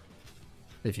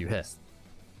 If you hit.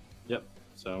 Yep.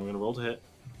 So I'm gonna roll to hit.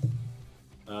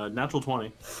 Natural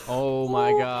 20. Oh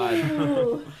my god.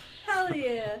 Ooh, hell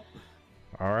yeah.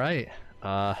 All right.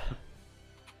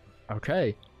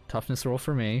 Okay. Toughness roll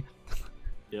for me.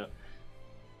 Yep.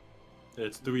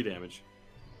 It's 3 damage.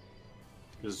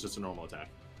 This is just a normal attack.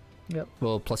 Yep.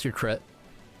 Well, plus your crit,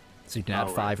 so you can add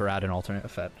 5 or add an alternate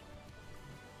effect.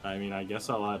 I mean, I guess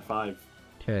I'll add 5.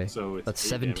 Okay. So it's that's 8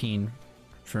 17 damage.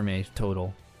 for me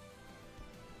total.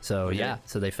 So yeah,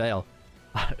 so they fail.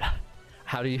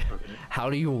 How do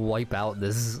you wipe out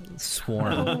this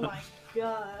swarm? Oh my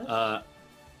gosh.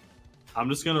 I'm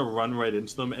just gonna run right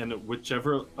into them, and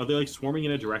whichever, are they like swarming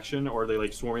in a direction, or are they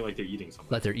like swarming like they're eating something?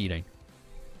 That they're eating.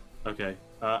 Okay.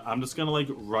 I'm just gonna like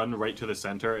run right to the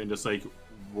center and just like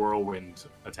whirlwind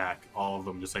attack all of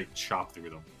them, just like chop through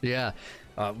them. Yeah.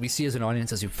 We see as an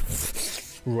audience as you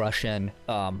rush in,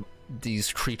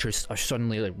 these creatures are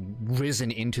suddenly like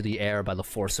risen into the air by the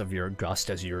force of your gust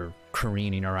as you're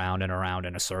careening around and around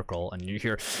in a circle, and you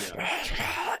hear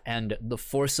and the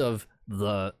force of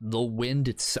the wind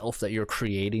itself that you're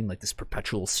creating, like this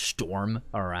perpetual storm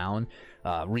around,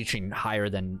 reaching higher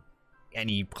than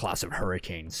any class of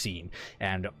hurricane seen,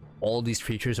 and all these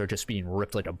creatures are just being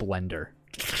ripped like a blender.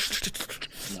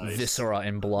 Nice. Viscera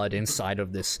and blood inside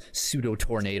of this pseudo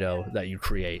tornado that you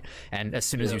create, and as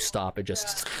soon as you stop, it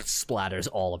just splatters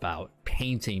all about,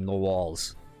 painting the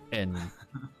walls in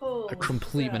a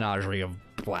complete menagerie of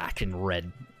black and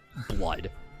red blood.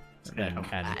 And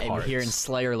I'm hearing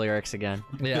Slayer lyrics again.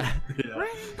 Yeah.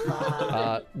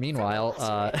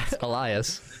 Meanwhile,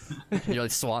 Elias, you're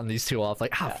like swatting these two off,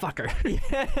 like, fucker.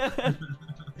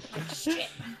 Shit.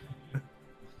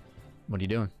 What are you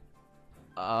doing?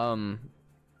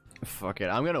 Fuck it.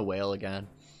 I'm gonna wail again.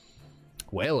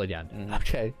 Wail again?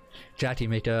 Okay. Jackie,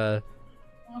 make another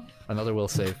will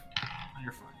save.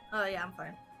 You're fine. Yeah, I'm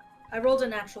fine. I rolled a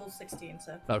natural 16,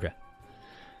 so. Okay.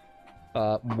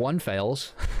 One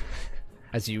fails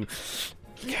as you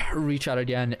reach out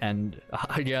again, and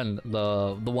again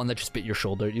the one that just bit your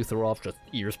shoulder you throw off, just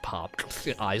ears pop,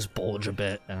 eyes bulge a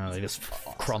bit, and they just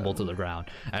crumble to the ground.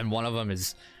 And one of them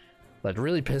is like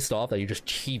really pissed off that you just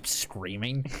keep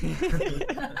screaming.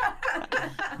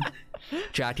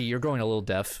 Jackie, you're going a little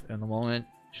deaf in the moment.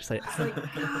 Just like,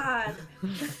 God.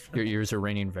 Your ears are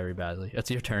ringing very badly. It's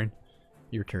your turn.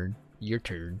 Your turn. Your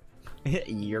turn.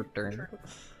 Your turn.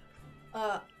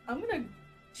 I'm gonna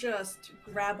just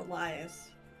grab Elias,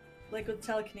 like with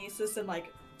telekinesis, and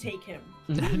like take him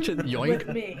Yoink.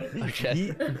 with me.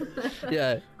 Okay.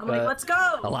 Yeah. I'm like, let's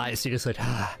go. Elias, you just like,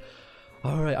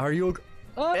 all right, are you?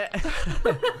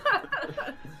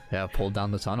 Yeah, pulled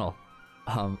down the tunnel.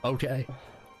 Okay.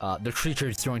 The creature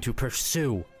is going to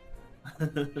pursue.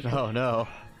 Oh no!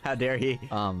 How dare he?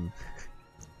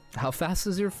 How fast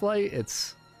is your flight?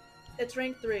 It's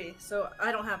rank 3, so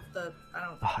I don't have the.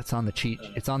 Oh, it's on the cheat.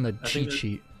 It's on the cheat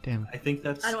sheet. Damn. I think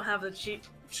that's. I don't have the cheat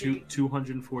sheet.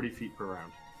 240 feet per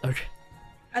round. Okay.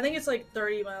 I think it's like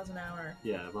 30 miles an hour.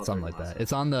 Yeah, about Something like that.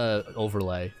 It's on the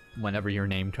overlay whenever your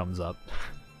name comes up.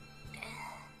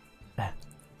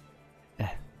 For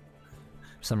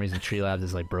some reason, Tree Labs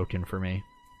is like broken for me,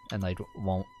 and like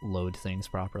won't load things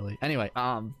properly. Anyway,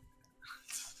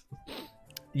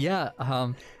 yeah,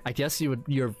 I guess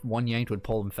your one yank would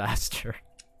pull him faster.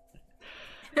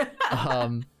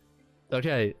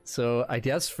 Okay, so I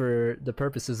guess for the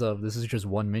purposes of this is just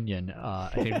one minion,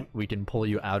 I think we can pull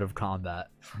you out of combat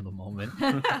for the moment.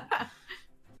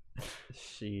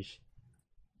 Sheesh.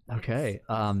 Okay,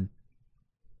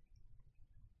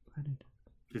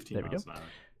 15 There we miles go. an hour.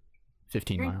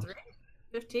 15 miles.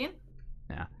 15?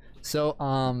 Yeah. So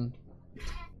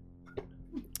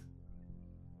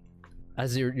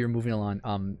as you're moving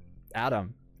along,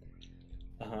 Adam,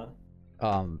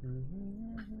 Uh-huh.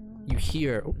 you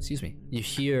hear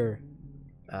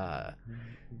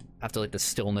after like the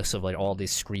stillness of like all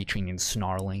this screeching and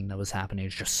snarling that was happening, it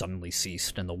just suddenly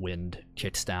ceased and the wind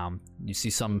kicks down. You see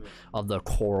some of the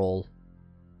coral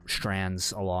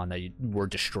strands along that were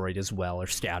destroyed as well are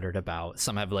scattered about.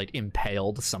 Some have like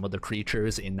impaled some of the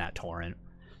creatures in that torrent.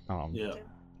 Yeah.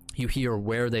 You hear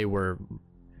where they were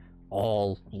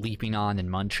all leaping on and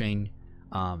munching.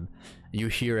 You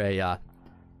hear a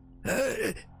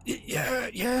yeah,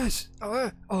 yes.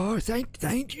 Oh,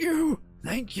 thank you.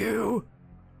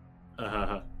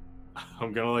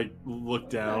 I'm gonna like look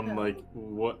down, like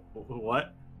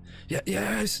what? Yeah,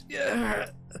 yes,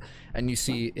 yeah. And you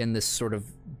see in this sort of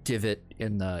divot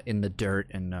in the dirt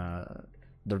and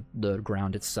the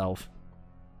ground itself,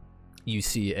 you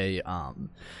see a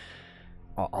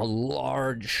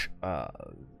large.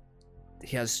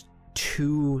 He has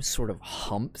two sort of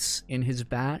humps in his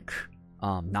back,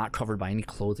 not covered by any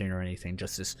clothing or anything.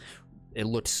 Just this, it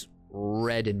looks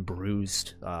red and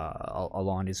bruised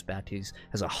along his back. He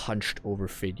has a hunched over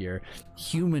figure,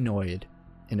 humanoid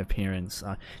in appearance.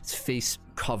 His face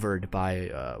covered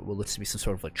by what looks to be some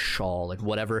sort of like shawl, like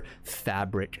whatever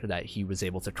fabric that he was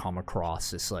able to come across.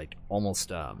 This like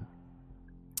almost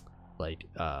like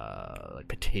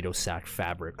potato sack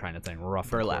fabric kind of thing, rough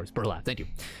burlap. Thank you.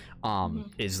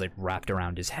 Is like wrapped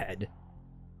around his head,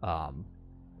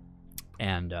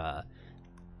 and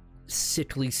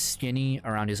sickly skinny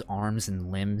around his arms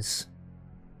and limbs,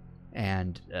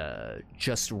 and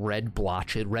just red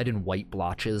and white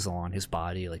blotches along his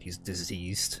body, like he's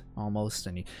diseased almost,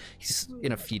 and he's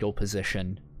in a fetal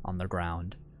position on the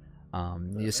ground.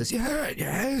 He just says,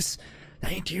 yes,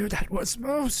 thank you, that was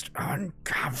most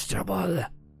uncomfortable.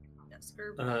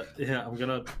 Yeah, I'm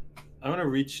gonna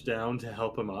reach down to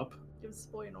help him up. Give this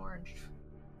boy an orange.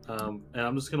 And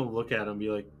I'm just gonna look at him and be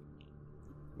like,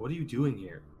 what are you doing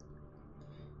here?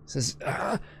 Says,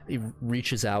 he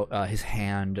reaches out his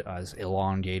hand, his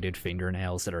elongated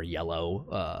fingernails that are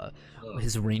yellow.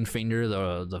 His ring finger,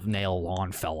 the nail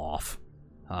lawn fell off.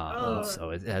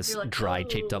 So it has like, dry,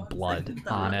 caked up blood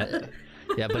on it.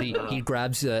 Yeah, but he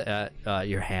grabs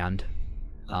your hand.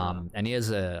 And he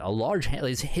has a large hand.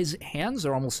 His hands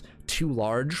are almost too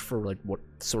large for like what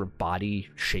sort of body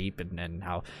shape and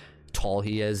how tall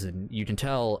he is. And you can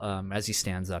tell as he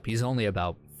stands up, he's only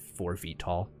about 4 feet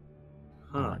tall.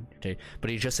 But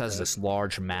he just has this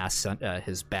large mass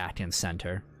his back and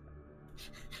center.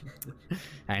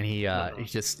 And he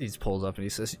pulls up and he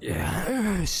says,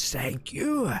 yes, thank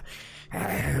you,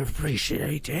 I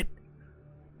appreciate it.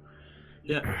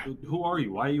 Yeah, who are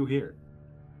you? Why are you here?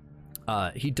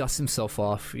 He dusts himself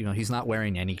off. You know, he's not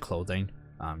wearing any clothing.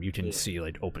 You can see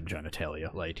like open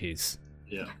genitalia. Like he's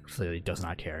clearly does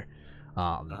not care.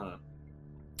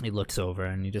 He looks over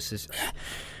and he just says,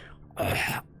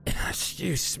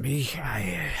 excuse me,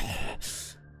 I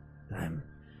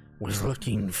was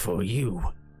looking for you.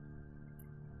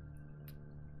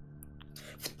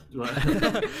 Do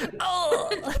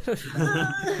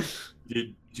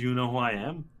you know who I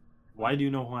am? Why do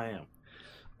you know who I am?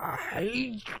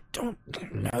 I don't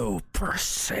know per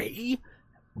se,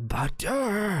 but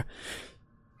I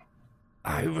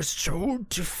was told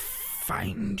to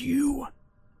find you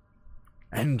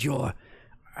and your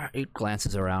it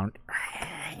glances around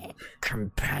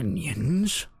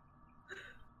companions.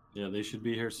 Yeah, they should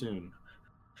be here soon.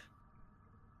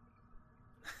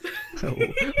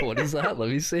 What is that? Let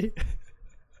me see.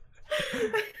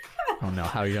 Oh no,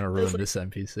 how are you gonna ruin this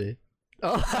NPC?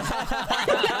 Oh.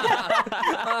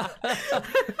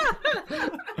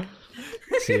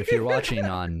 See, if you're watching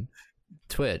on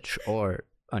Twitch or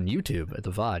on YouTube at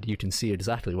the VOD, you can see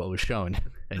exactly what was shown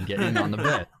and get in on the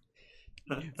bit.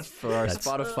 For our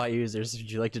Spotify users,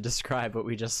 would you like to describe what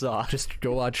we just saw? Just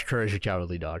go watch Courage the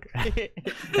Cowardly Dog.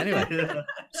 Anyway,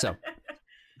 so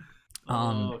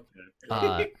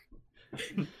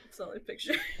Solid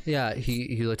picture. Yeah,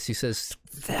 he says,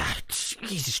 that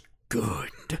is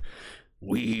good.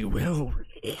 We will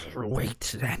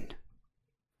wait then.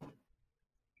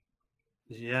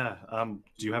 Yeah,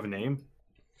 do you have a name?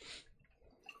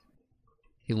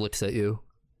 He looks at you.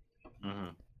 Mm-hmm.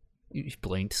 He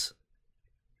blinks.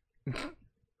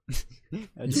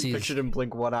 I just pictured him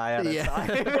blink one eye at a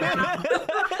time.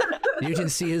 You can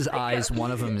see his eyes. One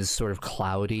of them is sort of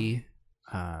cloudy,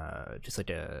 just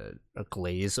like a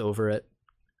glaze over it.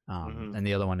 And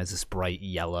the other one is this bright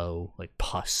yellow, like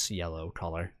pus yellow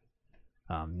color.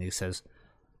 He says,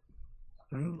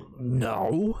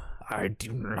 No, I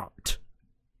do not.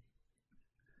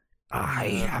 I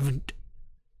haven't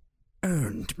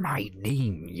earned my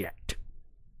name yet.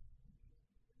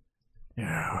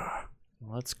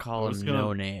 Let's call him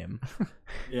No Name.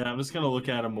 Yeah, I'm just gonna look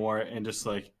at him more and just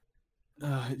like,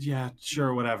 yeah,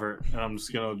 sure, whatever. And I'm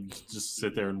just gonna just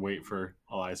sit there and wait for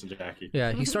Elias and Jackie.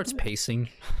 Yeah, he starts pacing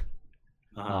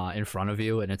in front of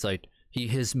you, and it's like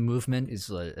his movement is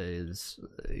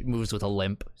he moves with a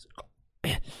limp.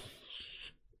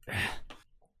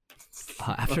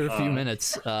 After a few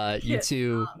minutes, you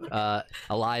two,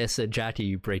 Elias and Jackie,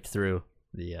 you break through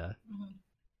the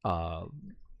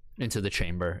into the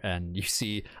chamber, and you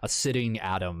see a sitting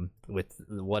Adam with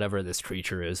whatever this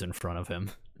creature is in front of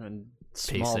him. And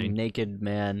small naked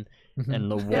man, and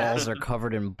the walls are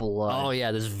covered in blood. Oh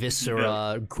yeah, there's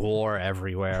viscera, gore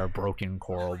everywhere, broken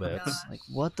coral bits. Like,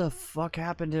 what the fuck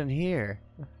happened in here?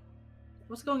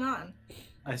 What's going on?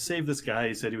 I saved this guy.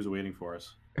 He said he was waiting for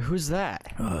us. Who's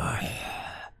that?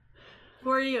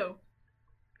 Who are you?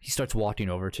 He starts walking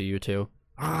over to you two.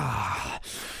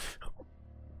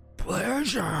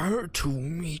 Pleasure to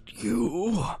meet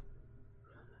you.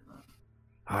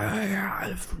 I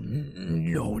have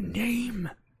no name.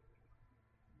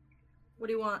 What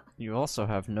do you want? You also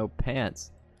have no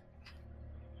pants.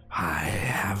 I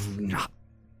have not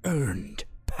earned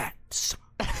pets.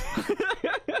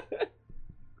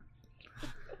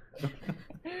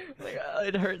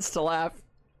 It hurts to laugh.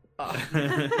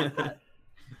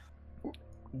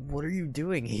 What are you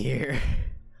doing here?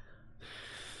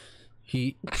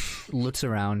 He looks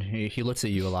around. He looks at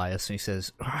you, Elias, and he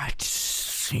says, "It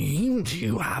seems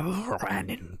you have ran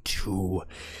into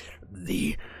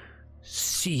the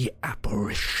sea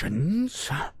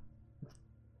apparitions."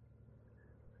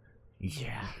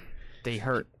 Yeah, they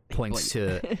hurt. Points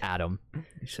to Adam.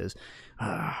 He says,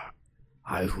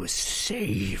 I was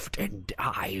saved, and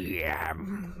I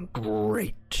am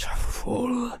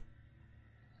grateful.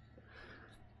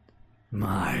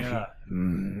 My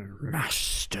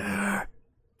master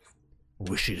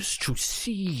wishes to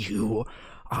see you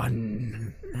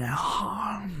unharmed.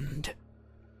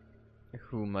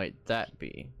 Who might that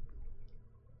be?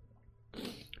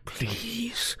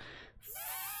 Please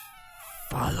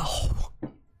follow.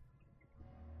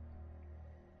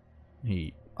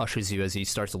 He ushers you as he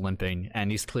starts limping,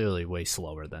 and he's clearly way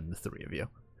slower than the three of you,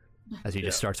 as he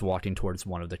just starts walking towards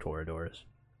one of the corridors.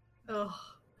 Ugh.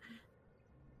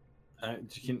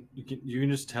 You can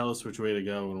just tell us which way to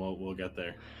go, and we'll get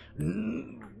there.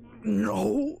 No.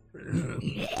 No.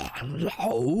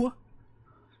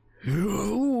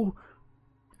 You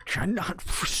cannot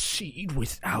proceed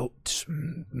without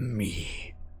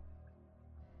me.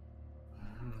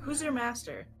 Who's your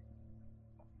master?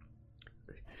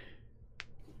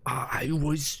 I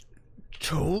was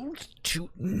told to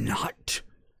not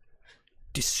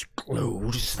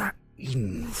disclose that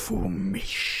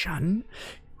information.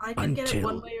 I can get it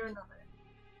one way or another.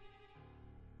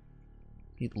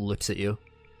 He looks at you.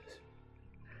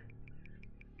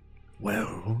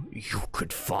 Well, you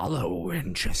could follow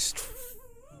and just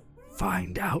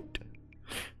find out.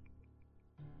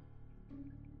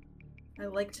 I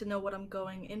like to know what I'm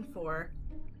going in for.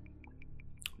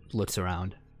 Looks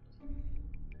around.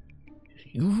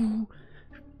 You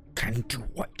can do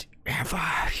whatever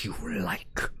you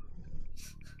like.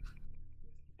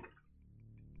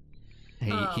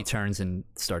 He turns and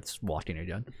starts walking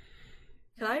again.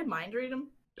 Can I mind read him?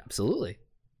 Absolutely.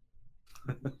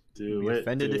 Do Be it.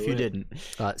 offended if you didn't.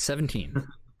 17.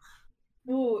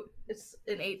 Ooh, it's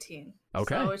an 18.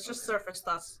 Okay. So it's just surface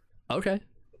thoughts. Okay.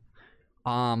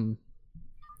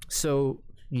 So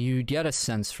you get a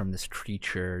sense from this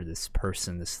creature, this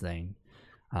person, this thing.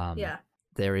 Yeah.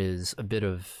 There is a bit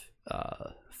of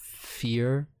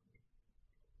fear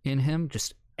in him,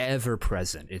 just ever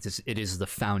present. It is the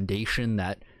foundation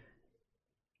that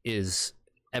is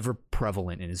ever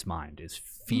prevalent in his mind, is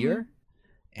fear.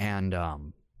 And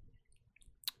on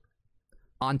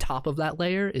top of that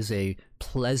layer is a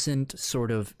pleasant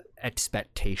sort of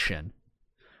expectation.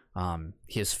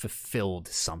 He has fulfilled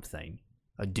something,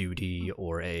 a duty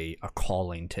or a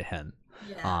calling to him.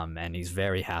 Yeah. And he's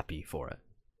very happy for it.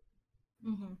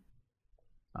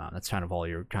 That's kind of all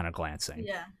you're kind of glancing.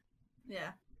 Yeah.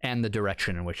 Yeah. And the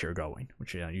direction in which you're going,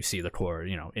 which you see the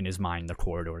in his mind, the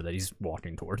corridor that he's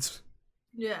walking towards.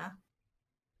 Yeah.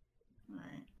 All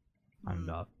right. And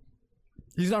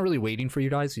he's not really waiting for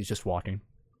you guys. He's just walking.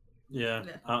 Yeah.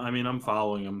 I mean, I'm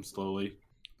following him slowly.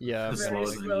 Yeah, Very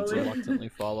slowly. reluctantly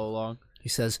follow along. He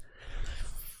says,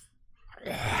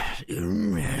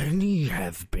 many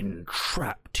have been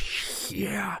trapped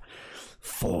here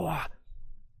for,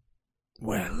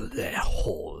 well, their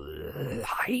whole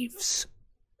lives.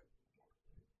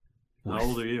 How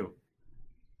old are you?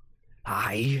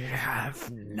 I have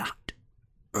not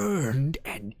earned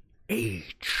an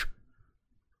age.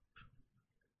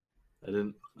 I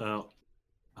didn't.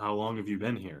 How long have you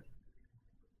been here?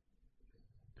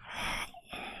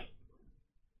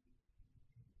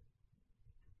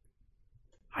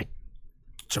 I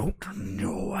don't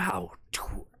know how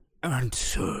to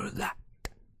answer that.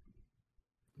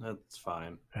 That's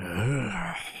fine.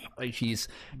 He's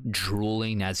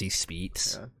drooling as he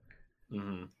speaks. Yeah.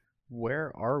 Mm-hmm.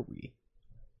 Where are we?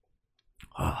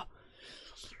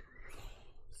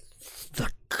 The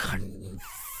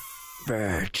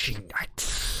converging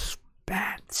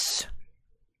expanse.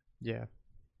 Yeah.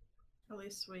 At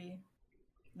least we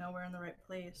know we're in the right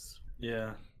place.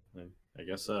 Yeah, I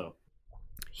guess so.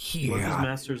 Here, What if his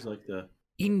master's like the...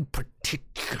 in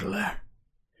particular,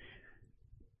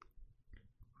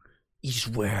 is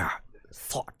where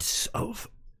thoughts of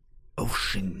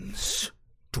oceans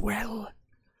dwell,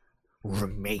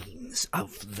 remains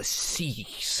of the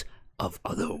seas of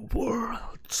other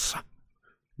worlds.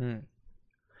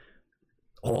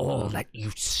 All that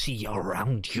you see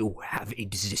around you have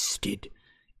existed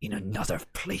in another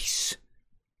place.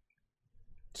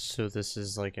 So this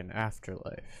is like an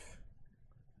afterlife.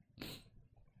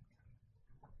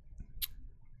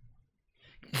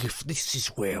 If this is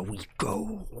where we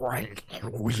go when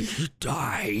we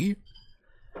die,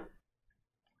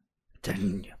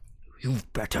 then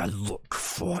you've better look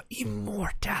for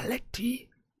immortality.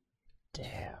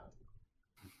 Damn.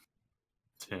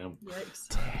 Damn. Yikes.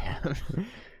 Damn.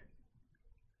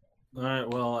 Alright,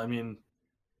 well, I mean...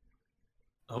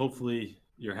 Hopefully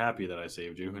you're happy that I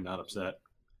saved you and not upset.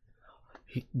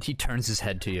 He turns his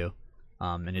head to you,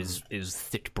 and his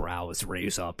thick brows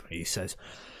raise up, and he says,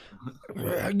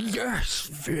 yes,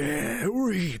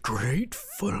 very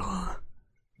grateful.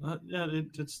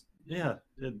 That's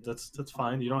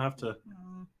fine. You don't have to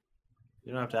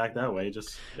act that way.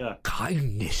 Just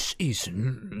Kindness is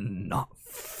not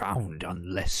found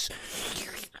unless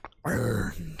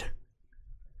earned.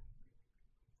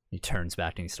 He turns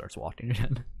back and he starts walking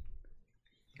again.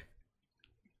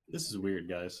 This is weird,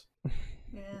 guys.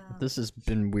 Yeah. This has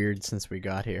been weird since we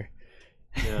got here.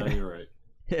 Yeah, you're right.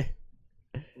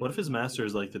 What if his master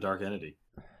is like the dark entity?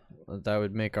 That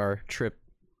would make our trip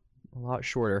a lot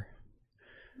shorter.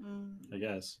 I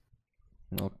guess.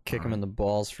 I'll kick him in the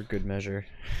balls for good measure.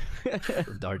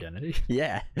 Dark entity?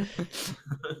 Yeah.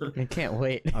 I can't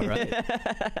wait. All right.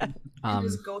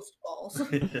 Just ghost balls.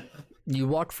 You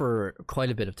walk for quite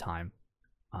a bit of time,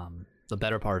 the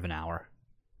better part of an hour.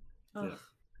 Ugh.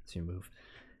 As you move,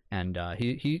 and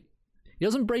he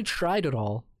doesn't break stride at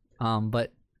all,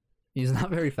 but he's not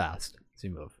very fast as you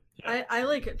move. I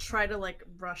like try to like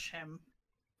rush him.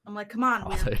 I'm like, come on, I'll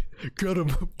weird. say, get him.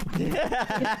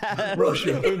 Rush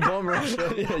him. Bomb rush.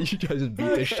 Yeah, you guys just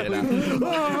beat the shit out.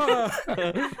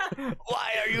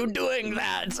 Why are you doing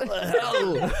that?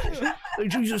 Hell,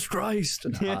 Jesus Christ.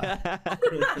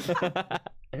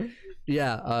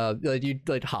 Like you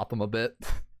like hop him a bit,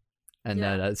 and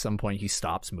then at some point he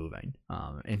stops moving.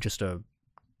 And just all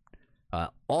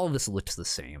of this looks the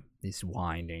same. He's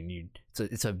winding.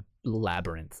 It's a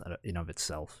labyrinth in of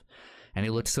itself. And he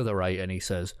looks to the right and he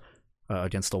says,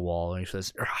 against the wall, and he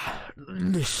says,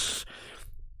 this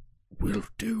will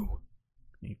do.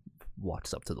 And he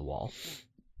walks up to the wall.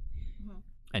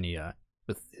 And he,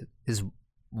 with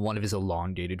one of his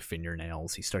elongated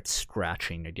fingernails, he starts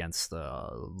scratching against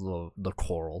the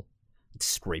coral,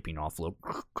 scraping off a little.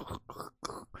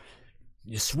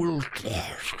 This will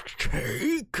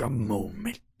take a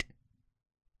moment.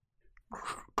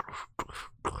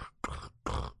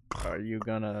 Are you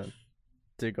gonna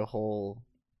dig a hole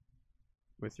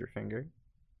with your finger?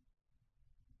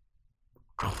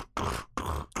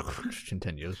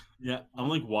 Continues. Yeah, I'm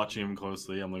like watching him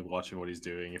closely. I'm like watching what he's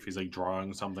doing. If he's like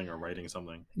drawing something or writing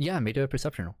something. Yeah, make a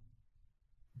perception roll.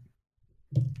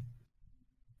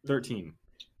 13.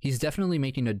 He's definitely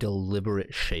making a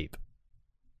deliberate shape,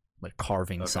 like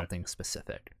carving something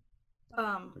specific.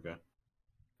 Okay.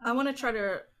 I want to try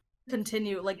to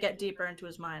continue, like, get deeper into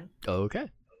his mind. Okay.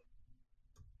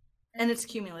 And it's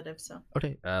cumulative, so.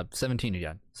 Okay. 17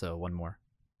 again. So one more.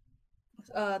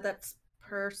 That's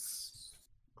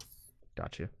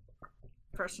Got you.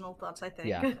 personal thoughts, I think.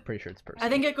 Yeah, pretty sure it's personal. I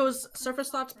think it goes surface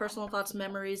thoughts, personal thoughts,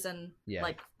 memories, and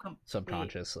like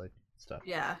subconscious like stuff.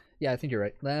 Yeah. Yeah, I think you're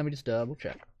right. Let me just double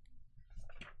check.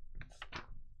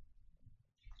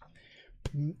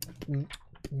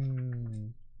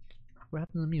 What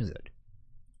happened to the music?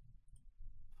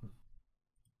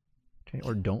 Okay,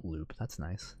 or don't loop. That's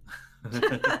nice.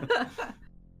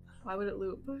 Why would it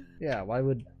loop? Yeah, why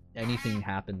would anything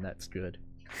happen that's good.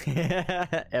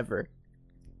 Ever.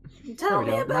 Tell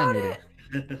me about Mine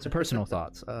it. So personal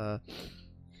thoughts.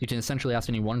 You can essentially ask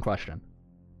any one question.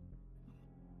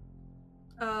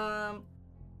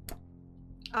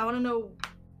 I want to know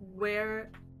where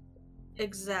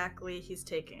exactly he's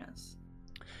taking us.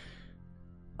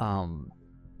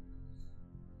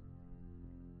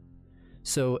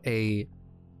 So a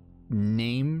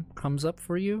name comes up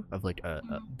for you of like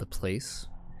the place,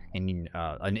 and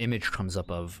an image comes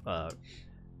up of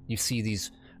you see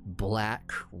these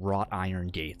black wrought iron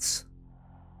gates,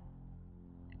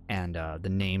 and the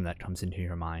name that comes into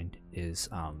your mind is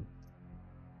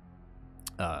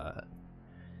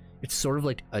it's sort of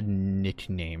like a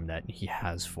nickname that he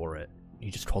has for it.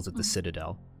 He just calls it the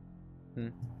Citadel.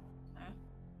 The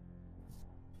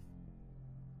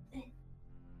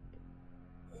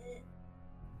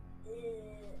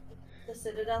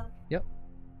Citadel? Yep.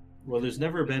 Well, there's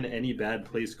never been any bad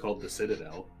place called the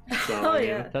Citadel. So, Oh, I mean,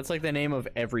 yeah. That's like the name of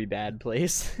every bad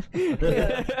place.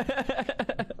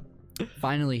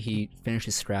 Finally, he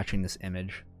finishes scratching this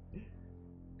image,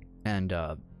 and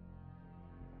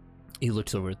he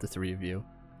looks over at the three of you,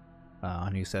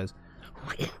 and he says,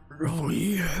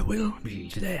 "We will be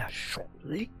there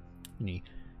shortly." And he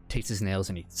takes his nails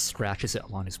and he scratches it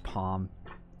along his palm,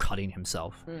 cutting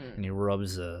himself, and he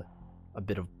rubs a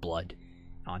bit of blood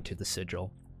onto the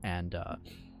sigil, and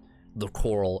the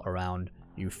coral around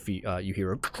you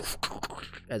hear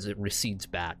as it recedes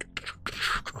back,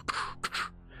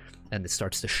 and it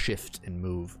starts to shift and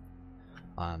move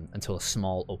until a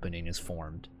small opening is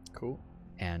formed. Cool.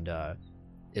 And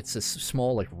it's a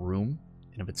small like room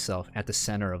in of itself. At the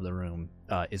center of the room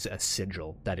is a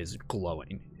sigil that is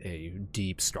glowing a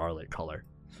deep scarlet color,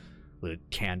 with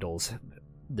candles,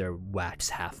 their wax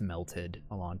half melted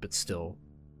along but still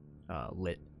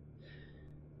lit.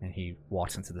 And he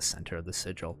walks into the center of the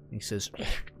sigil. He says,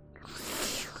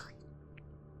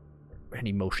 and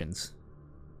he motions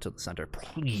to the center.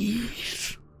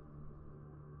 Please.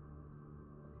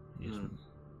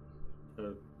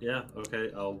 Yeah.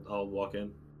 Okay. I'll walk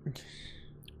in.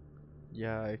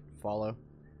 Yeah, I follow.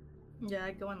 Yeah,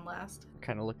 I go in last.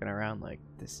 Kind of looking around like,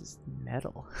 this is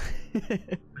metal.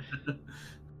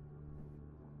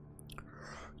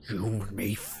 You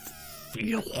may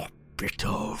feel a bit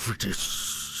of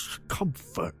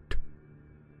discomfort.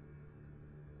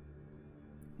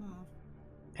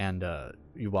 And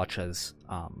you watch as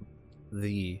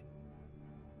the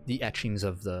etchings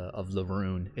of the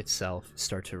rune itself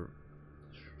start to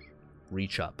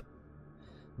reach up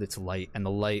its light, and the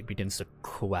light begins to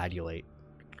coagulate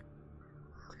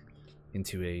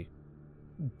into a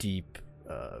deep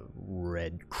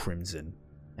red crimson,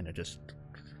 and it just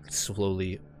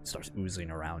slowly starts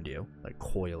oozing around you, like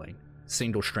coiling,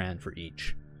 single strand for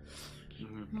each.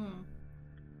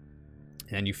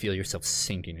 And you feel yourself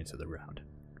sinking into the ground.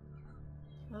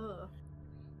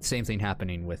 Same thing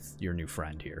happening with your new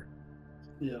friend here.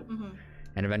 Yeah.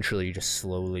 And eventually you just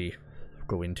slowly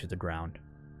go into the ground.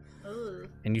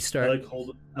 And you I start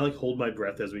hold my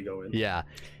breath as we go in. Yeah.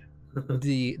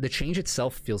 The change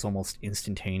itself feels almost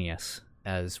instantaneous,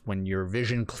 as when your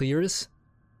vision clears,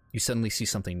 you suddenly see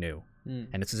something new.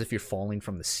 And it's as if you're falling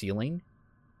from the ceiling,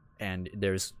 and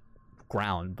there's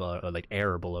ground, like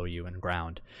air below you and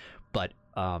ground. But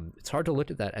it's hard to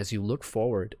look at that as you look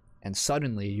forward, and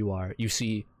suddenly you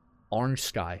see orange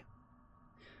sky,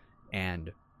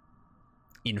 and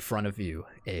in front of you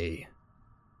a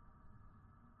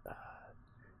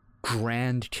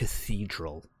grand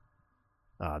cathedral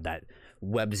that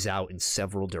webs out in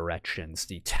several directions.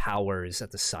 The towers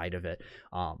at the side of it,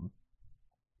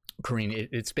 Kareen,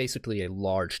 it's basically a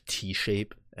large T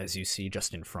shape, as you see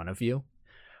just in front of you.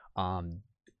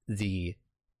 The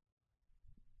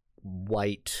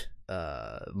white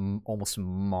almost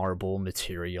marble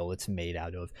material it's made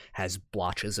out of has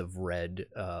blotches of red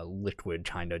liquid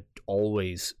kind of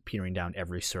always peering down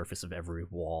every surface of every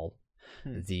wall.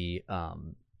 The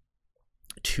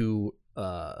two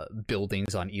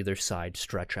buildings on either side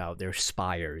stretch out. They're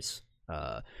spires.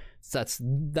 That's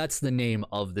the name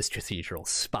of this cathedral,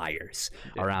 spires.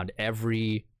 Around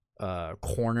every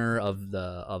corner of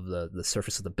the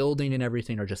surface of the building and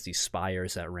everything are just these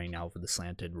spires that rain out over the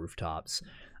slanted rooftops.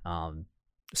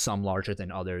 Some larger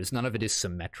than others. None of it is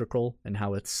symmetrical in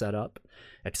how it's set up,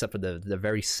 except for the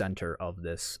very center of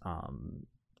this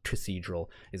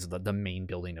cathedral is the main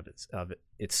building of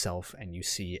itself, and you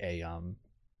see a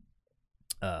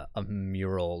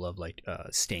mural of like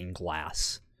stained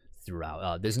glass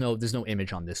throughout. There's no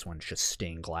image on this one. It's just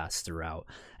stained glass throughout,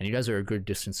 and you guys are a good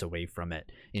distance away from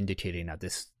it, indicating that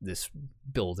this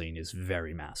building is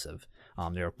very massive.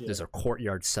 There's a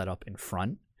courtyard set up in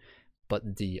front,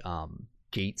 but the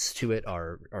gates to it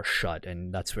are shut,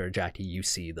 and that's where, Jackie, you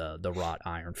see the wrought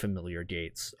iron familiar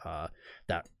gates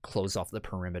that close off the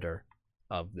perimeter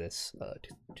of this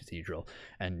cathedral.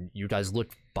 And you guys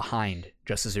look behind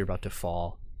just as you're about to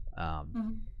fall,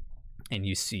 and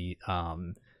you see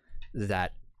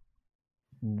that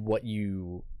what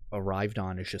you arrived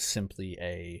on is just simply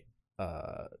a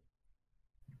how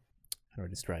do I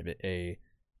describe it, a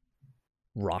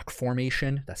rock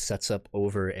formation that sets up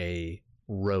over a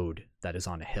road that is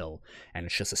on a hill, and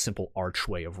it's just a simple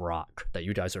archway of rock that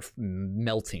you guys are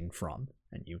melting from,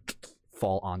 and you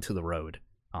fall onto the road.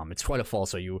 It's quite a fall,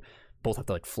 so you both have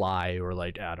to like fly, or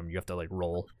like Adam, you have to like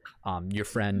roll. Your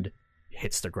friend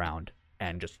hits the ground,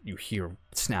 and just you hear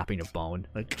snapping of bone,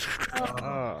 like,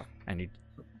 and he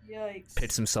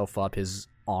picks himself up, his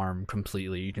arm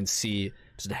completely. You can see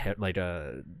just like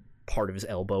a part of his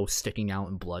elbow sticking out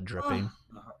and blood dripping.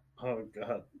 Oh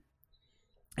god.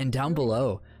 And down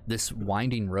below this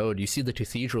winding road, you see the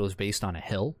cathedral is based on a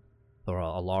hill, or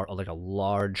a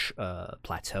large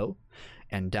plateau,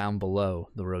 and down below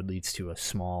the road leads to a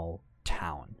small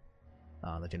town,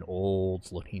 like an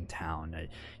old-looking town.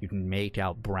 You can make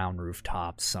out brown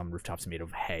rooftops, some rooftops made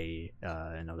of hay,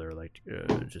 and other like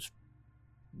just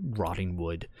rotting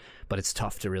wood, but it's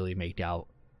tough to really make out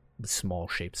the small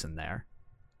shapes in there.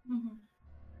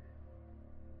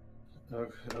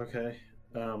 Okay.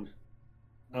 I'm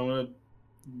gonna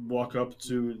walk up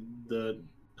to the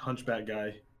hunchback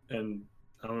guy, and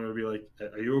I'm gonna be like,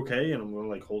 "Are you okay?" And I'm gonna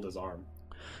like hold his arm.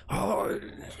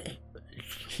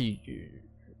 He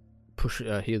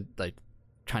like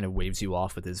kind of waves you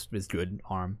off with his good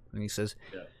arm, and he says,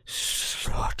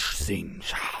 "Such things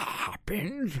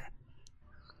happen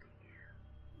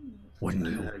when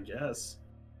you." I guess.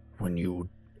 When you.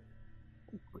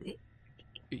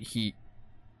 He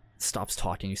stops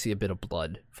talking. You see a bit of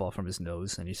blood fall from his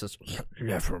nose, and he says,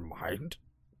 "Never mind."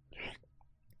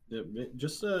 Yeah,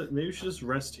 just maybe we should just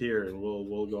rest here, and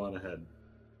we'll go on ahead.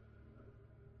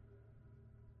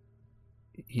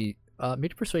 He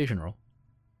made a persuasion roll.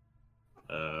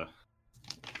 Does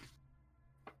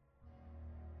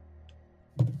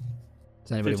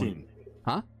anybody 15. want?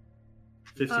 Huh?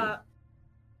 15.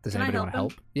 Does Can I anybody help want to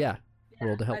help? Yeah.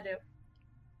 Roll to help. I do.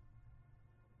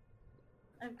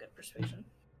 I have good persuasion.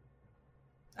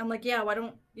 I'm like, yeah, why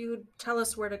don't you tell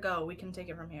us where to go? We can take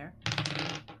it from here.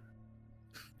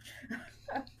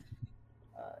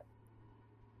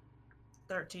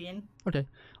 13. Okay.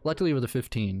 Luckily with a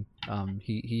 15,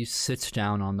 he sits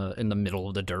down in the middle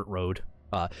of the dirt road.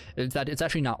 It's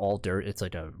actually not all dirt. It's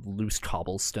like a loose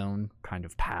cobblestone kind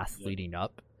of path leading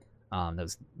up.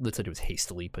 Looks like it was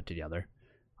hastily put together.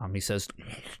 He says,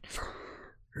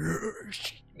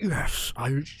 "Yes,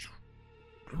 I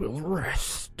will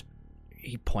rest."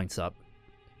 He points up.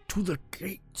 "To the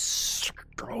gates,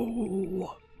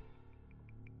 go."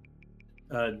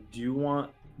 Do you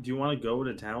want to go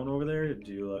to town over there?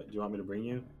 Do you want me to bring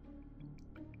you?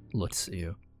 Looks at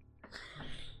you.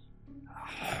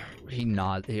 He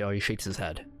nods. He shakes his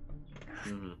head.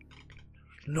 Mm-hmm.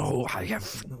 "No, I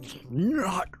have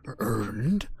not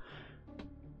earned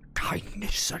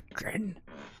kindness again."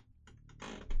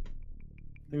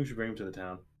 I think we should bring him to the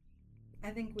town.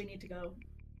 I think we need to go.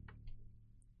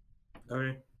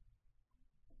 Okay.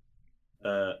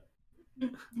 I'm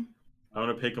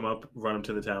gonna pick him up, run him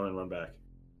to the town, and run back.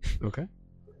 Okay.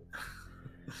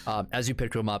 As you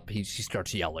pick him up, he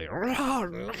starts yelling.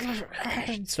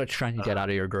 Starts trying to get out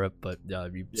of your grip, but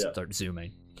you start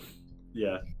zooming.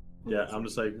 Yeah. I'm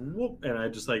just like, whoop, and I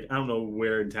just like, I don't know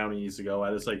where in town he needs to go.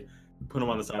 I just like put him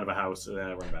on the side of a house, and then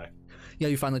I run back. Yeah,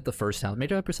 you find like the first house.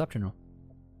 Make a perception roll.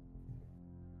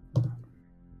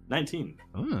 19.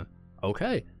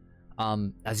 Okay.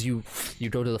 As you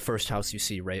go to the first house you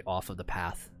see right off of the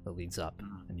path that leads up,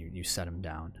 and you set him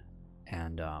down,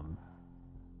 and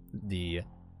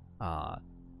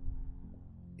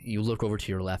you look over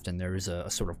to your left, and there is a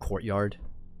sort of courtyard.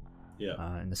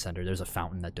 In the center, there's a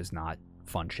fountain that does not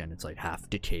function. It's like half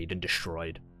decayed and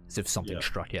destroyed, as if something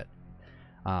struck it.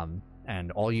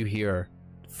 And all you hear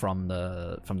from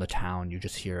the town, you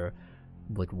just hear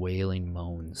like wailing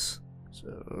moans.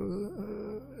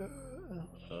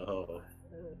 Oh.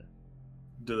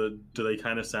 Do they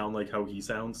kind of sound like how he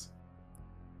sounds?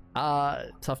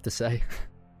 Tough to say.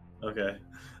 Okay.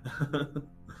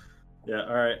 Yeah,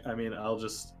 all right. I mean,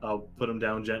 I'll put him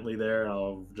down gently there, and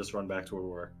I'll just run back to where we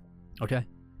were. Okay.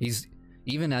 He's,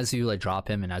 even as you like drop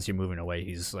him and as you're moving away,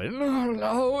 he's like,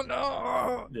 no.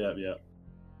 Yeah.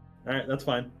 All right, that's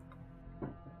fine.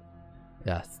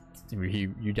 Yeah.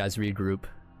 You guys regroup.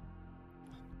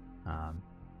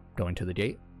 Going to the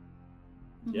gate.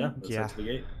 Yeah, let's head to the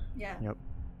gate. Yeah. Yep.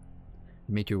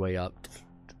 make your way up.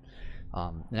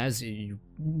 And as you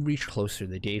reach closer,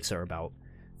 the gates are about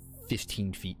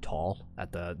 15 feet tall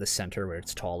at the center where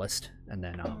it's tallest. And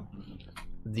then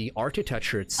the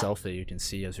architecture itself that you can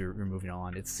see as you're moving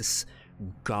on, it's this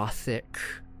Gothic,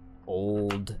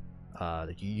 old,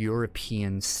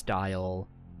 European style,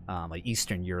 like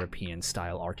Eastern European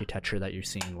style architecture that you're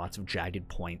seeing. Lots of jagged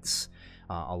points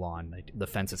along. Like, the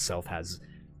fence itself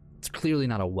it's clearly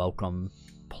not a welcome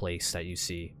place that you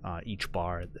see. Each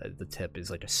bar at the tip is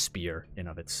like a spear in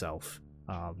of itself,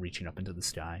 reaching up into the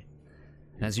sky.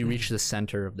 And as you reach the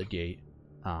center of the gate,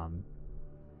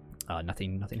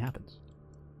 nothing happens.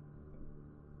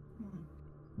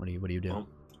 What do you do? Well,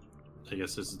 I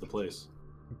guess this is the place.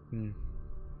 You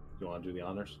want to do the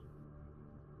honors?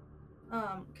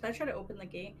 Could I try to open the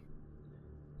gate?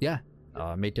 Yeah.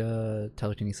 Make a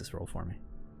telekinesis roll for me.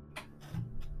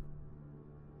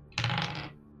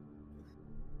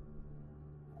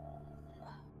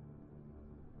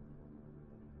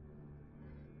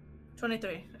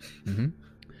 23. Mm-hmm.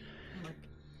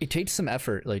 It takes some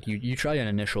effort. Like, you try an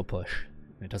initial push,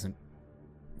 and it doesn't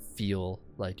feel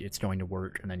like it's going to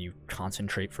work, and then you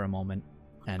concentrate for a moment,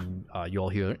 and you'll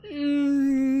hear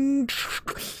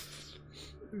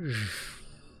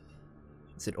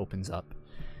as it opens up,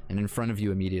 and in front of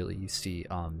you immediately you see,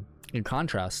 in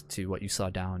contrast to what you saw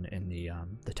down in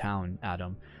the town,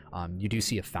 Adam, you do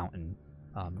see a fountain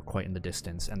quite in the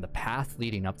distance, and the path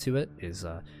leading up to it is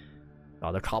the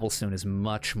cobblestone is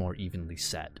much more evenly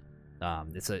set.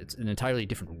 It's an entirely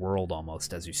different world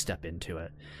almost as you step into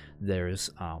it. There's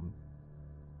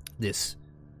this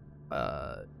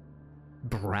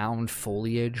brown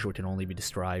foliage, which can only be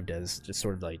described as just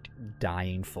sort of like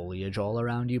dying foliage all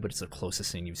around you, but it's the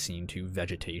closest thing you've seen to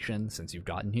vegetation since you've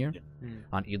gotten here.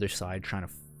 On either side, trying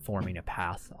to forming a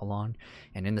path along,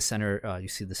 and in the center you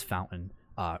see this fountain,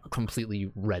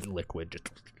 completely red liquid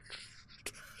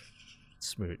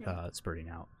just spurting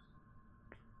out.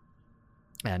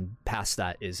 And past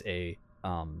that is a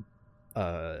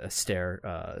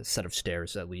set of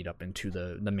stairs that lead up into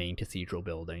the main cathedral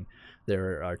building.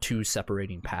 There are two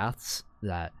separating paths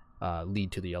that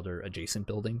lead to the other adjacent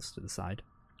buildings to the side.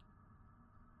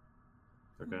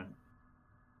 Okay.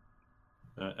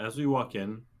 As we walk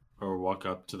in or walk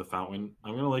up to the fountain,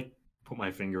 I'm gonna put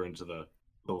my finger into the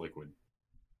liquid.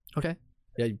 Okay.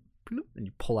 Yeah. And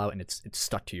you pull out, and it's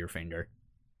stuck to your finger.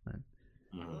 And,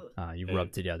 you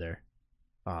rub together.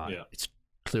 Yeah. It's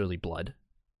clearly blood.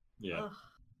 Yeah. Ugh.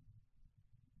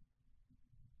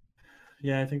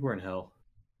 Yeah, I think we're in hell.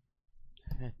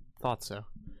 I thought so.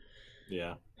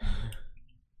 Yeah.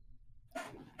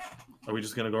 Are we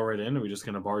just gonna go right in? Are we just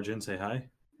gonna barge in, say hi?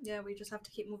 Yeah, we just have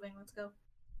to keep moving. Let's go.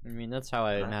 I mean, that's how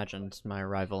I imagined my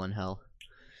arrival in hell.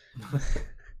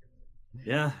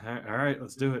 Yeah. All right.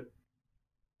 Let's do it.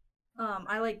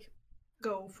 I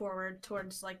go forward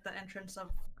towards the entrance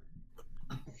of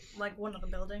one of the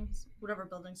buildings, whatever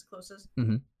building's closest.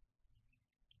 Mm-hmm.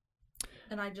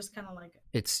 And I just kind of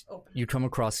it's open. You come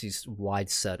across these wide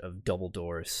set of double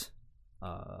doors.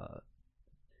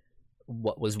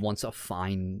 What was once a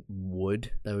fine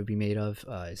wood that would be made of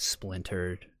is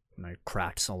splintered and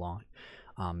cracked along,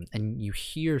 and you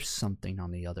hear something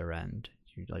on the other end.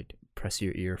 You press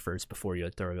your ear first before you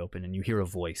throw it open, and you hear a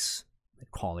voice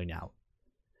calling out.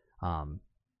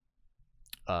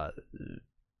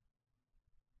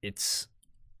 It's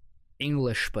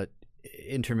English, but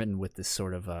intermittent with this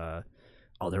sort of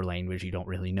other language you don't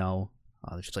really know.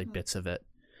 There's just bits of it,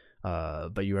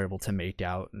 but you are able to make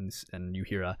out, and you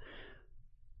hear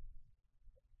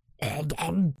and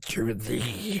unto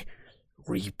thee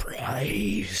we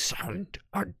praise and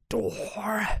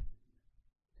adore,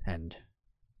 and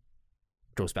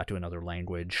goes back to another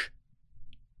language.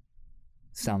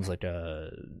 Sounds like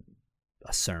a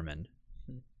sermon.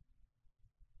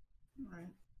 Right.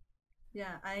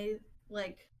 Yeah, I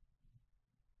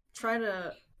try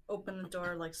to open the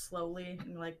door slowly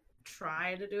and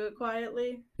try to do it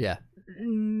quietly. Yeah.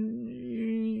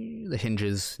 The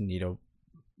hinges need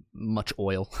much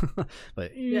oil,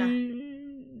 but yeah,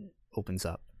 opens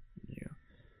up.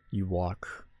 You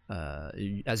walk.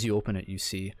 As you open it, you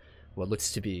see what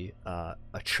looks to be a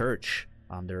church.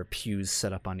 There are pews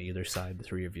set up on either side. The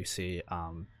three of you see.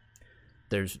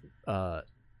 There's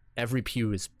every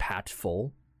pew is packed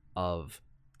full of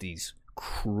these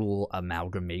cruel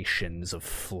amalgamations of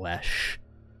flesh.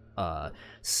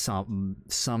 Some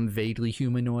vaguely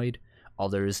humanoid,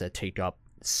 others that take up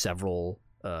several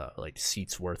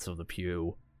seats worth of the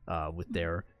pew, with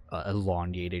their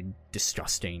elongated,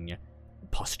 disgusting,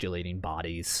 postulating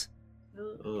bodies.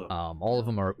 All of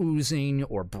them are oozing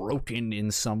or broken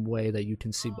in some way that you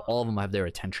can see, but all of them have their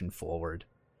attention forward.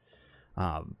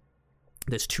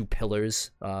 There's 2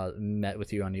 pillars met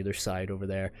with you on either side over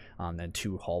there, and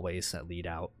 2 hallways that lead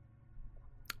out.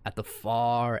 At the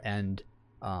far end,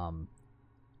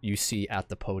 you see at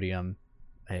the podium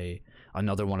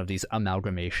another one of these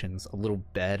amalgamations, a little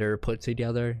better put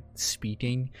together,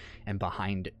 speaking, and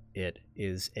behind it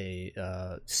is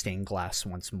a stained glass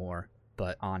once more,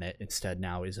 but on it instead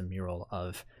now is a mural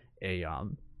of a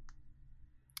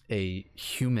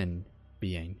human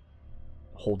being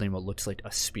holding what looks like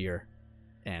a spear,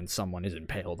 and someone is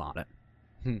impaled on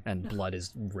it, and blood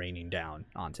is raining down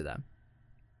onto them.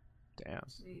 Damn.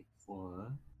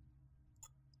 What?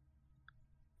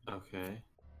 Okay.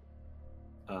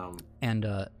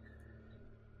 And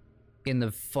in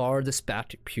the farthest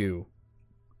back pew,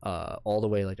 all the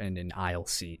way like in an aisle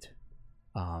seat,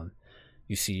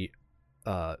 you see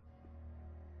a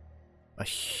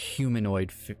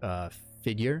humanoid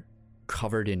figure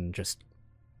covered in just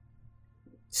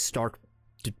stark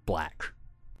black,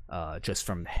 just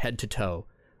from head to toe,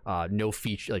 no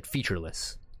feature, like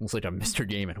featureless. Looks like a Mr.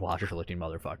 Game and Watcher looking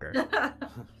motherfucker.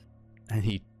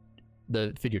 And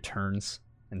the figure turns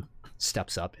and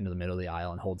steps up into the middle of the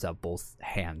aisle and holds out both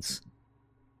hands.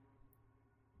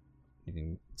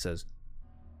 He says,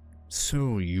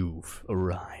 "So you've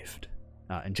arrived."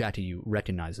 And Jackie, you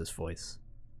recognize this voice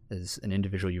as an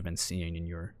individual you've been seeing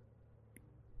in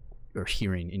or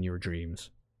hearing in your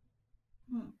dreams.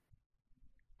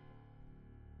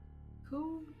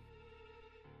 Who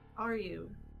are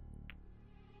you?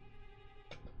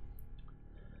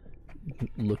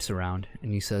 Looks around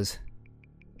and he says,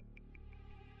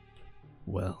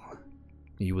 "Well,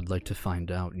 you would like to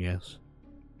find out, yes?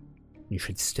 You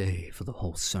should stay for the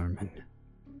whole sermon.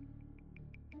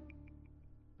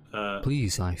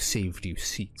 Please, I saved you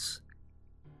seats."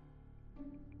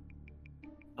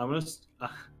 I'm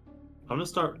gonna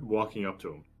start walking up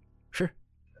to him. Sure.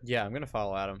 Yeah, I'm gonna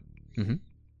follow Adam.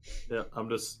 Yeah,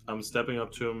 I'm stepping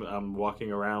up to him. I'm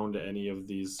walking around any of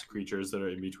these creatures that are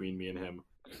in between me and him,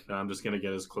 and I'm just gonna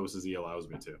get as close as he allows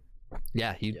me to.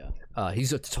 Yeah,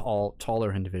 he's a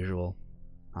taller individual,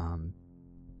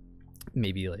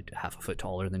 maybe like half a foot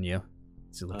taller than you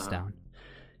as he looks down,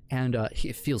 and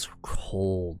it feels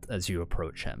cold as you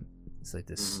approach him. It's like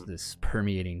this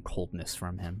permeating coldness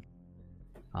from him,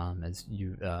 as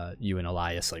you and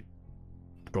Elias like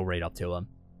go right up to him.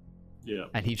 Yeah,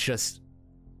 and he's just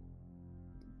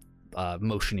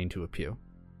motioning to a pew,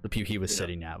 the pew he was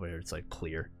sitting at, where it's like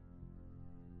clear.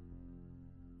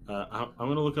 I'm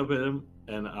gonna look up at him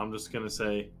and I'm just gonna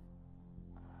say,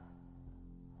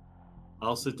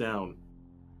 "I'll sit down,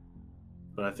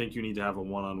 but I think you need to have a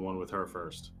one-on-one with her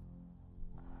first."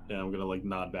 And I'm gonna like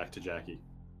nod back to Jackie.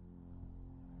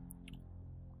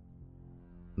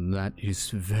 "That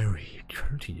is very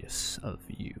courteous of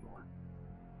you."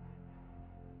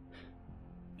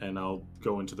 And I'll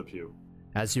go into the pew.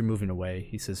 As you're moving away,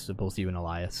 he says to both you and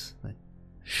Elias, like,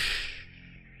 "Shh.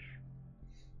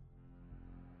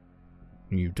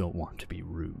 You don't want to be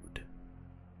rude."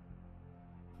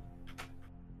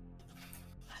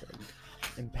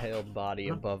 Impaled body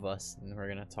above us, and we're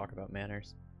gonna talk about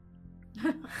manners.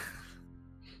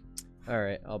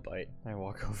 Alright, I'll bite. I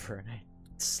walk over and I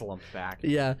slump back.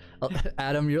 Yeah,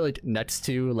 Adam, you're like next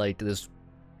to like this,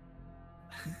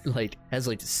 like has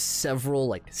like several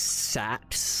like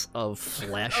sacks of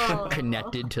flesh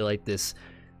connected to like this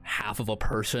half of a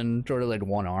person, sort of like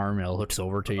one arm, and it looks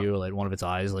over to you, like one of its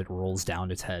eyes like rolls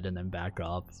down its head and then back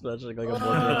up. It's actually like a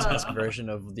more grotesque version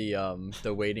of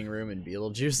the waiting room in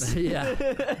Beetlejuice. Yeah.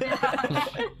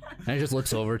 And it just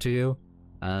looks over to you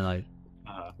and like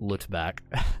looks back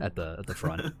at the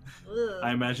front.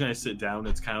 I imagine I sit down.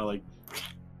 It's kind of like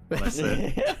when I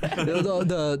sit.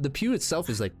 the pew itself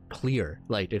is like clear,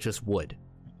 like it's just wood.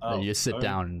 You just sit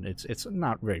down. It's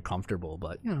not very comfortable,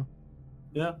 but you know.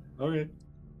 Yeah. Okay.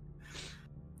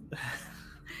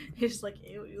 He's like,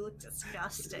 "Ew, you look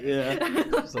disgusting." Yeah.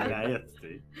 It's like a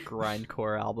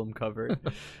grindcore album cover.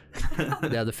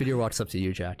 Yeah, the figure walks up to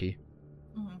you, Jackie,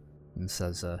 and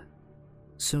says,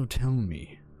 "So tell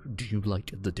me, do you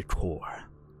like the decor?"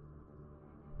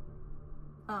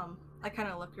 I kind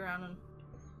of look around and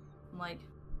I'm like,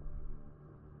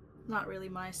 not really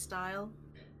my style.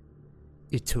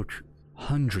 It took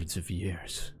hundreds of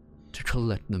years to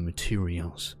collect the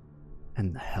materials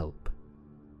and the help.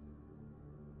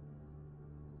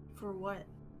 For what?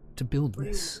 To build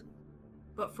this.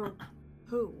 But for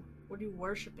who? What are you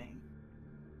worshipping?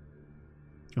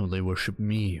 Oh, they worship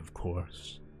me, of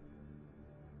course.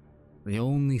 The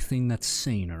only thing that's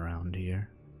sane around here.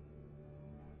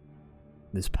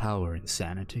 There's power in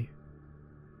sanity.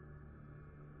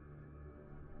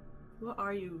 What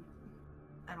are you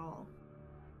at all?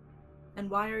 And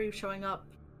why are you showing up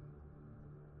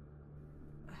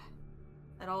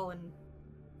at all in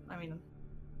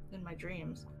my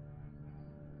dreams?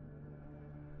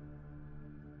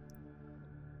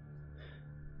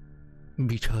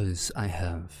 Because I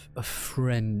have a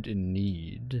friend in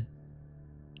need.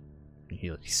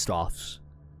 He stops.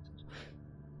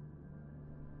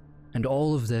 And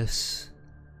all of this,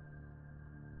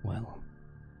 well,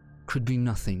 could be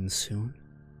nothing soon.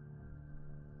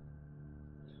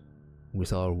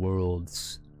 With our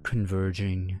worlds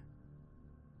converging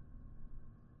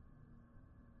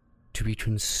to be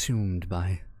consumed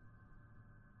by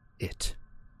it.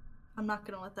 I'm not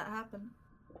gonna let that happen.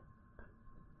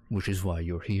 Which is why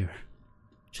you're here.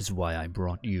 Which is why I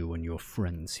brought you and your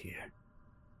friends here.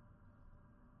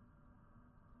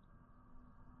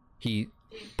 He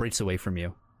breaks away from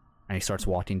you, and he starts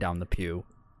walking down the pew.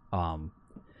 And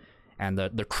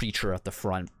the creature at the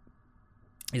front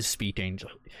is speaking,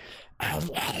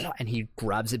 and he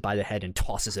grabs it by the head and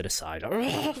tosses it aside.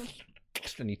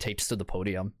 And he tapes to the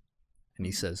podium, and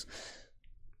he says,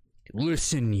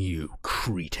 "Listen, you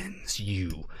cretins,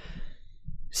 you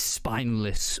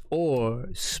spineless or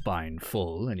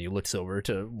spineful." And he looks over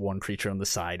to one creature on the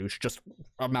side who's just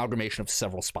amalgamation of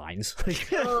several spines.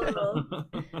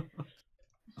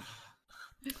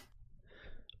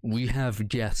 We have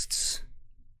guests.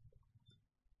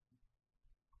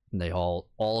 They all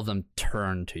of them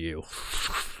turn to you.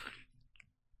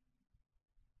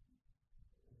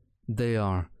 They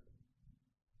are,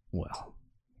 well,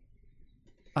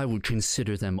 I would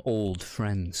consider them old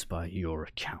friends by your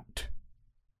account.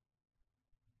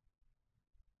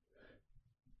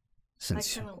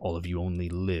 Since all of you only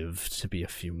lived to be a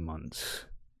few months.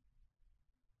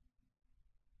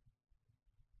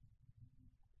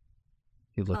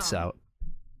 He looks out.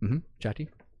 Jackie?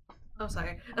 Oh,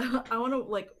 sorry. I want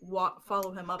to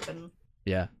follow him up and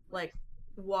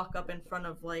walk up in front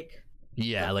of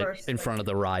in front of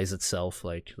the rise itself,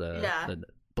 the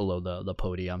below the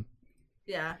podium.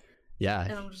 Yeah. Yeah.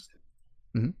 And I'm just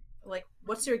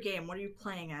what's your game? What are you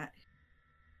playing at?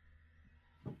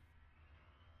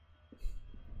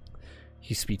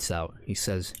 He speaks out. He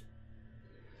says,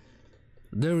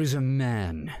 "There is a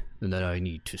man that I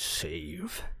need to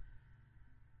save.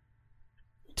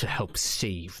 To help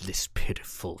save this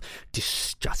pitiful,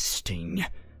 disgusting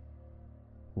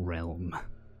realm.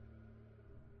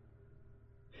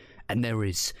 And there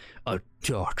is a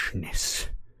darkness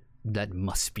that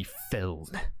must be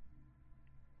filled."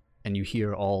 And you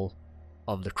hear all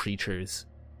of the creatures.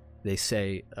 They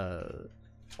say,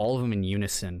 all of them in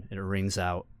unison. It rings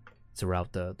out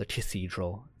throughout the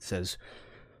cathedral. It says,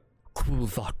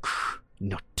 "Kulvak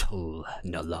Natul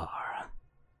Nalar.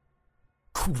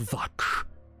 Kulvak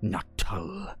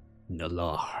Natal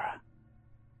Nalar."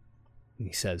 And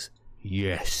he says,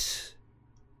 "Yes,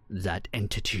 that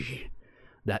entity,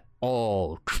 that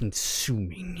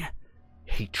all-consuming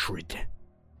hatred."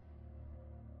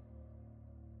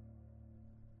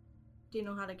 Do you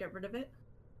know how to get rid of it?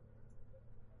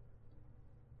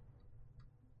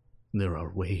 There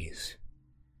are ways.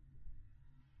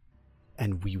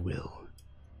 And we will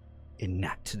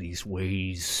enact these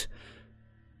ways.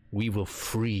 We will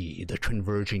free the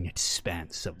converging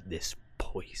expanse of this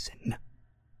poison.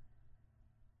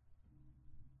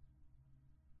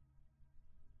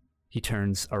 He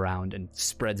turns around and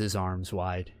spreads his arms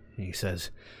wide, and he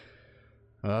says,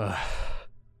 "I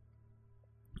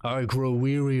grow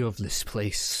weary of this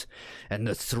place, and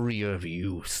the three of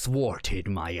you thwarted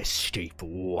my escape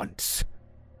once."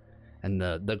 And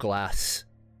the glass,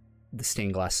 the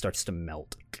stained glass starts to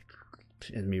melt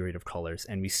in a myriad of colors,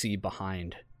 and we see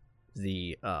behind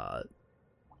the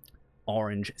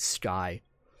orange sky,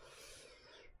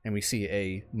 and we see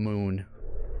a moon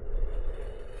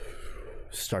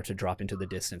start to drop into the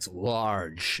distance,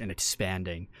 large and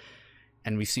expanding,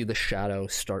 and we see the shadow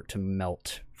start to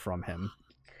melt from him,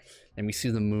 and we see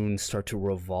the moon start to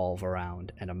revolve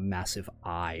around, and a massive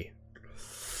eye.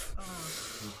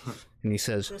 And he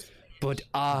says, "But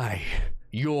I,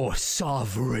 your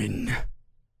sovereign."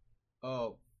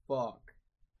 Oh, fuck.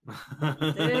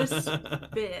 This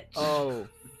bitch. Oh,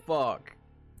 fuck.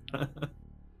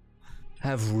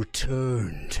 "Have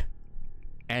returned,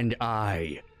 and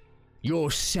I, your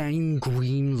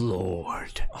sanguine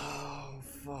lord, Oh,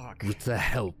 fuck. with the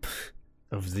help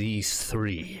of these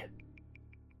three,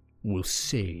 will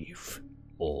save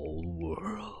all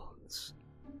worlds."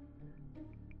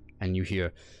 And you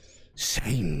hear,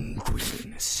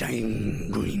 "Sanguine,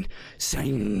 sanguine,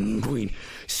 sanguine,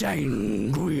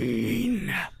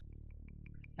 sanguine."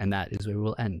 And that is where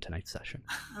we'll end tonight's session.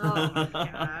 Oh my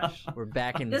gosh. We're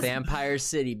back in Vampire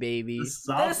City, baby. The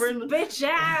sovereign? This bitch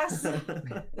ass.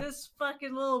 This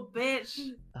fucking little bitch.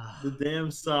 The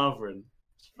damn sovereign.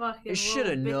 Fucking We should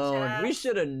have known. Ass. We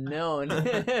should have known.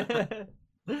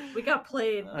 We got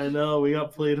played. I know, we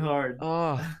got played hard.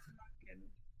 Oh,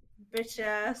 Bitch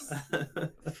ass.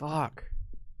 fuck.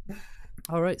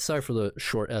 All right, sorry for the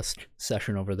short-esque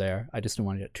session over there. I just didn't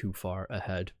want to get too far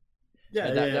ahead.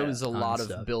 That was a lot of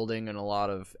stuff. building and a lot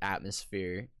of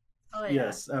atmosphere. Oh yeah.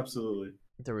 Yes, absolutely.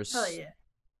 There was Hell yeah.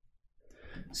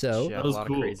 So, shit, That a was lot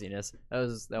cool. of craziness. That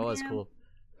was Yeah. cool.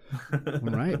 all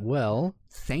right, well,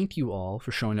 thank you all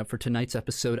for showing up for tonight's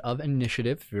episode of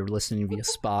Initiative. If you're listening via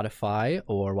Spotify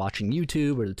or watching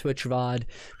YouTube or the Twitch VOD,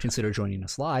 consider joining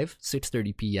us live,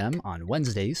 6:30 p.m. on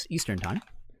Wednesdays, Eastern Time,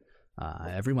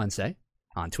 every Wednesday,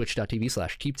 on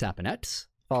twitch.tv/KeepTappingX.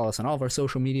 Follow us on all of our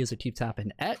social medias at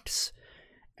KeepTappingX.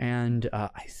 And I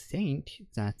think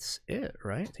that's it,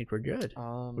 right? I think we're good.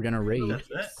 We're going to raid, That's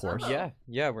it. of course. Yeah,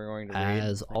 we're going to raid,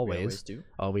 As like we always. do.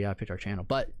 Oh, we gotta pick our channel.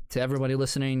 But to everybody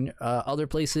listening, other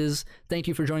places, thank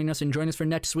you for joining us, and join us for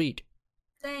next week.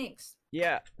 Thanks.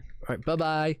 Yeah. All right,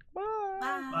 bye-bye. Bye.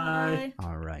 Bye.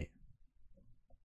 All right.